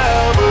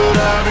while, but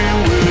I'll be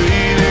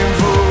waiting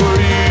for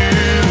you.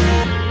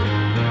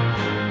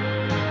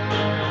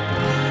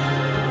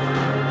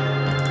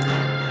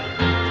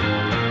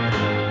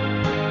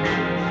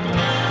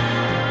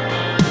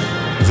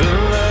 The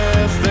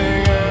last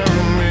thing I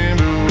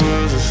remember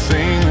was a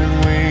scene that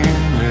we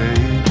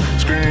made,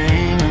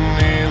 screaming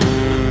in the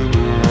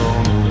Uber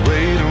on the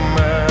way to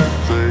my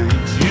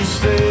place. You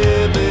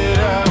said that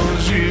I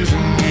was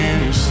using you,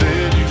 you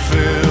said you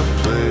felt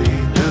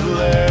played. The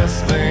last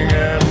thing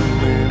I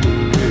remember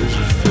is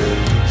your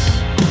face.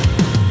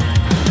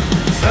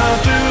 Saw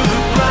through the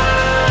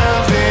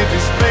blinds, empty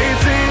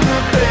space in the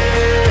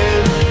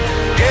bed.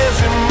 Guess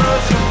it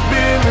must have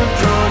been the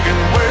drunken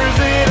words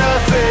that I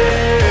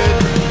said.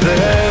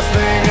 Last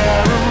thing I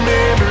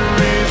remember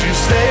is you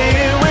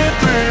saying we're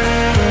through.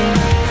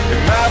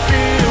 It might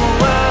be a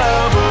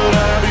while, but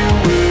I'll be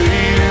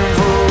waiting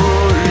for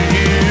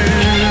you.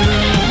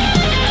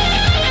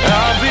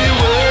 I'll be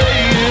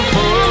waiting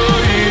for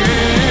you.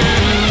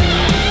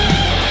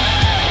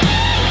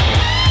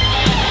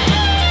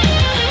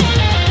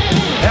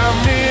 How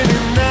many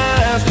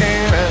nights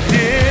can I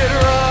hit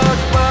rock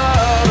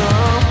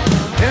bottom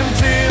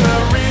until I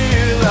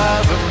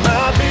realize I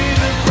might be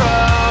the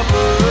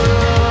problem?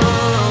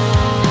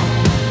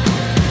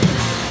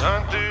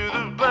 Undo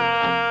the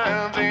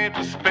blinds,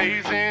 empty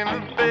space in the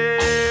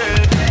bed.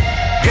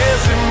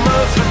 Guess it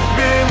must have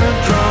been the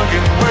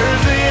drunken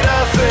words that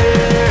I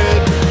said.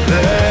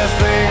 Last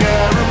thing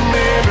I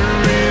remember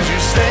is you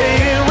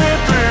saying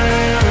we're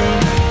through.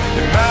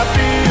 It might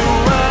be a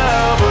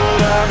while, but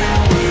I'll be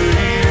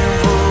waiting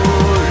for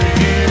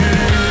you.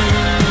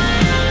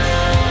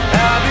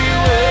 I'll be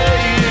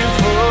waiting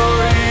for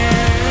you.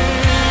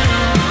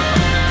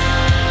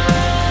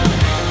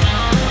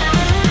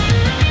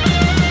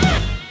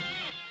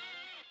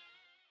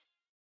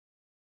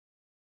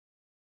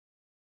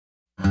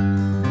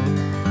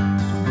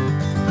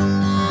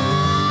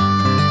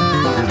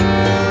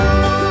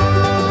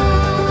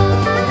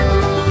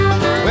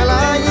 Well,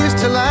 I used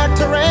to like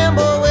to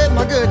ramble with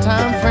my good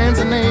time friends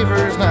and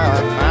neighbors. Now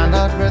I find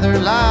I'd rather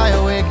lie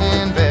awake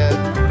in bed.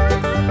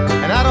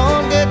 And I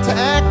don't get to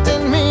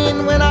acting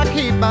mean when I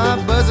keep my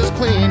buzzes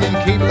clean and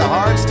keep the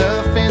hard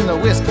stuff in the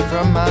whiskey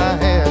from my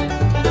head.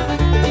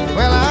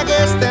 Well, I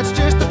guess that's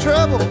just the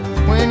trouble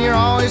when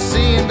you're always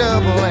seeing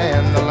double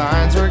and the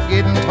lines are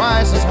getting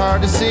twice as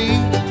hard to see.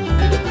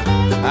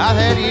 I've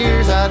had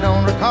years I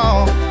don't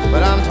recall,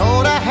 but I'm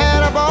told I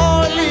had a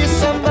ball, at least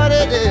somebody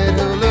did,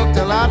 who looked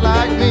a lot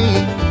like me.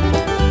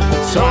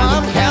 So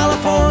I'm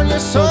California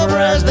sober,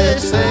 as they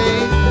say,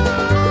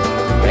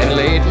 and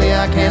lately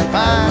I can't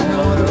find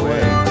no other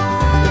way.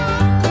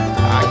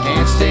 I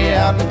can't stay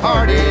out and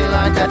party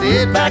like I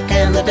did back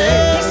in the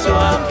day, so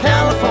I'm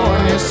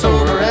California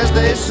sober, as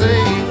they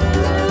say.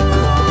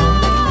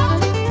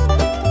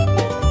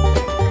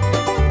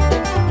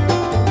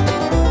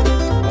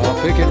 I'll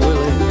pick it,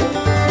 Willie.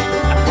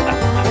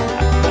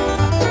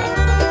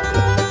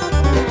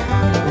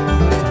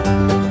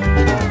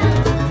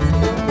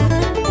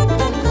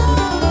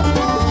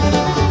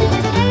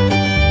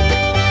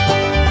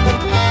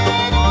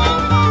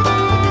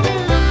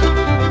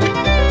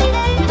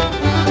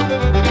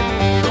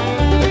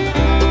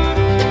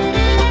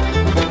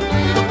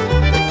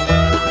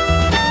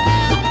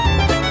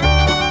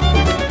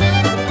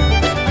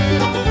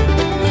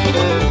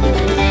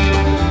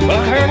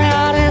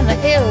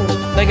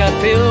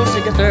 got pills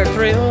to get their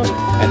thrills,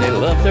 and they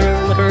love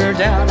their liquor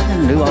down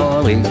in New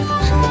Orleans.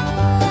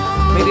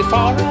 Maybe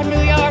 4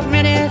 New York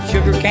minute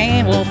sugar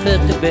cane will fit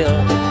the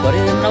bill, but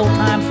in no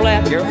time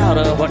flat you're out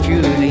of what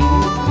you need.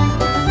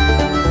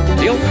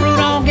 The old crew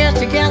don't get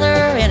together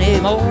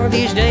anymore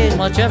these days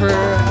much ever,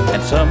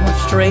 and some went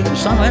straight and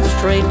some went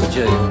straight to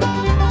jail.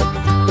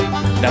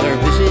 Now they're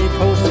busy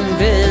posting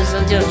vids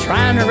and just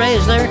trying to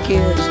raise their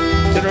kids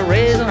to the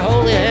raising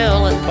holy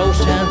hell and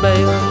posting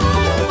bail.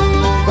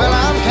 Well,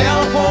 I'm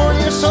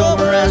California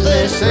sober, as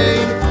they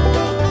say,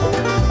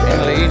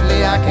 and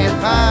lately I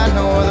can't find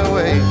no other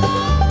way.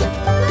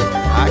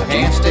 I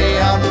can't stay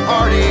out and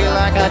party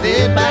like I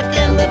did back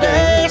in the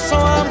day, so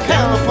I'm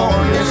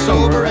California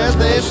sober, as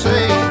they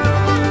say.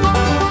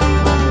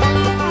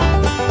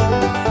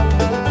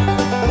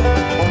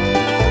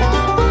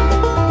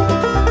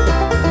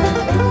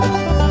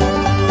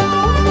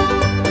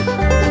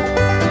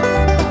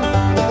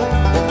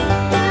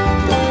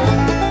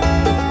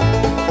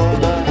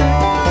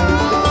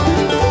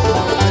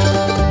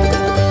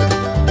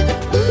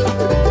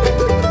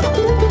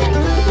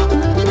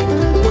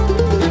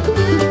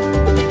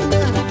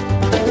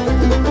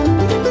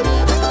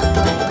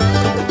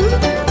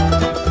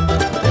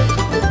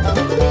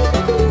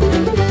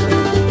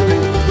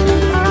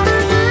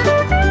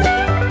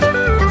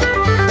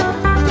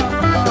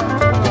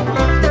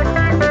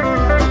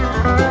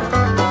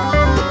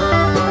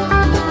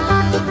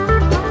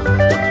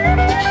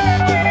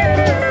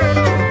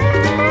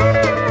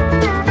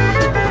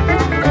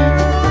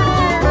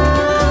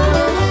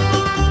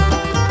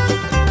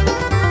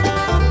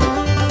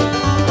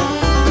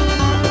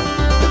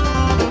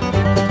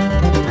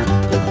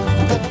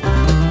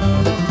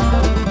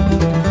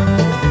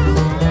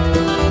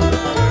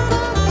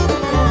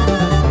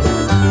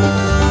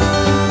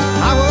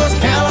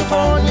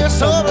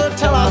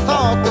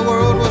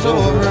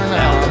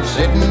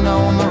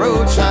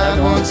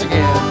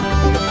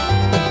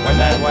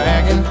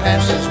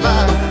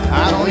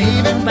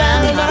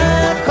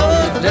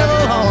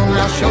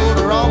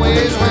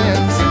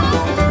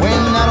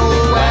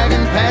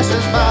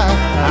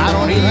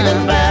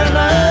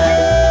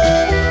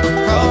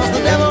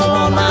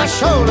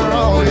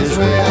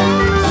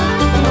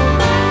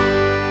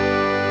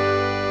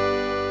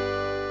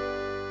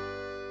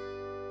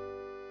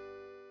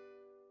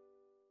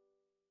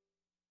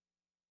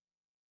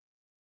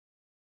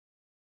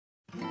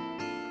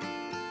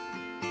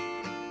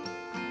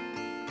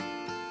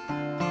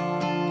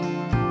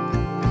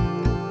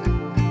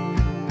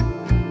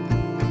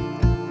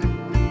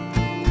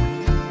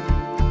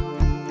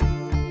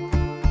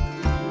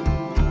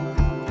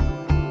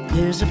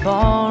 There's a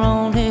bar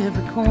on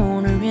every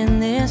corner in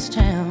this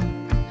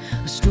town,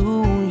 a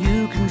stool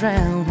you can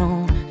drown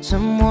on,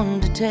 someone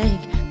to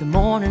take the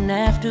morning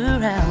after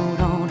out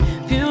on.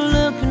 If you're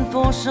looking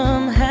for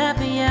some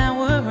happy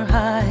hour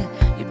high,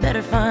 you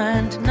better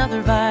find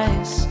another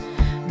vice.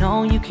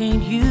 No, you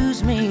can't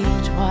use me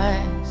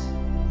twice.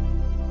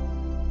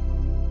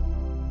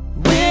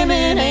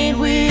 Women ain't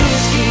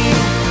whiskey,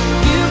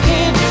 you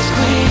can't just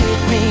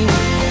quit me.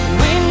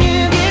 When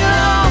you get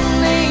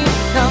lonely,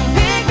 come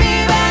pick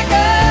me back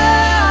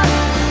up.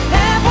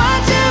 Have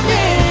one too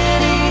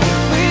many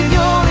with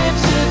your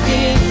lips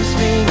against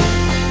me,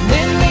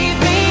 then leave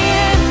me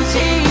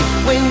empty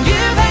when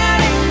you've had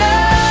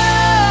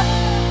enough.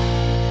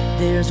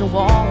 There's a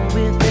wall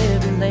with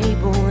every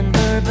label in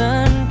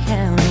Bourbon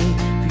County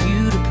for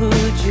you to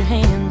put your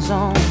hands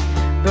on,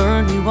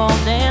 burn you all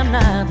damn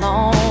night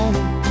long.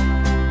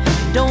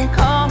 Don't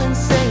call and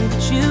say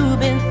that you've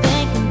been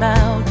thinking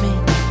about me,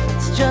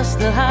 it's just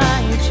the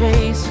high you're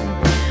chasing.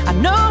 I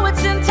know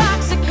it's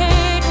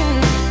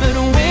intoxicating, but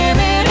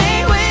women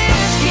ain't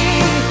whiskey,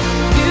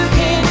 you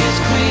can't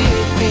just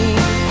quit me.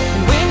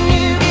 And when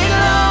you get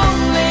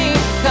lonely,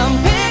 come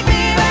pick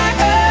me back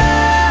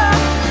up.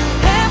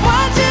 Have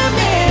one too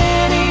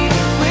many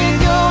with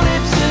your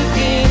lips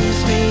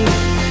against me,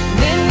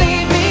 then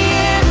leave me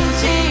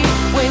empty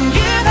when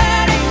you've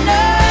had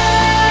enough.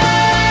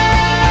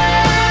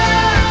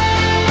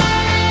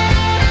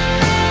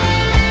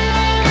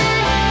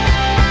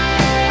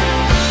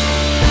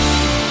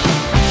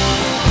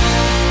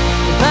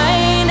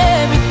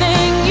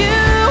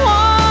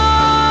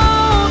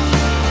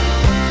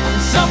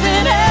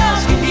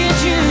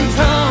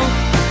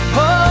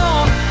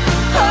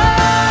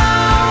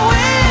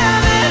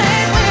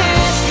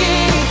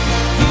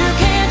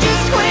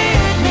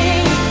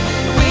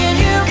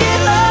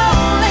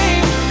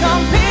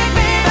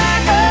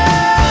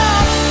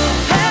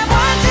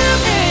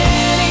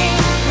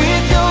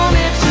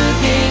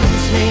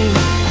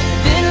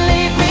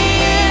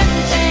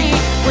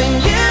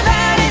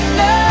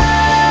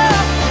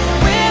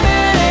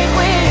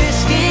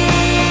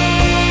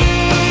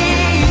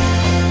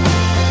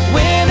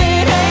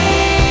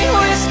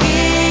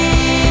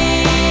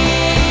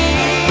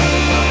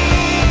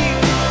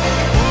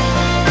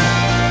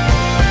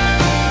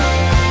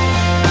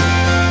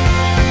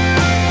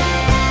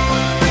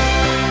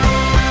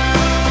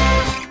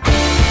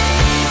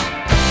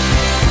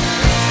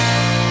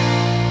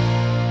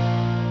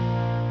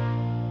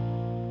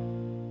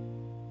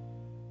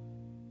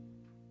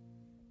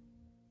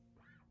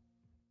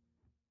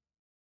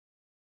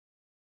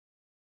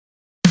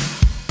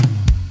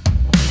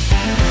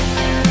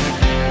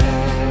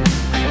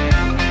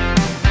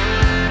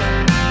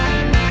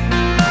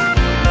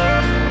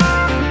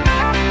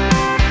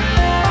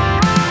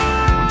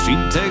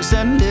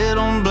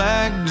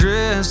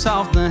 purse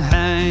off the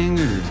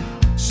hanger.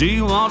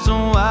 She wants a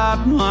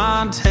white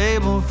wine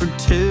table for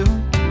two.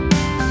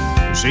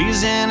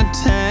 She's in a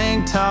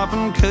tank top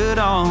and cut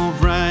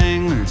off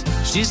Wranglers.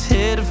 She's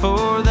headed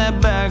for that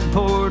back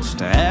porch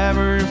to have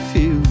her a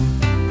few.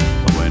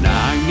 But when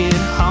I get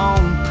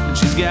home and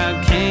she's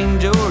got King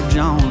George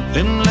on,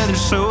 them leather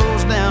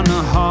soles down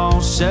the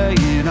hall say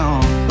it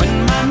all.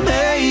 When my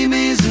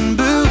baby's in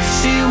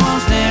boots, she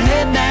wants to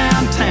head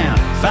downtown,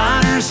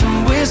 find her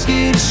some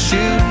whiskey to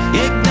shoot,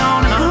 get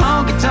gone in a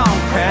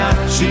honky-tonk crowd.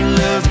 She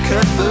loves to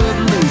cut foot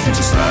loose and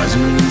she slides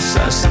in the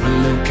size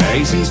 7 little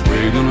cases.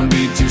 We're gonna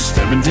be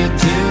two-stepping till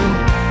 2.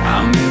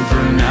 I'm in for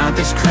a night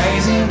that's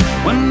crazy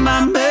when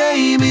my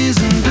baby's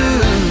in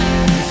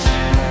boots.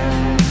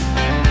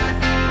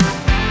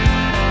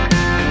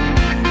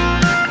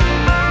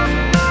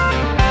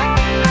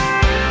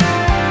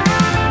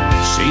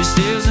 She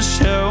steals the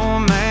show,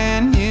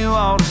 man, you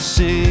ought to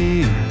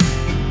see her.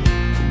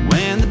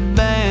 When the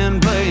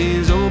band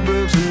plays Old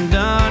Brooks and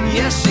Dunn,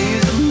 yes,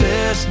 she's the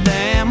best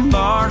damn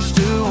bar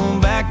stool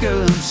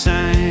backup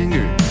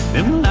singer.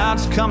 Them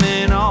lights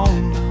coming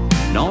on,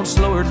 don't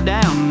slow her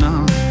down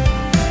none.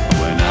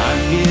 When I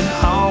get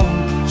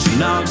home, she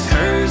knocks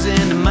hers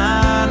into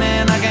mine,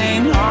 and I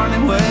can't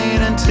hardly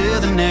wait until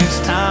the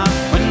next time.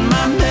 When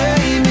my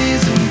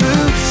baby's in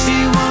boots, she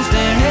wants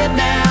to head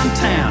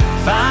downtown,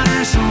 find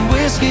her some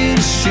whiskey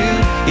to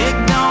shoot, get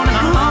gone in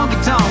a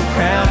honky-tonk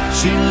crowd.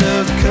 She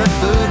loves to cut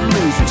foot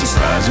loose when she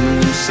slides in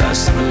the size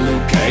 7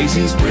 little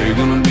cases. We're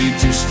gonna be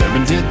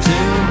two-stepping till 2.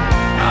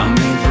 I'm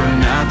in for a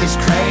night that's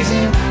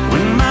crazy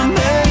when my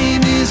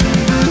baby's in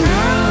boots.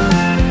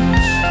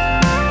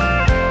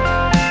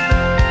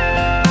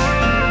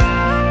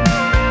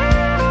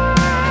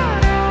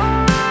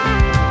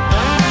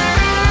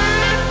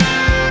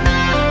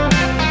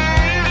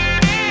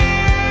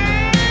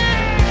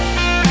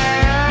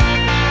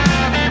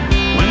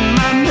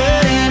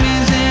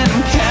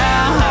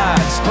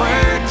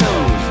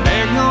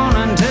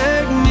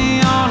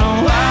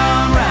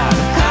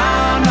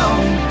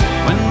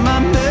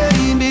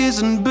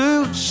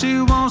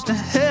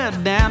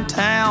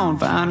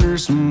 Find her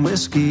some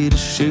whiskey to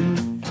shoot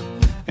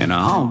in a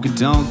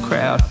honky-tonk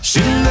crowd. She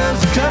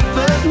loves to cut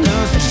foot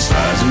loose when she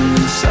slides in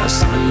the size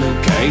 7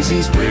 little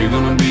cases. We're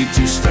gonna be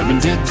two-stepping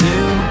till 2.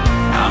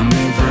 I'm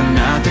in for a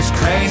night that's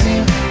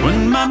crazy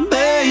when my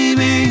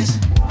baby's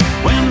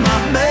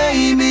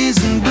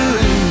in boots.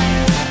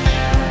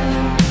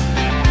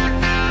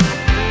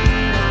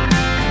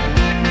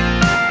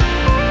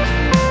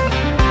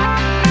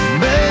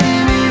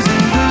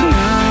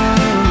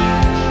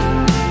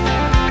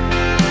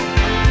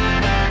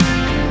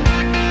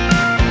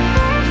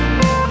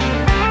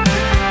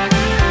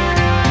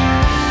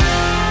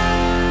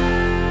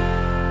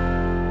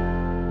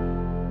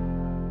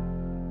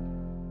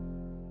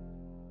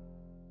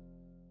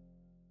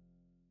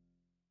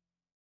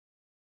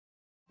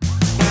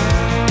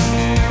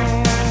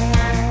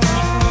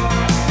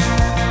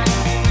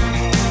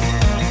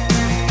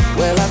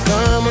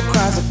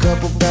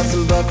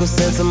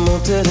 Since I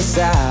moved to the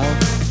south,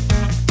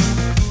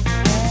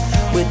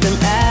 with them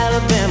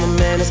Alabama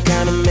men, it's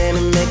kind of man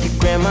to make your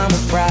grandmama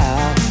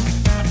proud.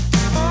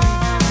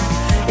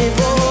 If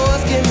a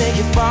horse can make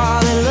you fall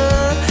in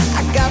love,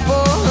 I got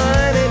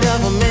 400 of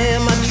them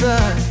in my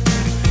truck.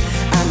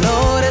 I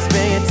know that's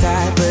being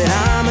tight, but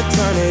I'ma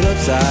turn it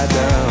upside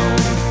down.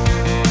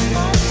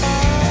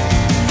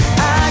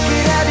 I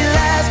could have your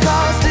last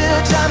call, still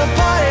trying to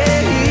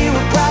party. He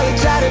would probably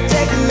try to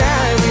take the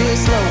night real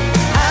slow.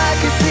 I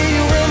could see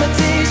you in my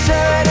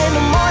t-shirt in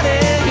the morning.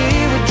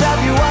 He would drop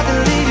you off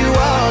and leave you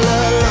all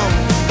alone.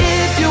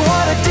 If you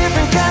want a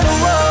different kind of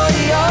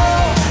rodeo,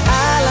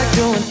 I like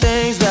doing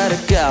things that a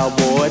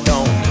cowboy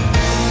don't.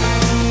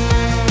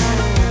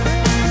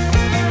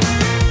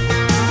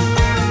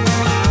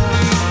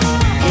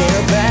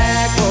 Yeah, a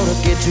back road to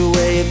get you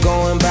where you're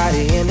going by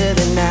the end of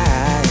the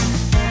night.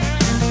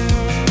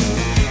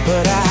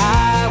 But a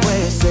highway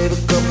will save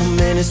a couple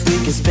minutes we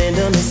can spend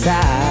on the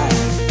side.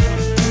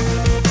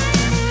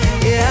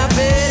 Yeah, I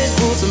bet his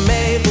boots are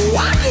made for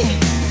walking.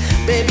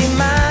 Baby,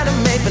 mine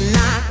are made for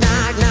knock,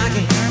 knock,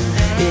 knocking.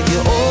 If you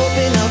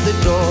open up the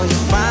door, you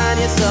find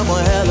yourself a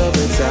hell of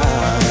a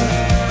time.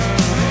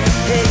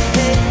 Hey,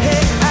 hey,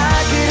 hey, I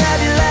could have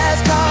your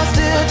last call,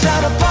 still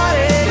trying to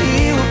party.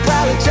 He would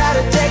probably try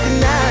to take the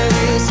night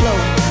real slow.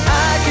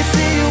 I could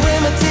see you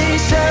in my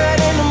t-shirt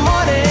in the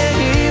morning.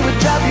 He would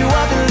drop you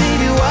off and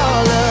leave you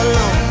all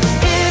alone.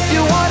 If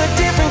you want a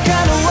different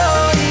kind of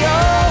rodeo,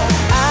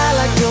 I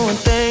like doing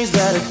things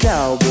that a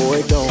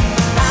cowboy don't.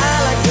 I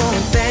like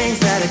doing things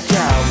that a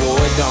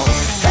cowboy don't.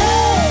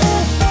 Hey.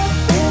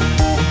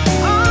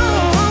 Oh.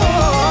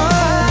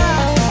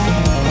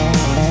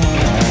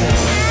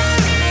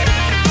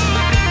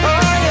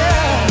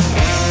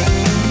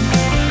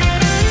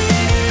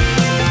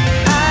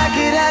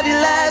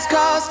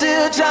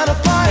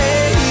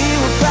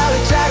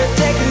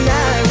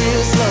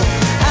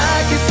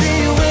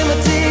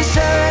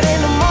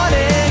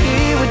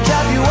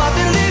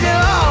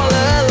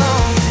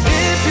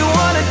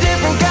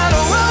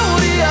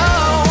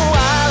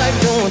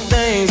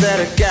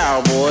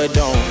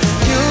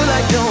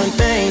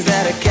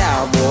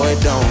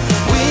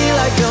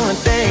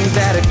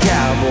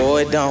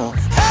 it don't.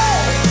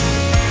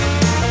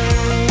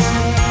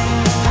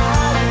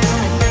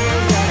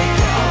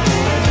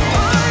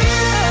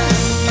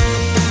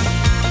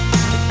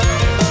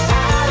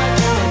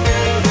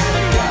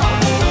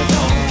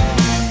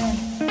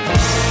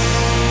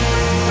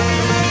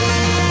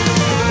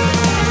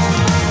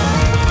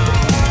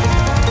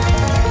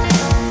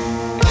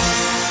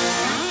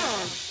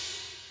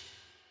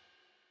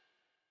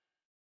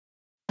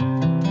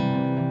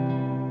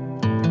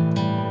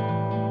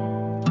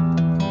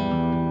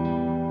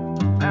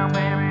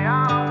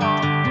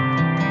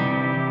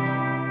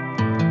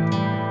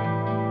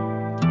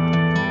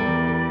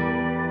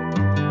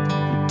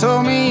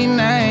 Told me your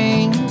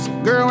names,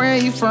 girl, where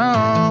you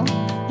from?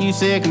 You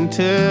said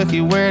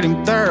Kentucky, where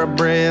them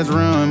thoroughbreds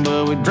run.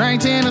 But we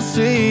drank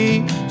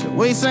Tennessee till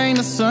we seen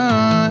the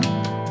sun,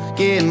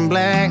 getting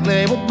Black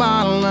Label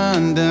bottle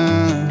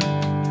undone.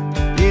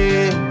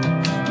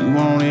 Yeah, you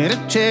wanted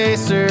a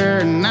chaser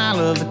and I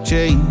love the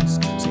chase.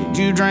 Said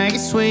you drank it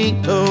sweet,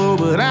 oh,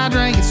 but I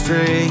drank it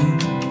straight.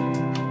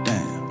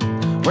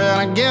 Damn, well,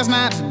 I guess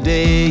not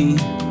today.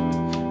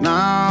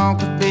 No,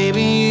 'cause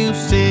baby, you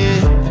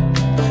said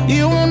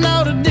you won't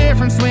know the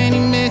difference when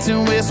you mix it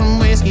with some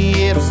whiskey.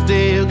 It'll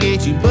still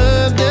get you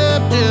buzzed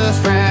up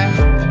just right.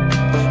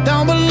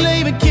 Don't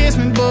believe it, kiss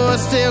me, boy,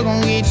 it's still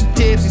gonna get you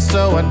tipsy.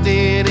 So I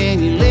did,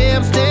 and your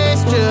lips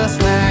taste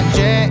just like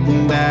Jack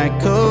and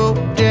Diet Coke,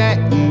 Jack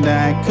and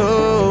Diet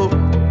Coke.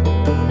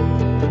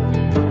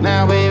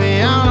 Now,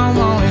 baby, all I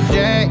want is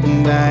Jack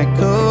and Diet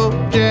Coke,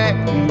 Jack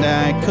and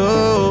Diet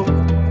Coke.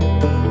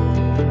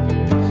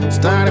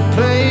 Started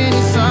playing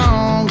your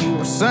song, you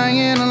were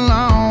singing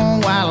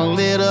along while I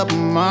lit up a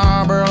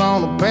Marlboro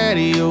on the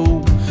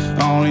patio.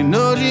 Only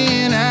knows you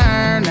in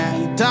her, now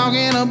you're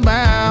talking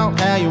about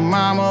how your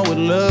mama would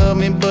love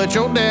me, but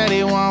your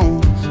daddy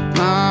won't.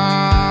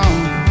 No,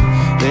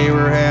 they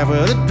were half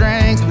of the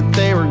drinks, but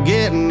they were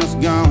getting us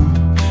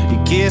gone.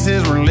 Your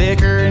kisses were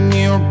liquor and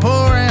you were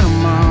pouring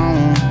them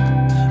on,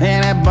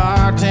 and that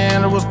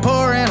bartender was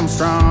pouring them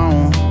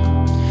strong.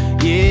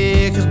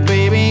 Yeah, 'cause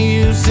baby,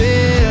 you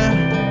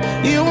said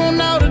you won't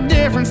know the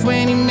difference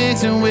when you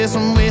mix it with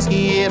some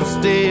whiskey. It'll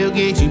still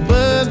get you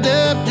buzzed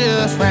up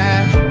just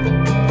right.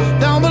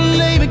 Don't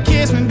believe it,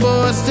 kiss me,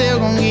 boy, it's still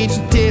gonna get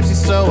you tipsy.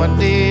 So I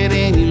did,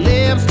 and your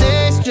lips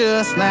taste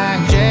just like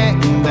Jack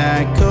and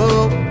Diet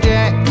Coke,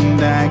 Jack and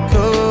Diet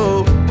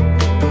Coke.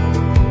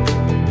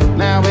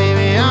 Now,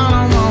 baby, all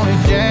I want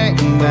is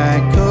Jack and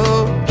Diet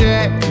Coke,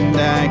 Jack and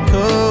Diet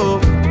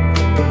Coke.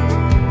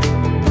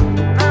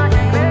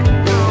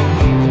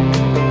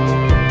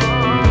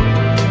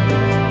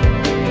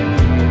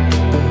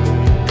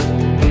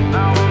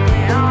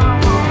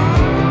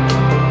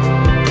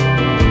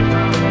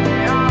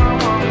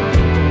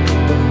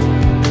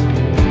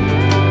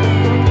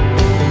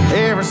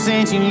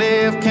 Since you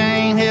left,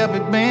 can't help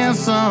it, been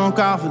sunk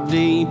off the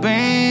deep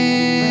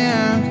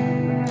end.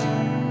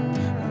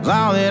 'Cause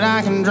all that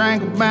I can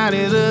drink about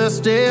is us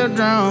still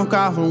drunk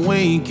off a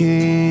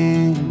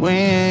weekend.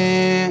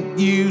 When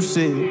you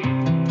said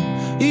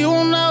you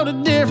won't know the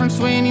difference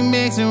when you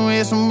mix it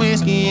with some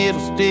whiskey. It'll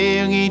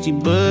still get you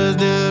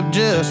buzzed up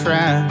just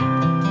right.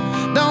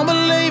 Don't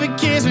believe it,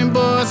 kiss me,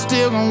 boy, it's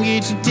still gonna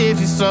get you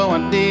tipsy. So I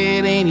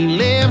did, and your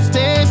lips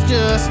taste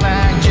just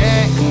like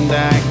Jack and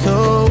Diet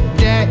Coke,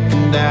 Jack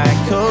and Diet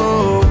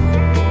Coke.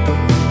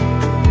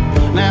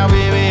 Now,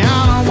 baby,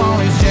 all I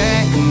want is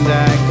Jack and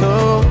Diet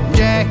Coke,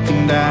 Jack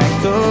and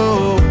Diet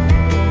Coke.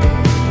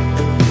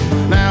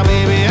 Now,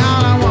 baby,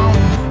 all I want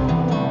is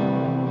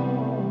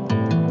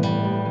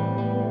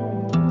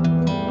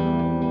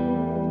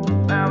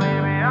now,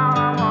 baby, all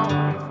I want is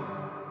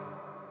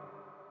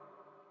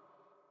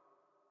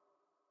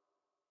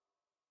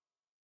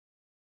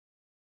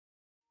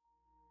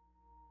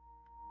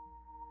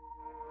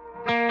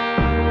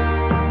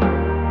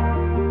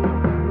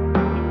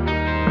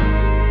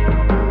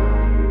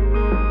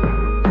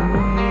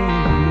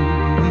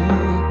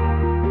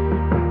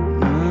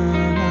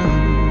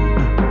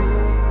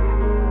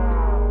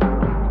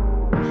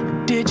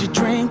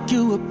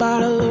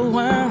bottle of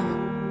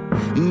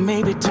wine,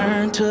 maybe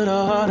turn to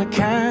the harder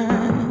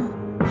kind,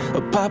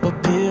 or pop a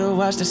pill,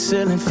 watch the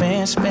ceiling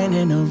fan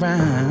spinning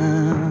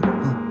around.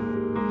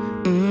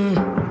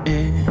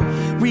 Yeah.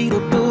 Read a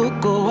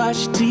book or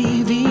watch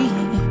TV,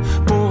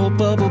 pour a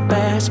bubble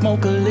bath,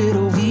 smoke a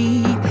little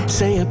weed,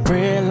 say a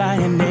prayer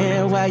lying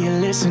there while you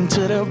listen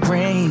to the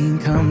rain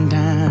come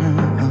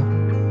down.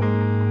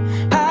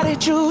 How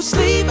did you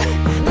sleep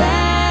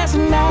last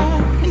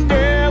night,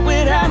 girl,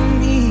 without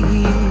me?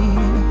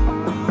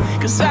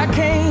 'Cause I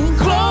can't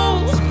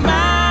close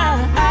my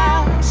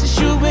eyes since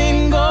you've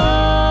been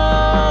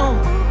gone.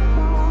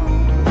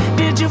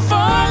 Did you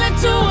fall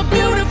into a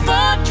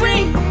beautiful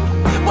dream?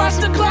 Watch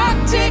the clock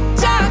tick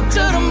tock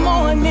to the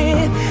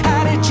morning.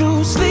 How did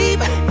you sleep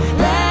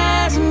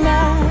last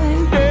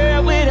night,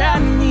 girl,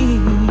 without me?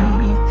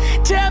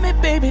 Tell me,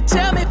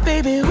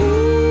 baby,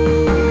 ooh.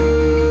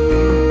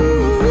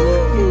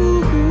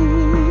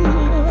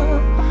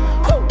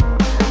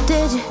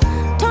 Did you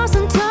toss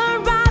and turn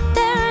right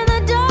there in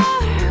the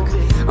dark,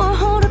 or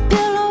hold a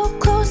pillow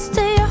close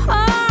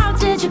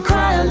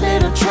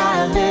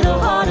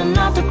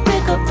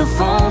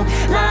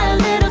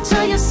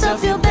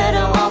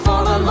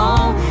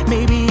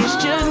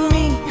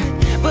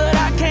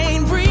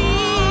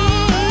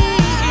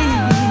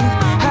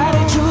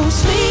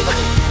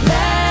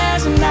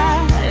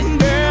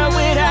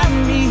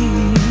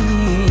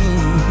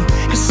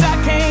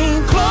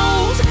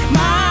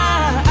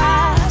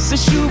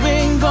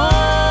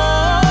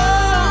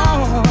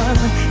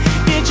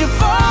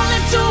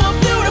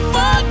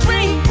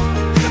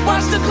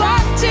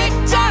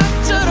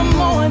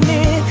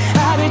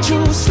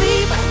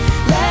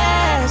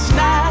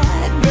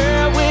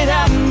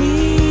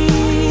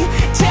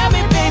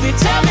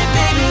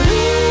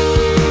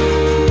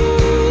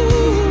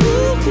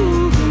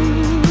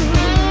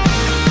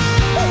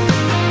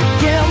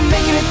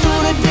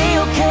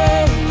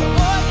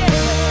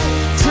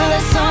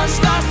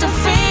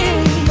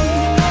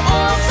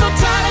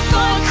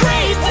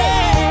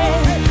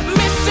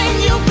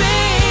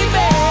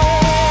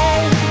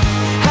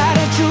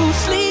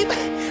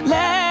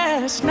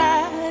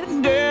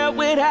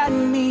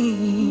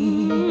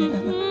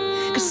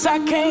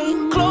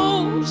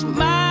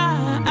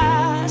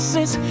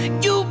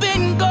since you've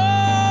been gone.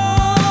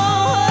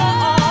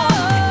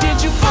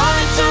 Did you fall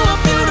into a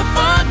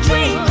beautiful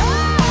dream?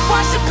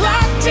 Watch the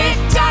clock tick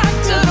tock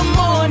to the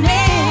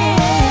morning.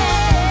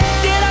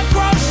 Did I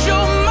cross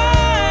your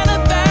mind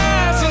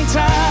 1,000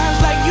 times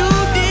like you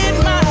did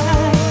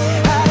mine?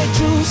 How did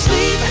you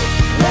sleep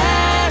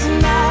last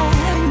night,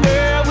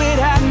 girl,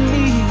 without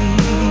me?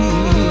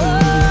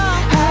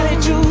 How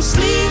did you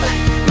sleep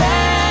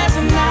last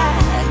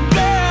night,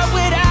 girl,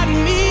 without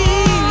me?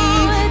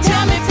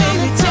 Tell me,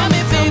 baby, tell me,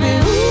 baby.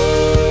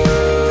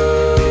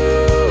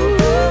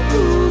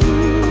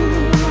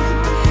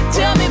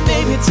 Tell me,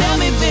 baby, tell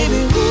me,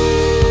 baby.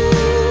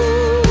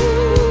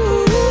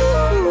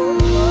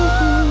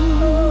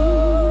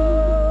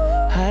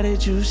 How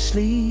did you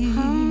sleep? I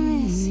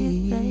miss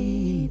you,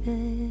 baby.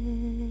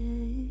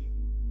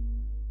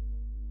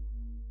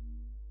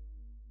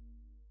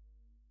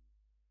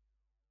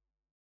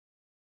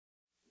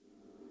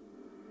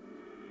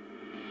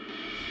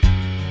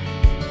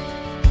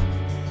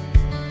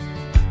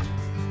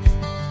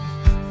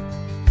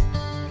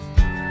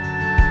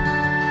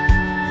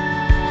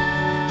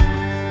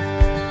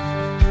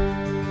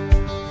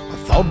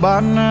 Thought by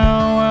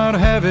now I'd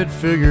have it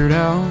figured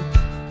out,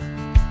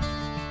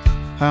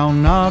 how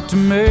not to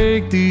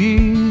make the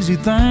easy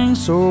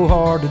things so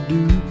hard to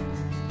do.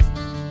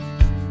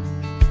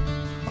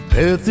 I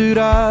bet that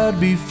I'd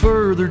be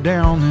further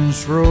down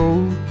this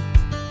road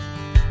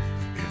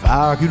if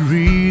I could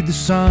read the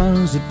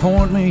signs that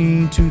point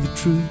me to the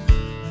truth.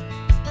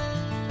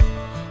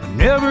 I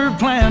never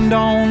planned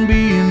on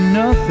being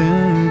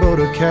nothing but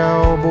a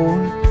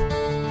cowboy,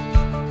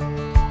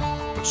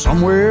 but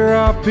somewhere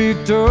I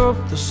picked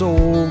up the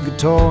soul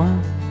guitar.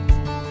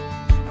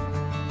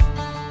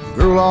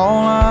 Girl,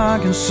 all I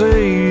can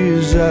say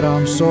is that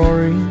I'm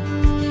sorry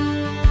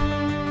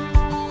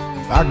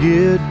if I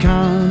get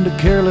kinda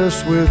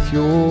careless with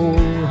your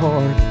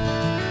heart.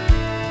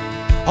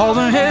 All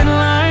the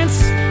headlights,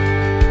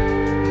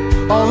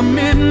 all the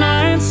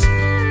midnights,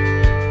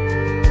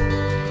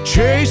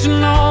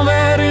 chasing all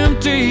that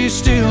empty,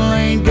 still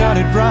ain't got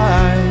it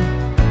right.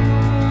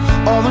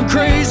 All the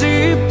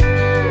crazy,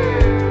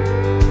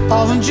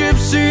 all the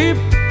gypsy,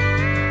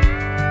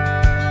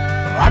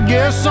 I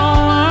guess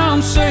all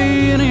I'm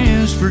saying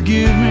is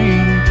forgive me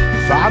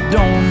if I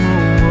don't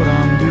know what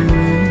I'm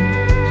doing.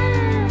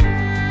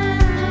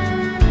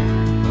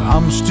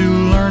 I'm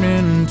still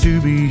learning to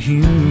be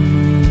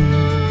human.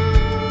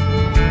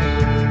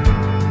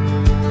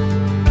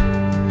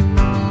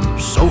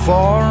 So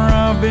far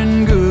I've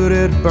been good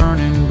at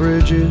burning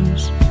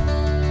bridges,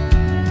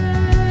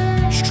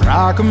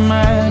 strike a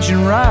match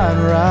and ride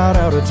right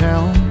out of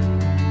town.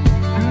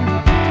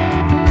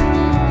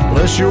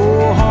 Bless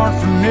your heart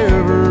for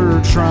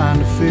never trying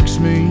to fix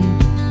me,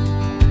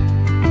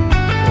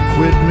 or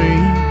quit me,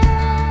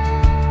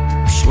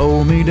 or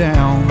slow me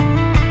down.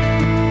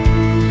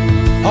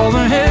 All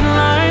the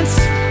headlights,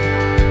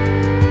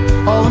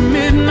 all the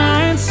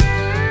midnights,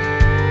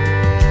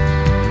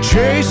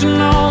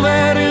 chasing all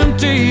that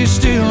empty,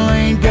 still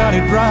ain't got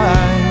it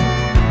right.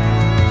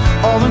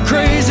 All the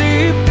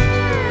crazy,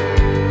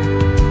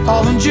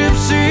 all the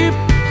gypsy,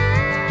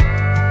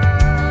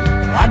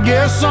 I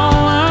guess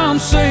all I'm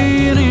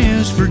saying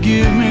is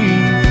forgive me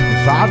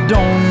if I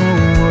don't know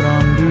what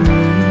I'm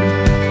doing.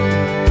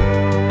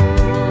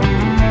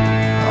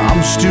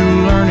 I'm still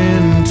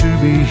learning to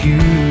be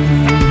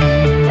human.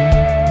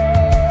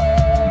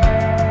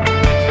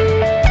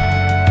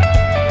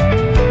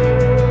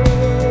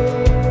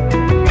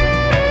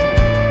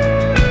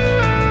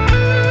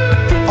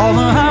 All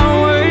the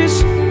highways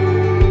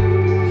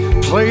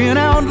playing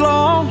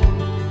outlaw,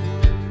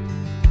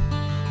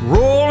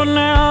 rolling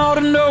out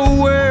of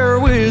nowhere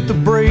with the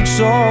brakes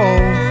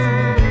off.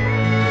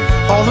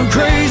 All the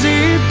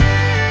crazy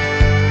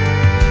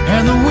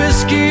and the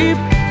whiskey,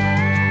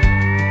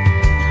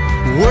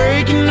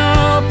 waking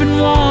up and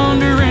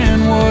wondering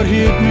what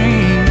hit me.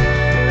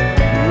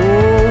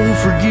 Oh,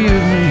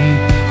 forgive me,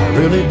 I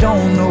really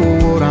don't know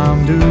what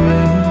I'm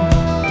doing,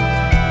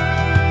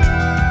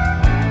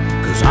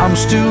 'cause I'm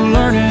still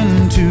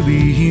learning to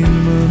be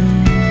human.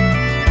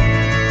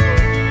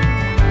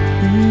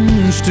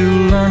 Still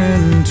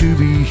learning to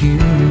be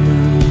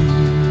human.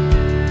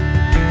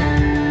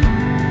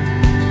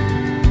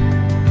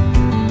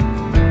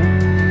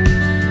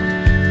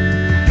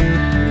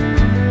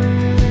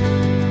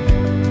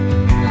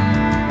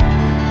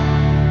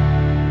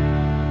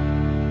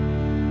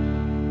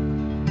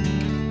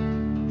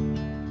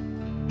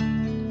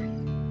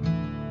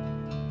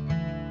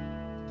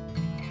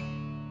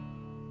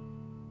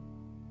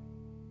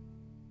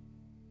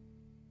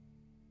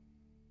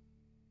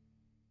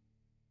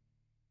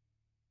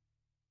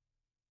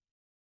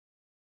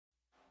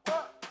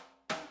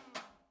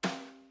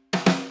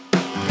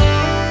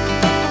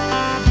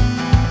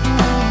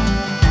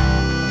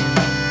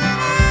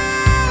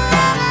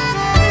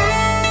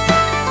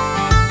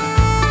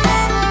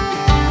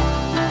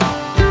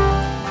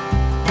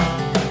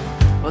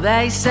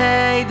 They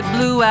say the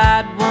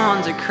blue-eyed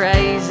ones are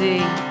crazy.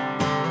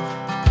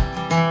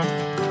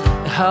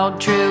 They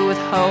hold true with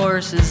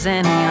horses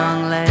and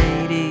young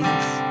ladies.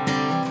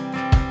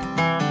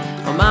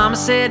 Well, Mama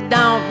said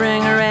don't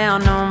bring her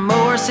around no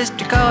more.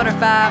 Sister called her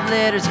 5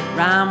 letters that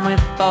rhyme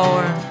with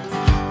 4.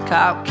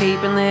 Caught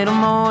keeping little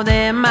more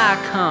than my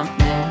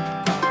company.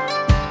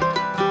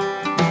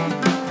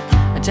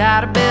 I'm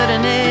tired of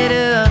building it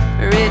up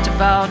for it to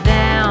fall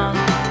down.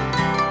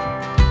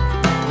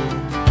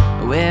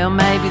 Well,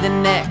 maybe the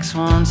next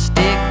one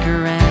stick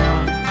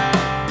around.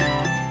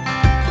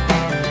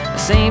 I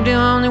seem to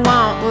only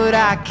want what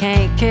I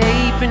can't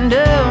keep, and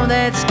oh,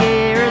 that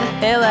scared the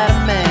hell out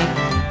of me.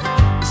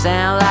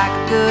 Sound like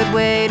a good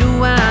way to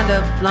wind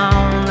up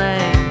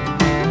lonely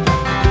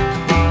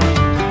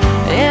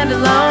and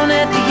alone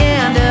at the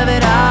end of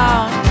it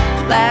all.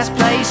 Last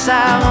place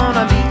I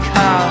wanna be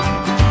caught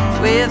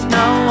with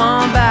no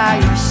one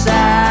by your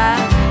side.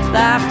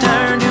 Life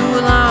turned to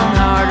a long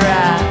hard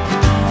ride.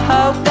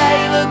 Hope they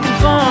looking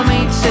for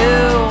me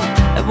too,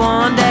 that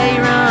one day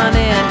run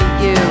into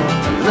you.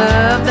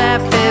 Love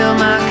that fill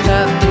my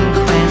cup and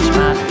quench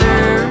my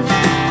thirst.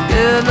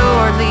 Good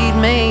Lord, lead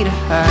me to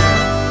her.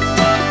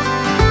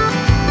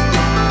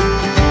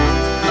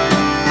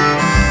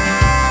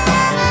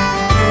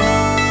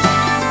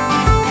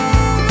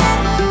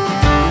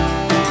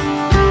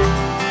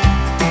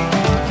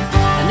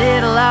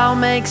 All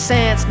makes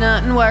sense,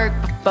 nothing worked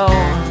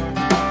before.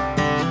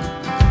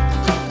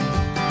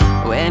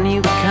 When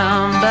you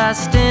come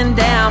busting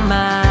down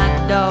my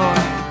door.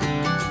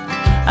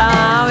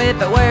 Oh,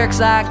 if it works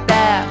like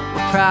that,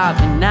 well,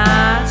 probably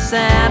not.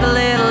 Sound a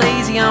little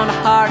easy on the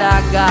heart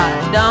I got.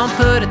 Don't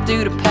put it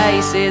through the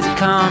paces,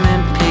 come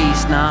in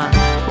peace, not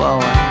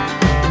war.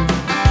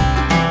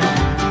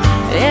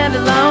 And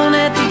alone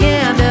at the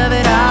end of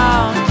it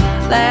all.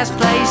 Last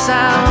place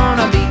I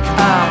wanna be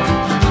caught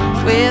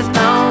with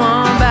no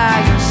one by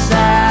your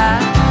side.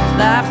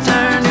 Life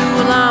turned to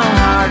a long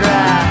hard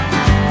ride.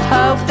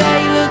 Hope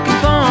they looking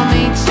for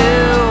me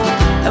too,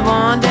 and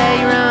one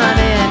day run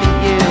into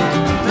you.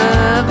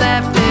 Love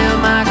that fill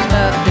my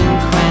cup and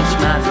quench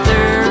my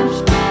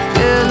thirst.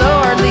 Good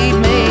Lord, lead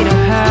me to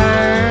her.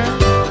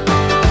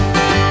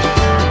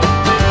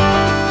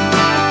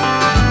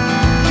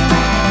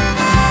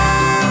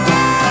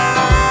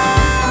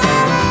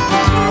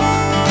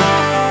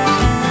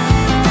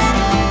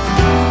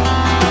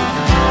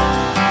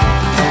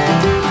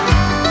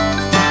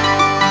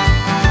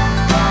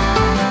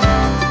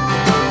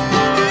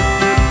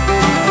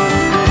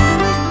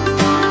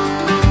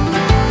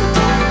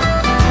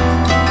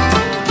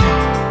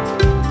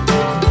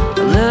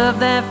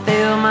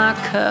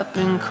 Cup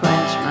and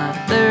quench my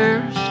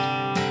thirst.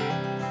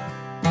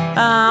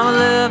 I'm a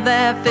love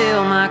that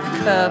fill my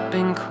cup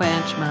and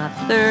quench my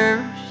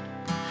thirst.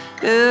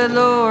 Good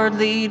Lord,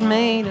 lead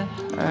me to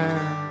her.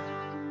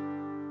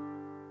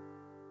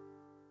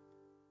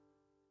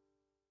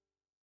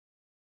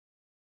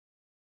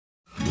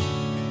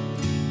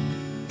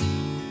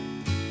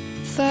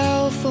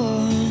 Fell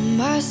for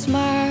my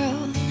smile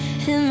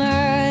and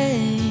my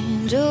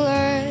angel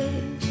eyes.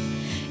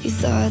 You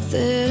thought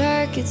that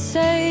I could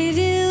save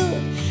you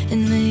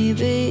and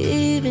maybe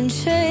even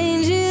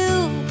change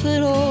you.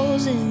 Put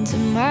holes into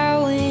my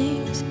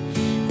wings,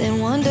 then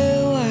wonder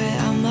why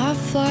I'm not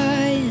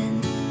flying.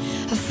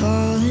 I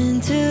fall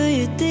into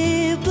your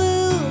deep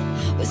blue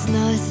with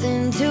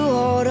nothing to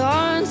hold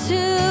on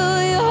to.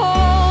 You're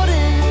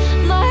holding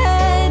my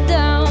head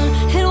down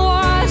and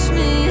watch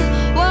me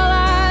while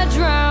I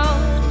drown.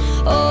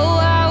 Oh,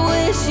 I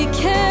wish you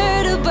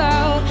cared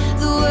about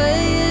the way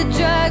you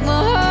drag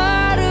my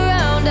heart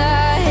around.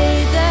 I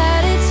hate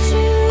that it's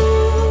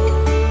true.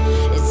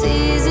 It's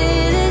easy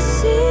to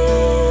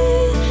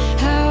see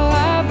how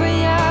I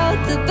bring out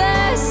the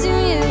best in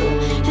you,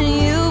 and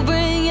you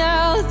bring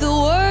out the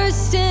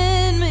worst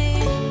in me.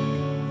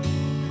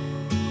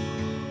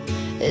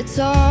 It's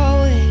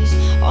always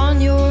on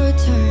your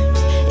terms,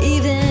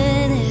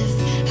 even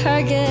if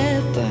I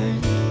get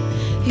burned.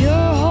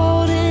 You're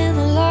holding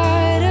the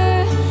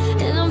lighter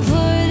and I'm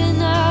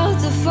putting out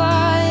the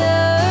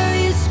fire.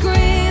 You're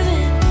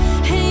screaming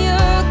in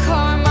your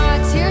car, my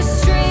tears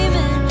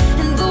streaming,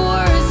 and the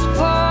worst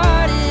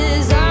part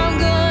is I'm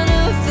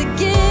gonna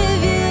forgive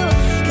you,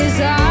 'cause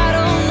I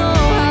don't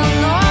know how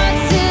not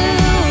to.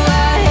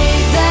 I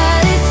hate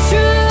that it's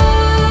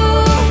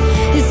true.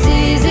 It's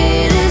easy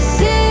to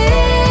see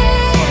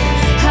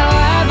how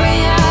I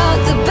bring out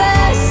the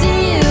best in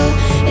you,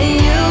 and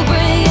you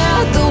bring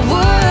out the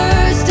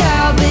worst.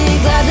 I'll be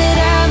glad that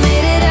I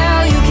made it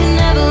out. You can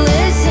never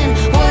listen.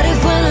 What if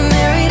when I'm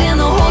married and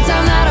the whole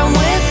time that I'm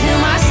with him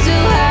I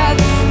still have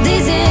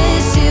these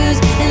issues,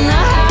 and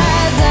I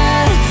hide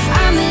that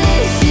I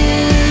miss you.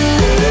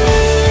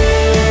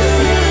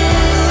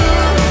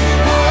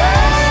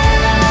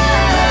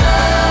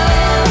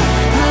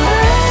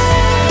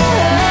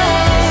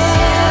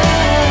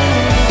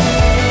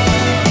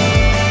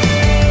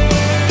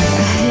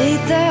 I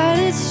hate that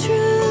it's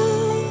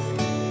true.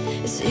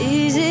 It's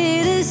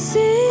easy to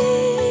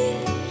see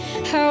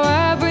how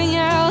I bring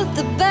out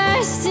the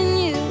best in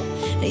you,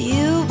 and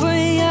you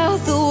bring out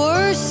the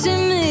worst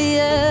in me.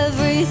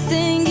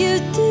 Everything you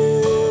do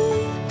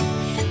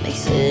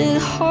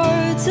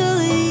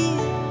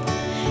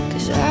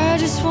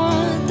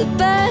the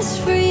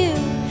best for you,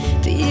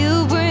 but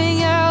you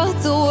bring out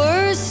the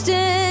worst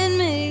in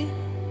me.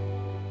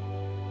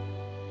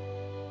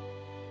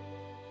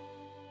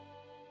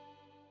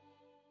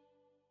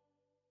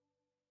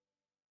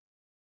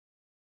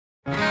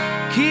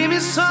 Give me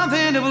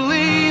something to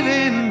believe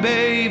in,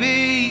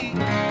 baby,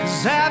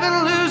 'cause I've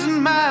been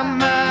losing my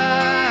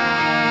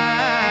mind.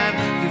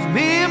 Give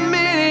me a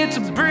minute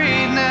to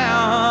breathe now,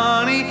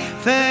 honey.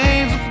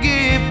 Things will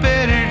get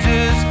better,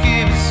 just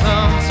give it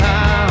some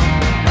time.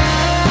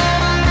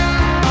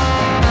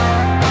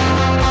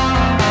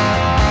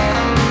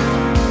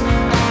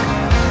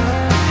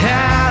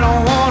 I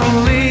don't wanna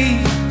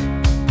leave,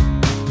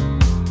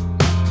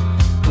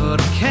 but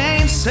I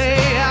can't say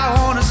I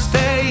wanna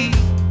stay.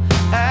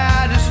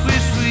 I just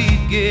wish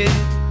we'd get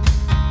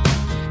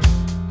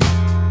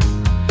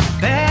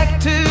back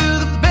to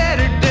the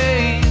better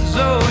days.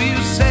 Oh, you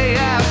say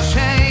I've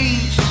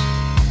changed,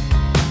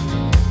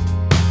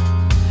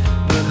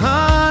 but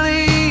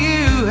honey,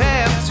 you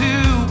have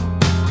too.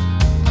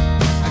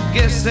 I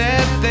guess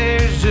that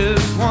there's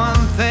just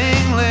one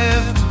thing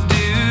left to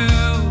do.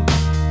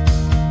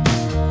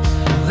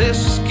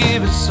 Let's just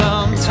give it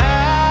some time.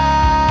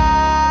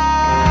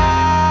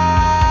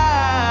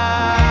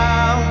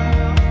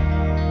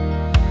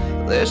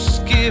 Let's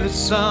just give it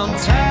some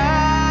time.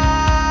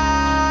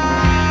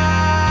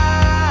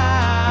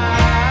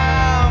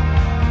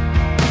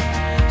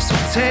 So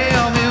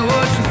tell me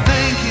what you're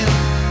thinking,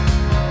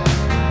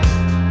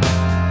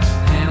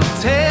 and I'll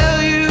tell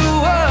you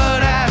what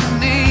I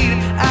need.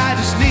 I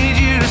just need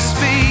you to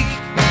speak,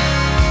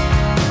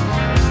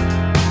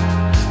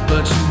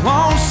 but you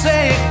won't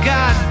say a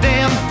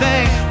goddamn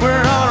thing.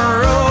 We're on a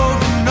road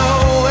to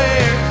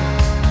nowhere,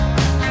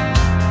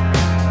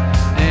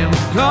 and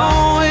we're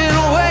going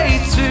way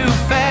too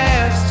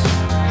fast.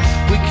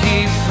 We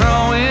keep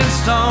throwing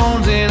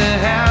stones in a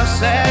house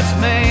that's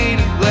made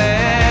of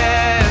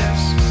glass.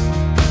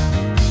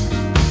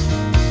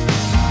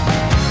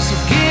 So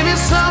give me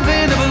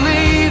something to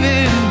believe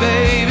in,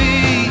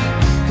 baby,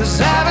 'cause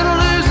I've been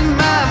losing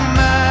my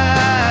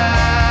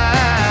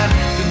mind.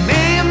 Give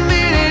me a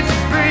minute to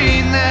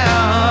breathe now,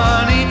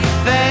 honey.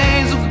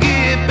 Things will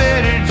get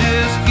better,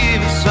 just give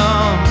it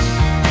some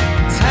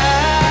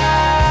time.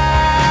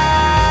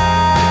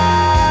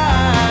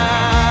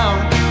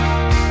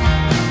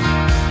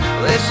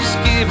 Let's just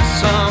give it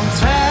some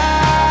time.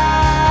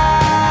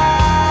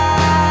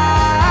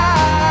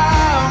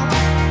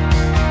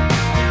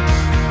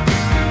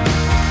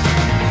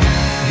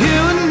 You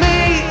and me,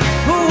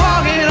 we're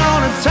walking on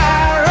a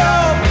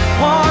tightrope.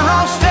 One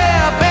wrong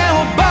step and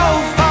we'll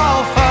both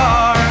fall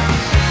far.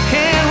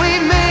 Can we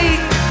meet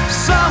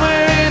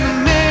somewhere in the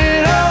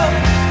middle?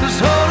 'Cause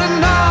holding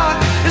on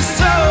is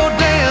so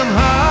damn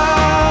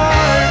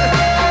hard.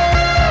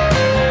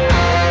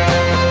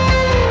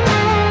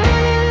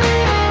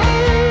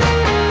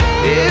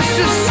 It's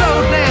just so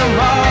damn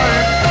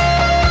hard.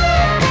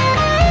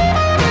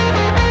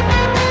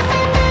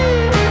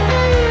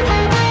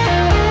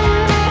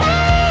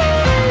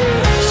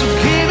 So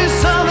give me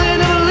something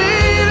to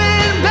believe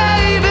in,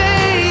 baby,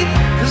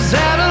 'cause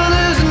I've been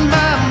losing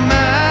my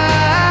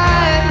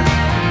mind.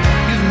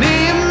 Give me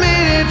a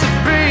minute to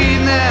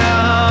breathe now,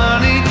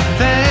 honey.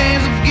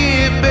 Things will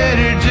get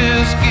better,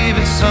 just give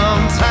it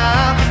some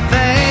time.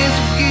 Things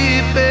will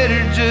get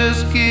better,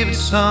 just give it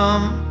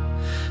some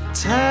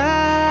time.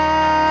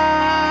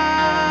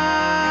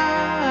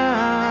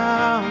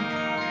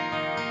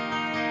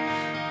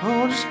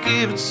 Oh, just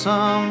give it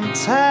some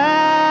time.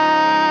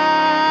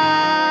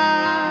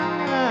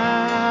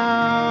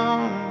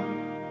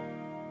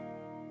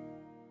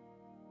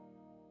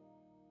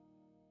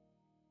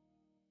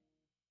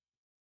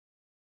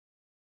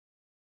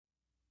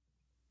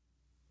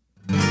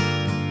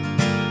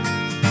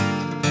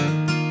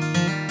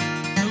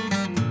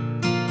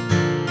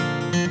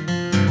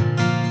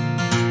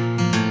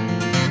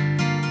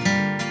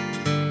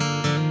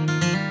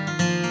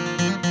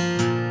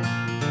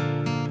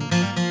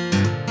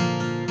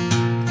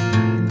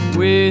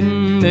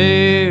 When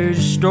there's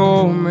a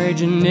storm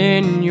raging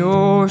in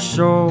your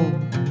soul,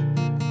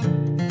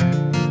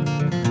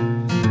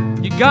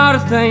 you gotta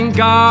thank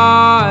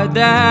God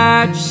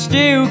that you're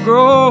still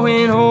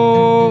growing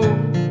old.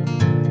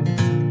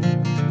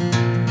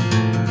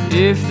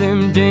 If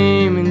them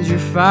demons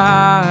you're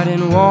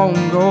fighting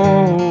won't go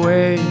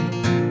away,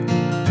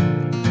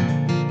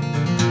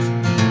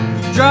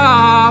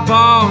 drop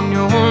on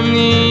your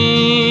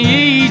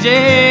knees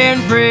and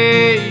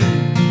pray.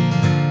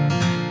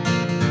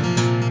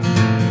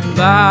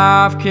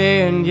 Life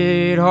can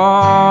get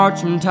hard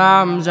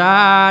sometimes,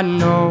 I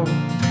know.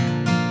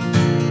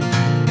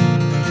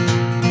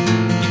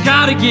 You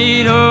gotta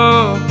get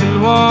up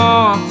and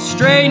walk the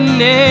straight and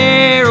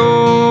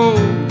narrow.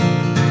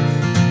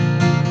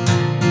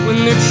 When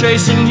they're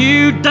chasing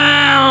you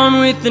down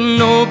with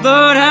an old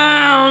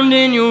bloodhound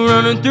and you're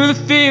running through the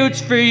fields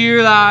for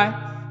your life,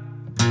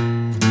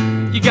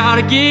 you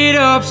gotta get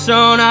up,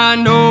 son, I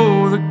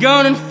know they're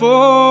gunning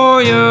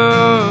for you.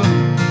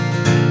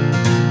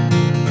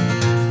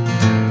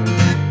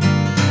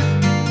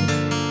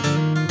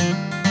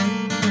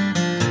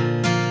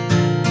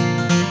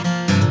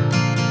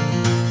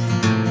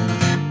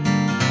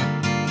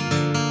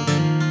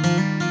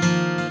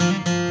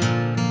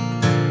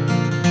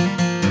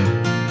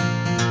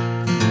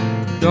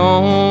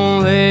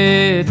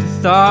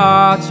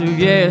 thoughts of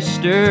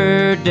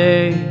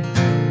yesterday.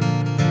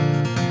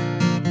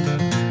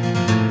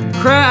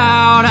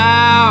 Crowd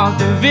out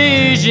the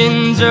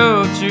visions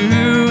of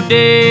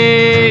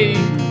today.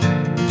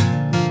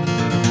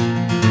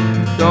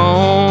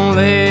 Don't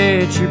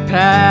let your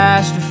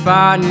past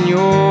define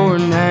your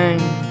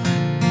name.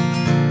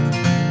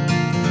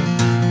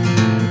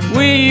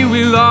 We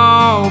will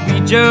all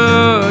be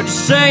judged the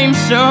same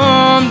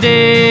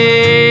someday.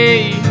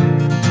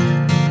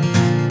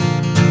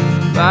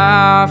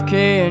 Life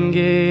can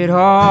get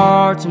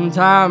hard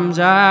sometimes,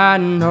 I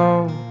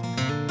know.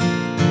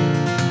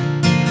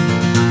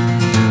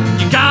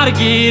 You gotta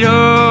get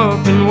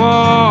up and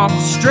walk the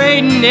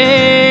straight and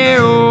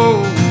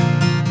narrow.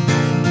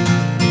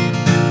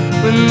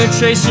 When they're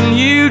chasing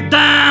you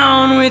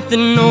down with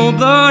an old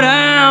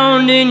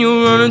bloodhound and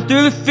you're running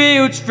through the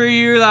fields for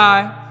your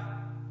life.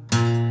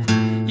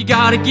 You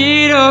gotta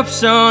get up,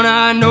 son,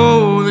 I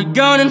know they're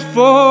gunning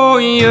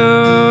for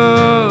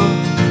you.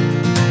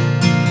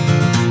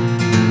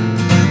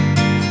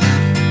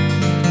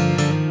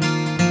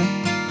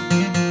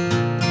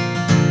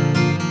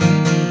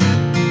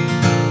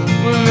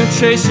 When they're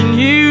chasing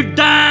you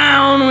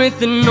down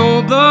with an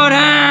old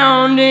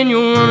bloodhound and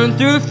you're running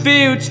through the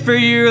fields for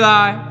your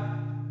life.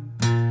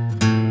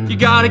 You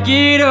gotta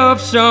get up,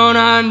 son,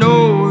 I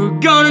know they're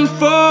gunning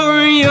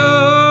for you.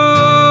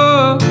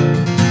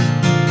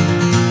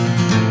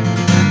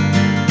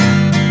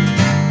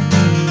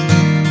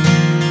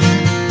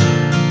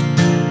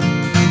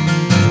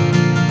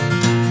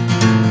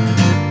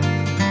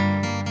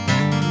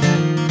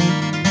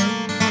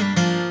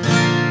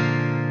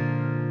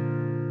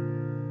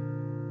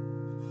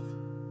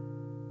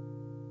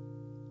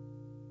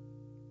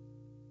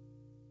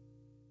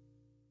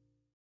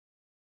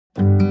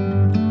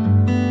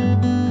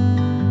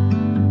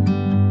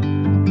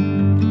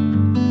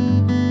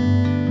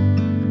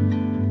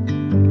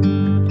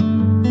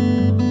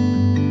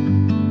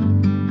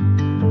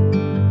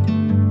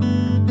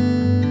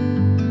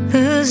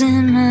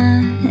 Losing my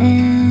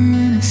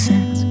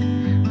innocence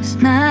was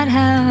not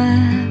how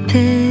I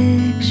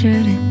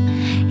pictured it.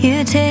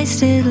 You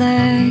tasted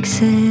like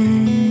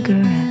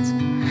cigarettes,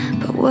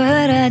 but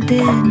what I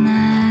did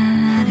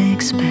not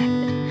expect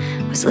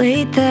was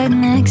late that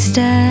next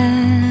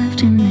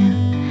afternoon.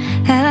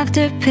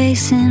 After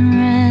pacing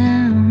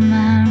round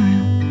my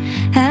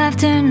room,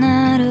 after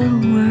not a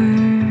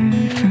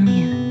word from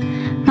you,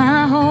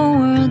 my whole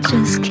world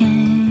just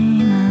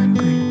came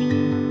unglued.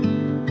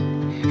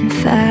 And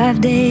 5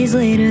 days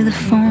later the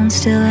phone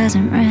still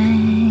hasn't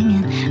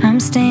rang, and I'm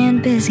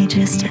staying busy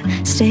just to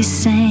stay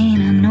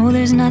sane. I know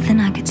there's nothing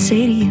I could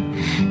say to you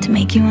to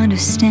make you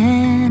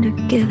understand or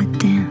give a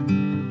damn.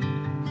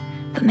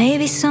 But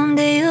maybe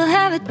someday you'll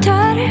have a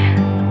daughter.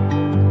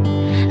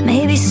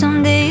 Maybe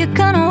someday you're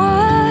gonna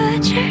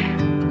watch her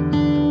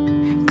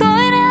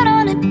going out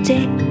on a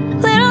date,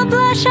 little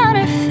blush on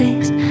her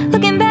face,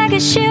 looking back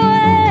as she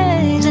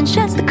waves and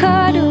shuts the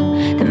car door.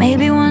 Then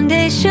maybe one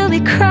day she'll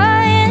be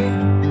crying.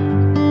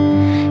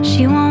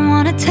 She won't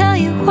wanna tell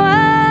you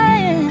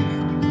why.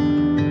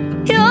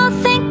 You'll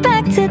think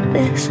back to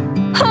this,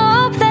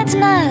 hope that's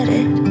not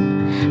it.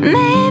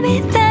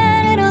 Maybe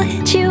then it'll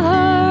hit you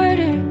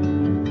harder.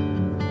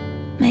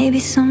 Maybe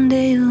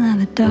someday you'll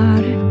have a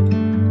daughter.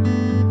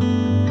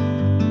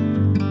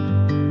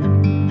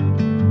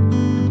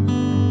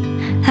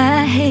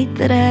 I hate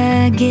that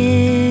I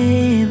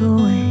gave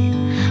away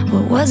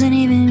what wasn't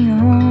even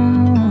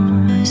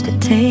yours to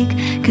take,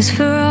 'cause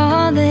for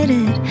all that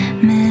it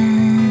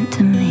meant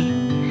to me,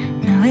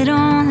 now it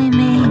only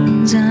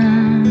means a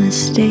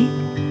mistake.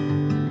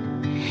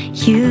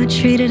 You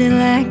treated it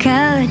like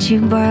I let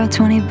you borrow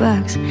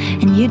 $20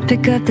 and you'd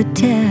pick up the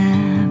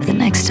tab the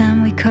next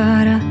time we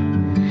caught up.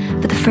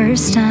 But the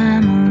first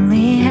time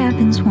only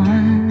happens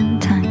one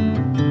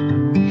time,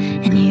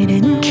 and you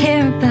didn't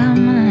care about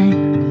mine.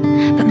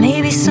 But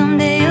maybe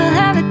someday you'll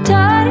have a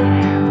daughter.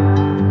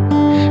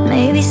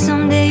 Maybe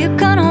someday you're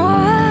gonna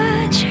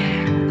watch her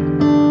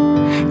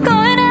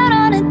going out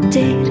on a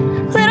date,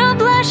 little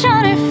blush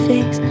on her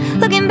face,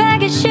 looking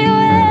back as she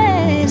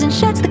waves and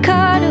shuts the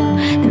car door.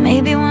 Then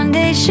maybe one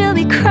day she'll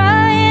be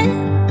crying.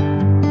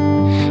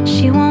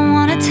 She won't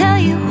wanna tell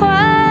you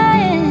why.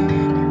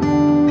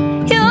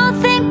 You'll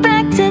think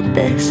back to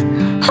this,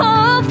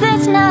 hope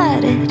that's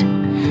not it.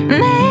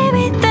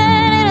 Maybe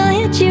then it'll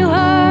hit you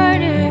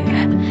harder.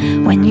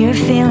 When you're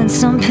feeling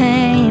some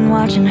pain,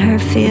 watching her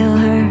feel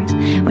hers.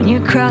 When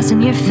you're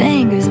crossing your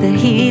fingers that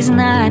he's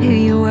not who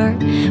you were.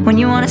 When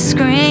you wanna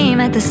scream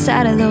at the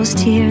sight of those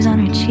tears on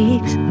her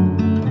cheeks.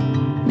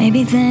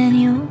 Maybe then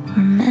you'll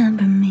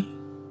remember me.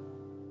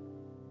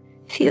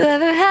 If you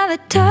ever have a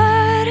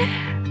daughter,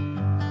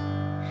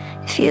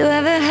 if you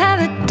ever have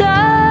a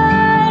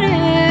daughter,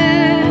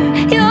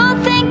 you'll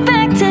think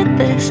back to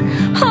this,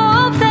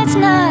 hope that's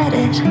not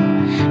it.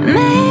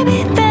 Maybe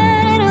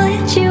then it'll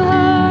hit you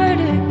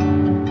harder.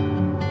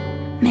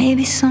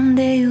 Maybe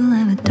someday you'll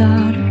have a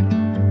daughter.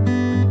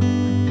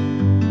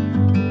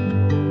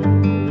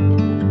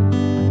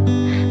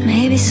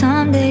 Maybe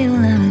someday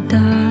you'll have a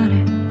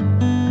daughter.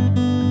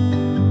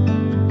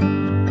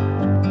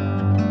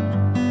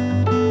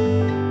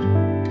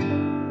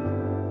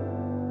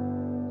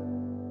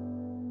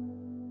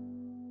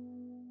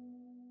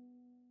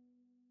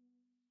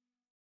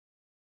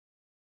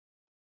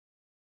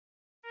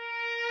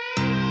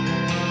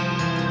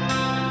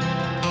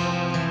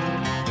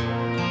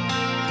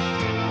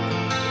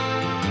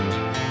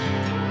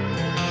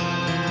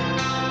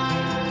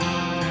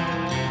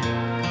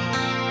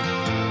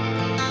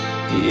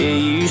 Yeah,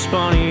 you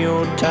spun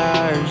your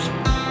tires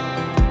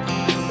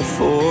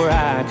before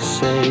I could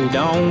say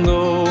don't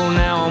go.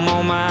 Now I'm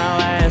on my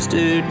last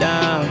 2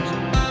 dimes,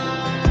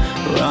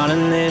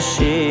 running this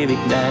Chevy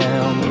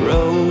down the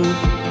road,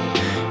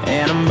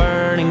 and I'm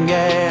burning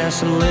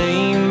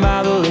gasoline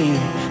by the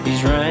liter.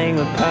 These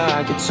Wrangler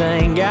pockets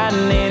ain't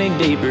gotten any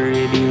deeper.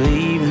 If you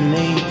leaving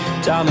me,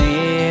 taught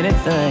me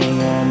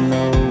anything I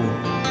know,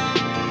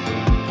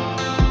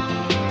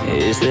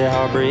 is that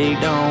heartbreak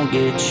don't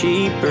get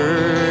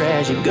cheaper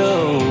as you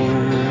go.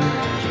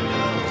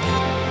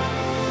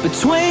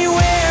 Between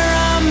where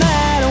I'm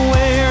at and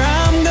where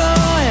I'm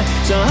going,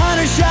 it's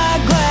 100 shot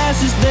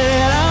glasses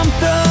that I'm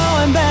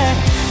throwing back.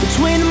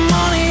 Between the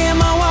money in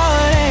my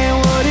wallet and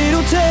what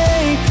it'll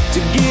take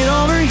to get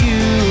over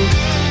you.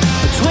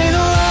 Between the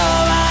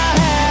love I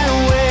had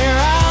and where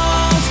I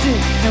lost it,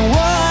 and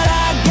what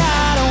I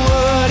got and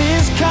what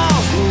it's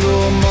costing.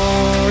 Going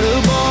bar to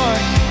bar,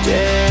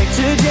 jack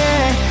to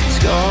jack,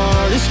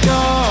 scar to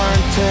scar,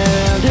 and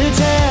tell to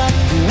tell.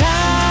 And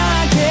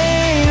I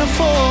can't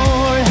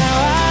afford how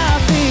I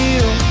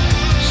feel,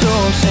 so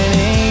I'm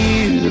sending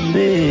you the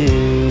bill.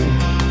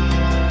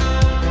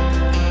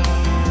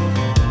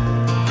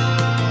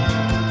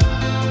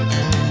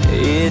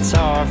 It's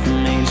hard for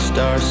me to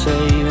start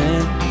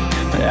saving,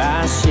 but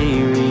I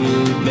see where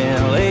you've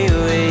been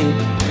lately,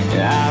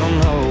 and I don't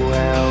know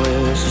how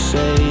else to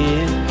say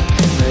it,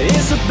 but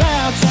it's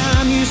about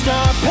time you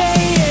start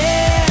paying.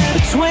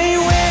 Between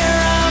where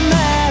I'm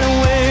at and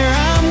where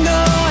I'm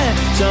going,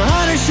 it's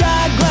 100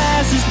 shot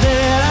glasses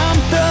that I'm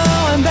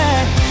throwing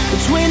back.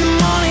 Between the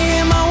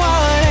money in my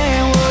wallet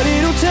and what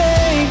it'll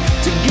take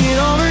to get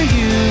over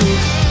you.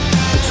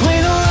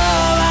 Between the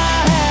love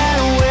I had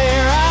and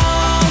where I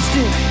lost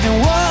it, and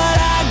what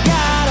I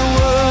got and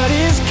what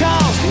it's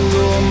costing.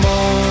 Going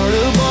bar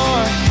to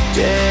bar,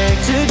 jack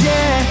to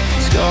jack,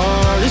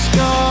 scar to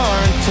scar,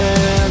 and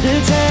tell to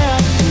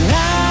tell. And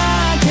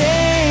I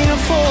can't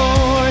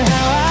afford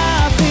how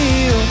I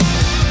feel,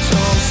 so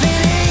I'm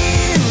sending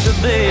you the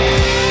bill.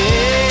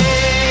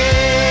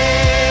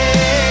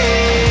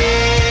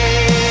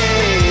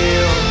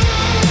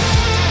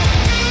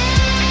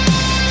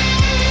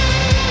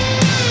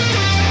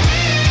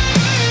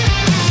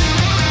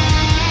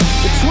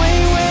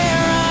 Between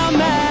where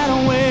I'm at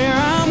and where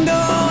I'm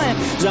going,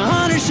 there's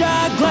 100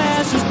 shot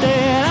glasses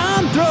that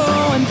I'm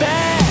throwing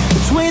back.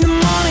 Between the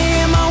money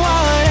in my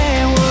wallet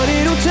and what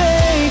it'll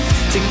take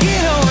to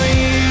get over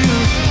you.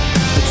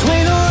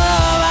 Between the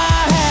love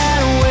I had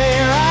and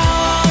where I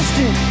lost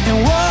it, and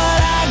what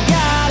I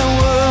got and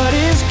what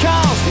it's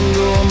costing.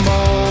 Going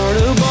bar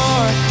to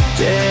bar,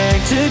 jack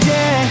to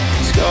jack,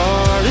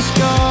 scar to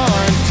scar,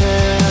 and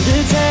tell to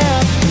tell.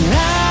 And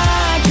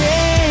I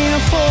can't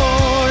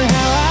afford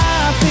how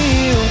I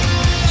feel,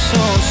 so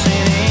I'm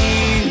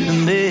sending you the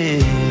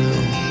bill.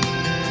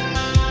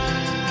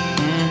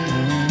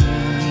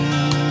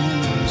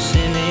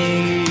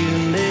 Sending you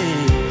the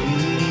bill.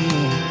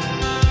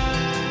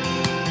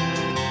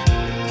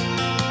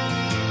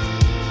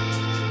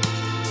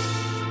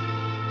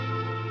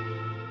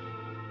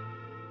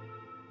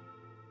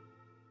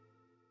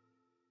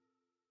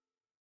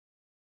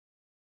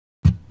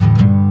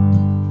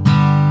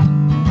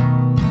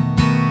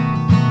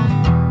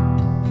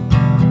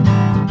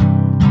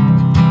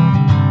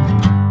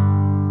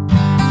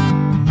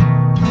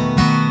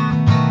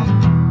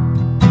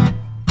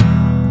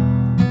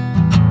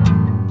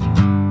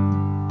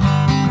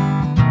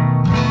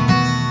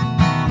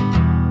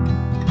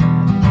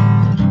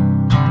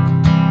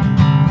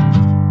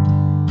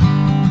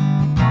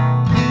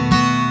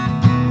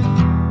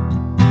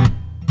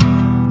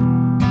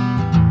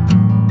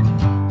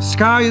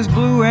 Sky is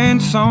blue and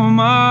so am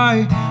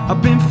I.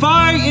 I've been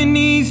fighting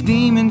these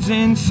demons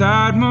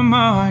inside my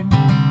mind.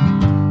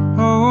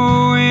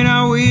 Oh, and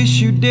I wish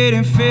you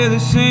didn't feel the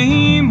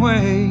same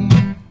way.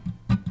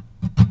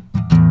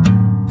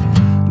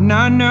 And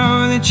I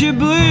know that you're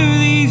blue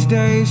these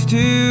days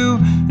too,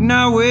 and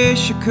I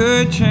wish I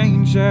could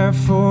change that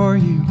for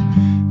you,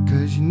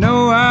 'cause you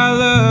know I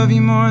love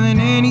you more than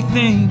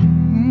anything.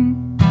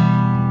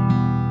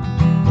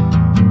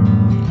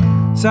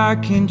 So I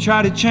can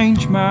try to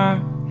change my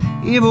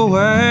evil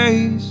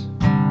ways.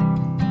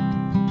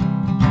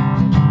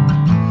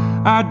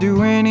 I'd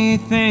do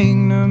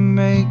anything to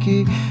make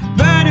it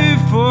better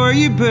for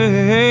you,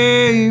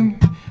 babe.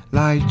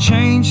 Like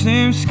change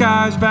them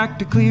skies back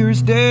to clear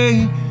as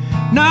day.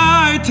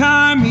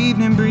 Nighttime,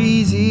 evening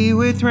breezy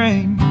with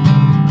rain.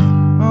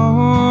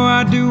 Oh,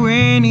 I'd do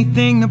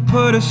anything to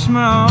put a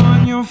smile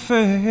on your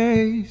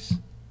face.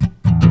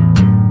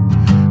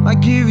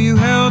 Like give you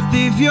health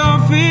if you're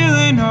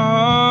feeling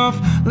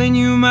off, lend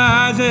you my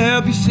eyes to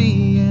help you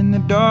see in the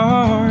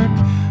dark.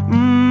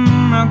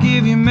 I'll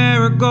give you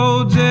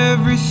marigolds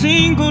every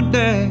single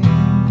day,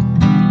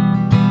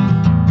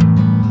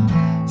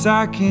 so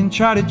I can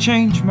try to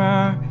change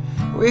my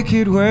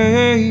wicked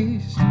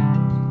ways.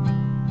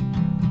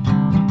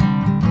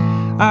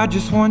 I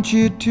just want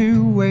you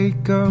to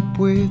wake up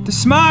with a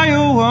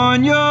smile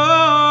on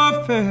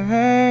your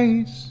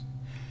face.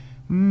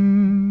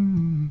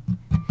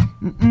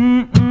 No,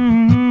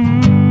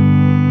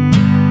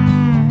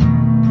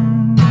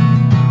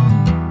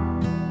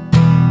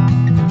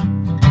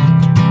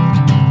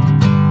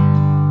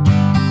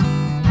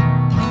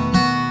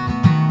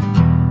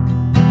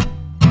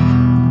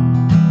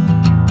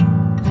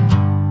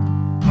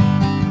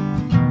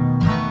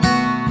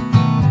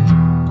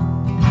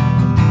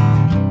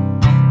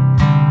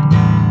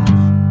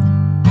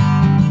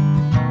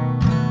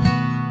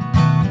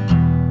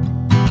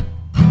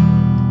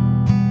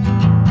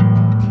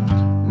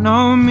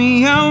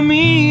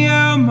 me,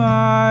 oh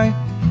my.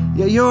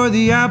 Yeah, you're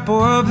the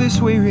apple of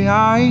this weary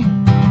eye.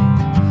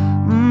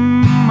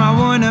 I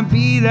wanna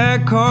be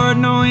that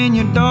cardinal in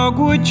your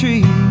dogwood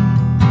tree.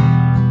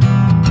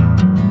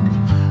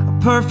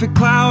 Perfect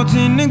clouds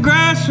in the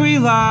grass we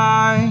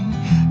lie.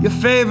 Your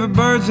favorite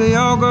birds, they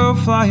all go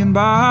flying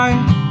by.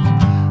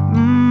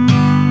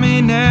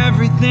 And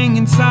everything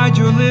inside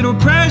your little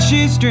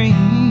precious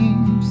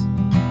dreams.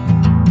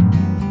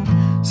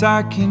 So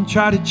I can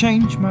try to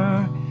change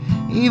my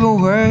evil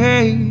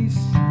ways,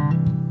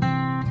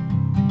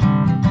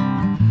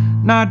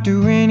 not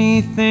do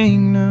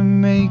anything to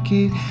make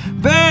it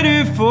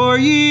better for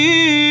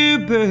you,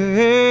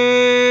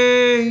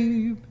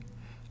 babe.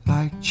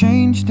 Like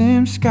change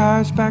them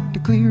skies back to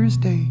clear as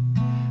day,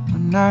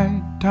 one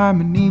nighttime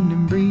and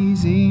evening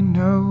breezy,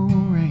 no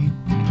rain.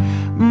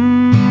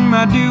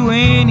 I'd do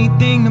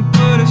anything to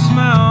put a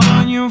smile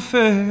on your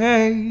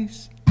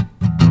face,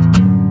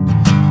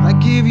 like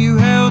give you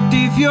health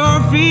if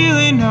you're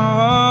feeling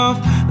off,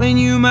 lend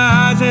you my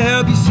eyes to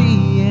help you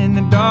see in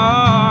the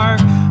dark.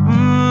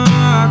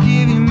 I'll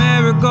give you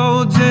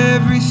marigolds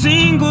every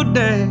single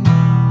day,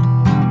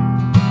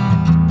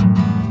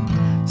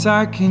 so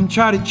I can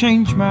try to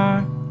change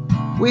my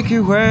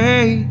wicked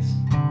ways.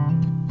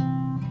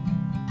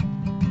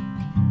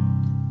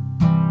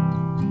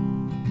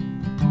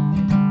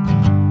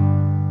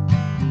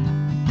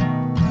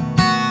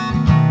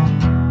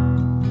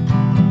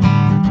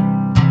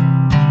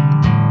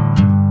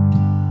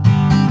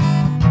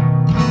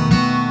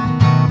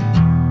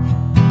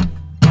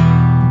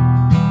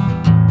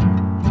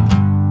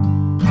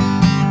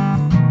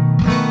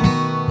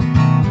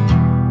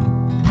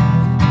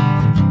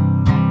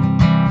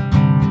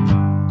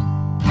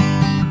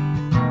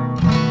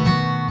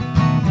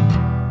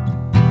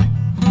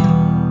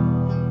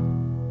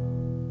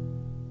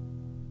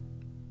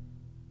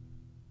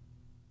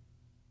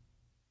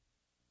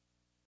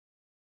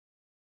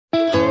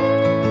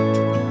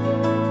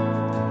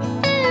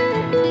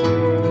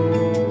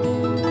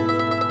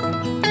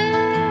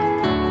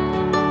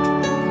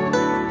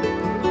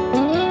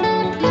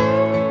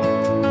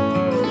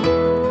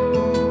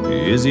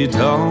 Is he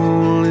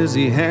tall? Is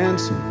he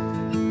handsome?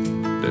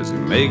 Does he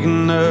make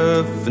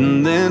enough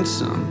and then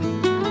some?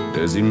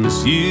 Does he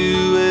miss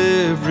you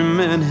every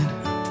minute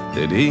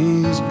that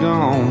he's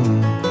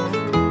gone?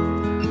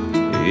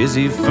 Is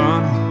he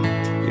funny?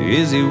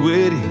 Is he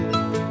witty?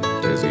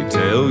 Does he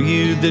tell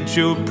you that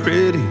you're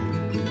pretty?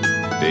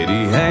 Did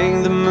he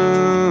hang the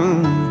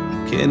moon?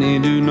 Can he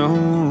do no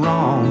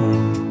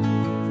wrong?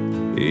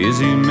 Is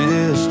he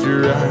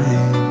Mr.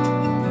 Right?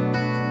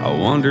 I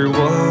wonder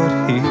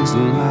what he's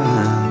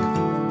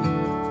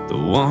like, the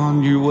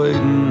one you're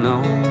waiting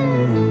on.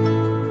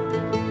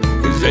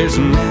 'Cause there's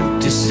an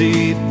empty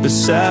seat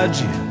beside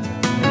you,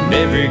 and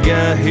every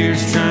guy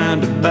here's trying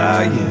to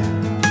buy you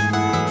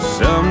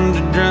something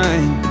to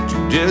drink, but you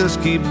just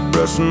keep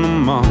brushing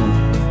them off.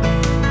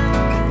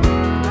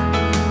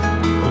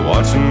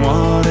 Watching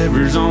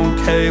whatever's on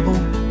cable,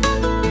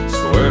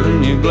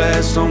 swirling your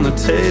glass on the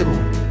table,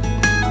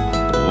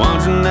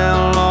 wondering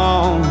how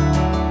long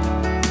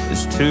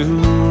is too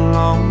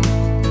long.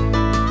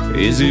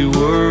 Is he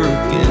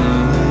working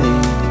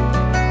late?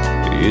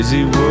 Is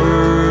he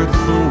worth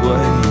the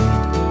wait?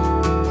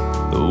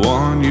 The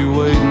one you're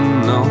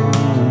waiting on.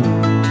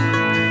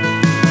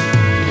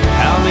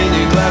 How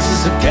many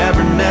glasses of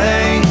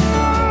Cabernet?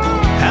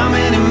 How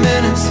many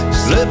minutes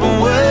slip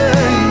away?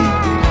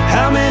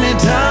 How many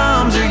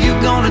times are you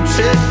gonna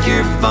check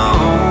your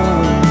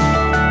phone?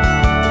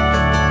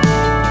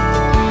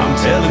 I'm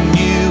telling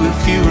you, if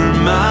you were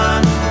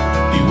mine,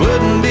 you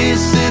wouldn't be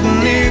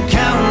sitting here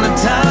counting the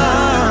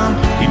time.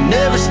 You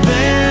never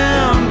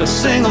spend a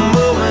single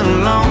moment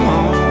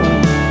alone.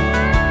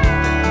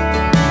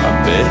 I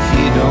bet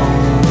he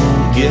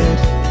don't get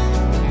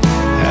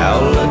how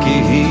lucky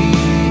he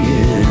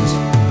is,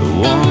 the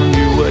one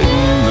you're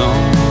waiting on.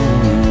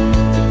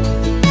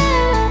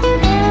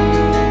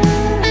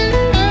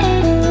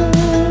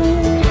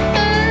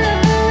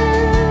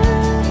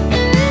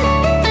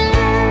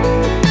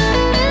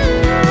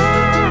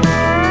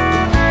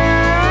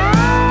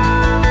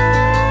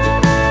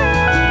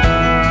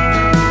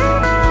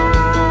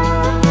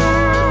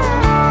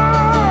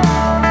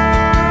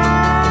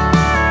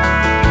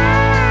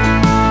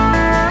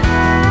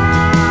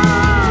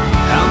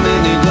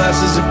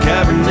 Of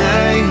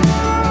Cabernet,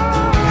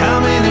 how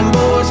many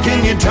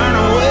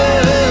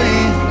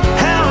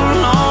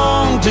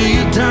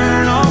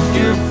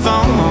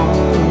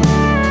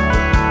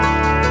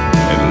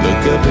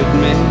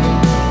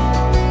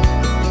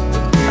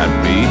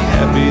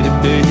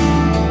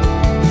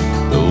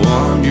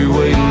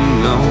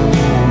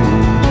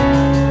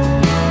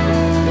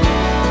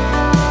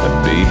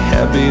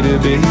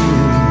did.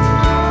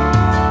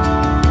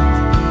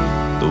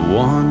 The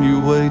one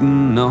you're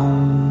waiting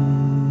on.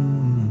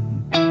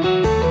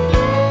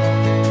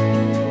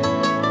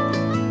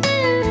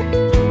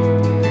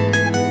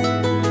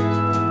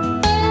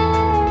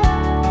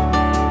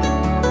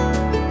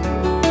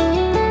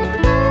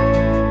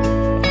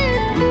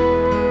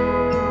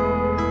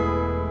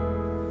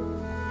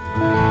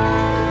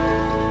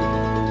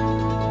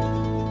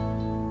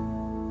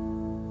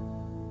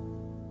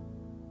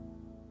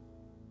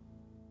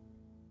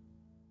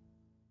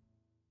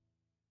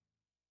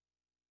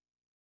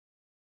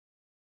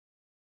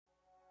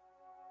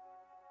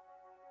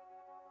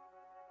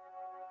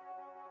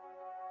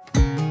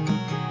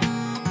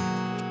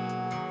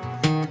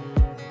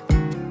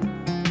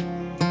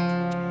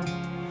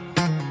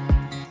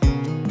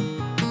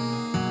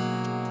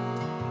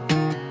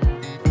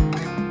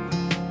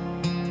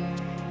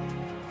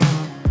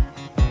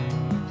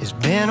 It's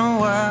been a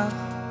while,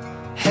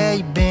 how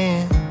you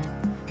been?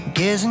 I'm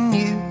guessing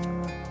you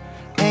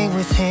ain't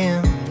with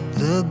him.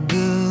 Look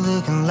good,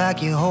 looking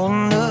like you're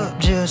holding up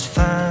just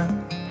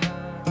fine.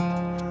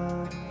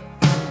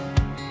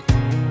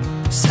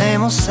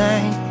 Same old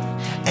same,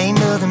 ain't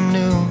nothing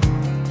new.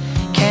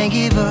 Can't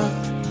give up,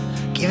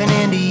 giving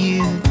in to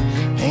you.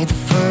 Ain't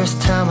the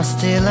first time, I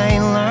still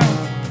ain't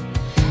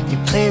learned. You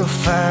play with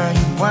fire,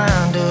 you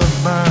wind up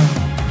burn.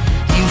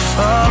 You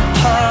fall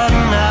apart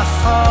and I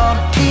fall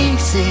to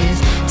pieces.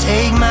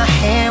 Take my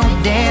hand, we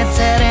dance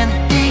out in the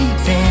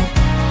deep end.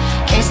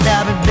 Can't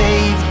stop it,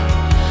 baby,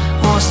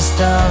 once it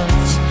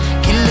starts.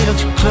 Get a little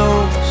too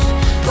close,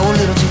 go a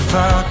little too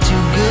far.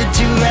 Too good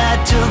to right,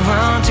 too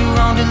wrong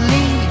to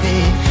leave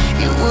it.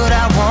 You're what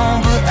I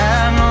want, but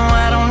I know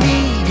I don't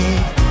need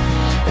it.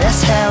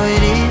 That's how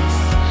it is,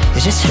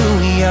 it's just who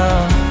we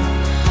are.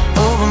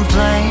 Open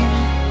flame,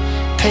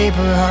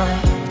 paper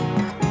heart.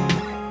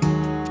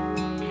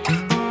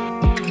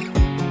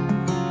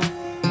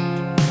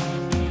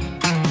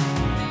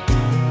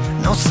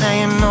 No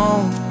saying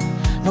no,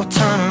 no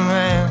turning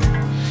around.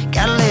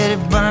 Gotta let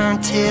it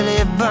burn till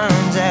it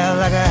burns out.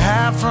 Like a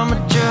high from a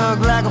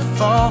drug, like a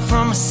fall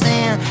from a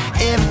sin.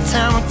 Every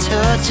time we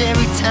touch,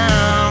 every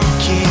time we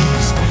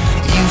kiss.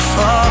 You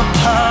fall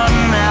apart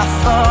and I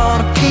fall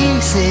to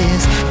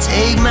pieces.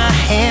 Take my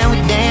hand, we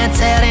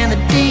dance out in the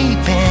deep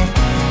end.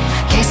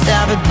 Can't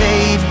stop it,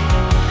 baby,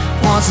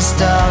 once it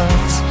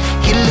starts.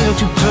 Get a little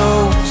too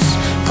close,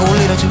 go a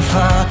little too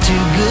far.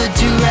 Too good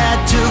to right,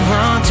 too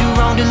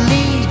wrong to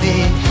leave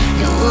it.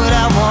 You're what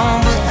I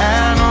want, but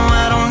I know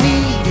I don't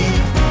need it.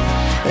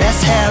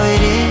 That's how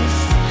it is,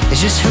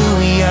 it's just who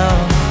we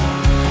are.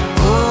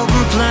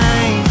 Open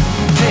flame,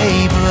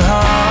 paper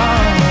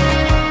heart.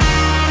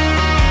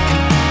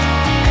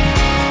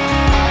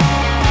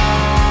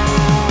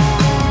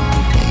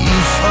 You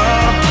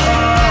fall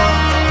apart,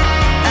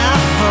 I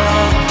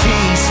fall to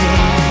pieces.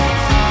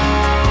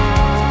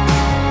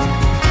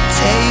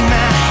 Take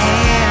my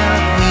hand,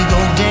 we go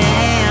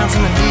dance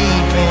in the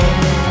deep end.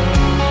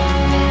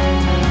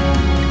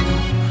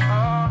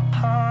 Fall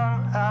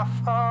apart, I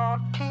fall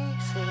to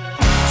pieces.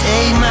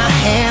 Take my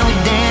hand, we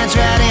dance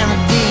right in the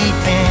deep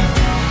end.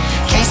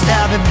 Can't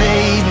stop it,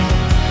 baby,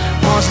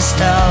 once it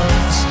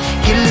starts.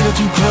 Get a little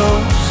too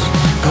close,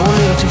 go a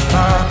little too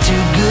far.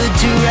 Too good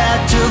to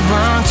right, too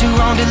wrong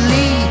to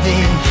leave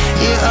it.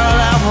 You're all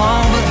I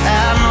want, but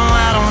I know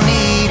I don't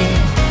need it.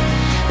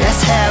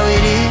 That's how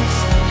it is,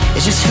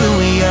 it's just who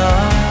we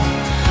are.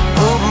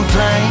 Open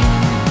flame,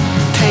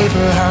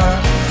 paper heart.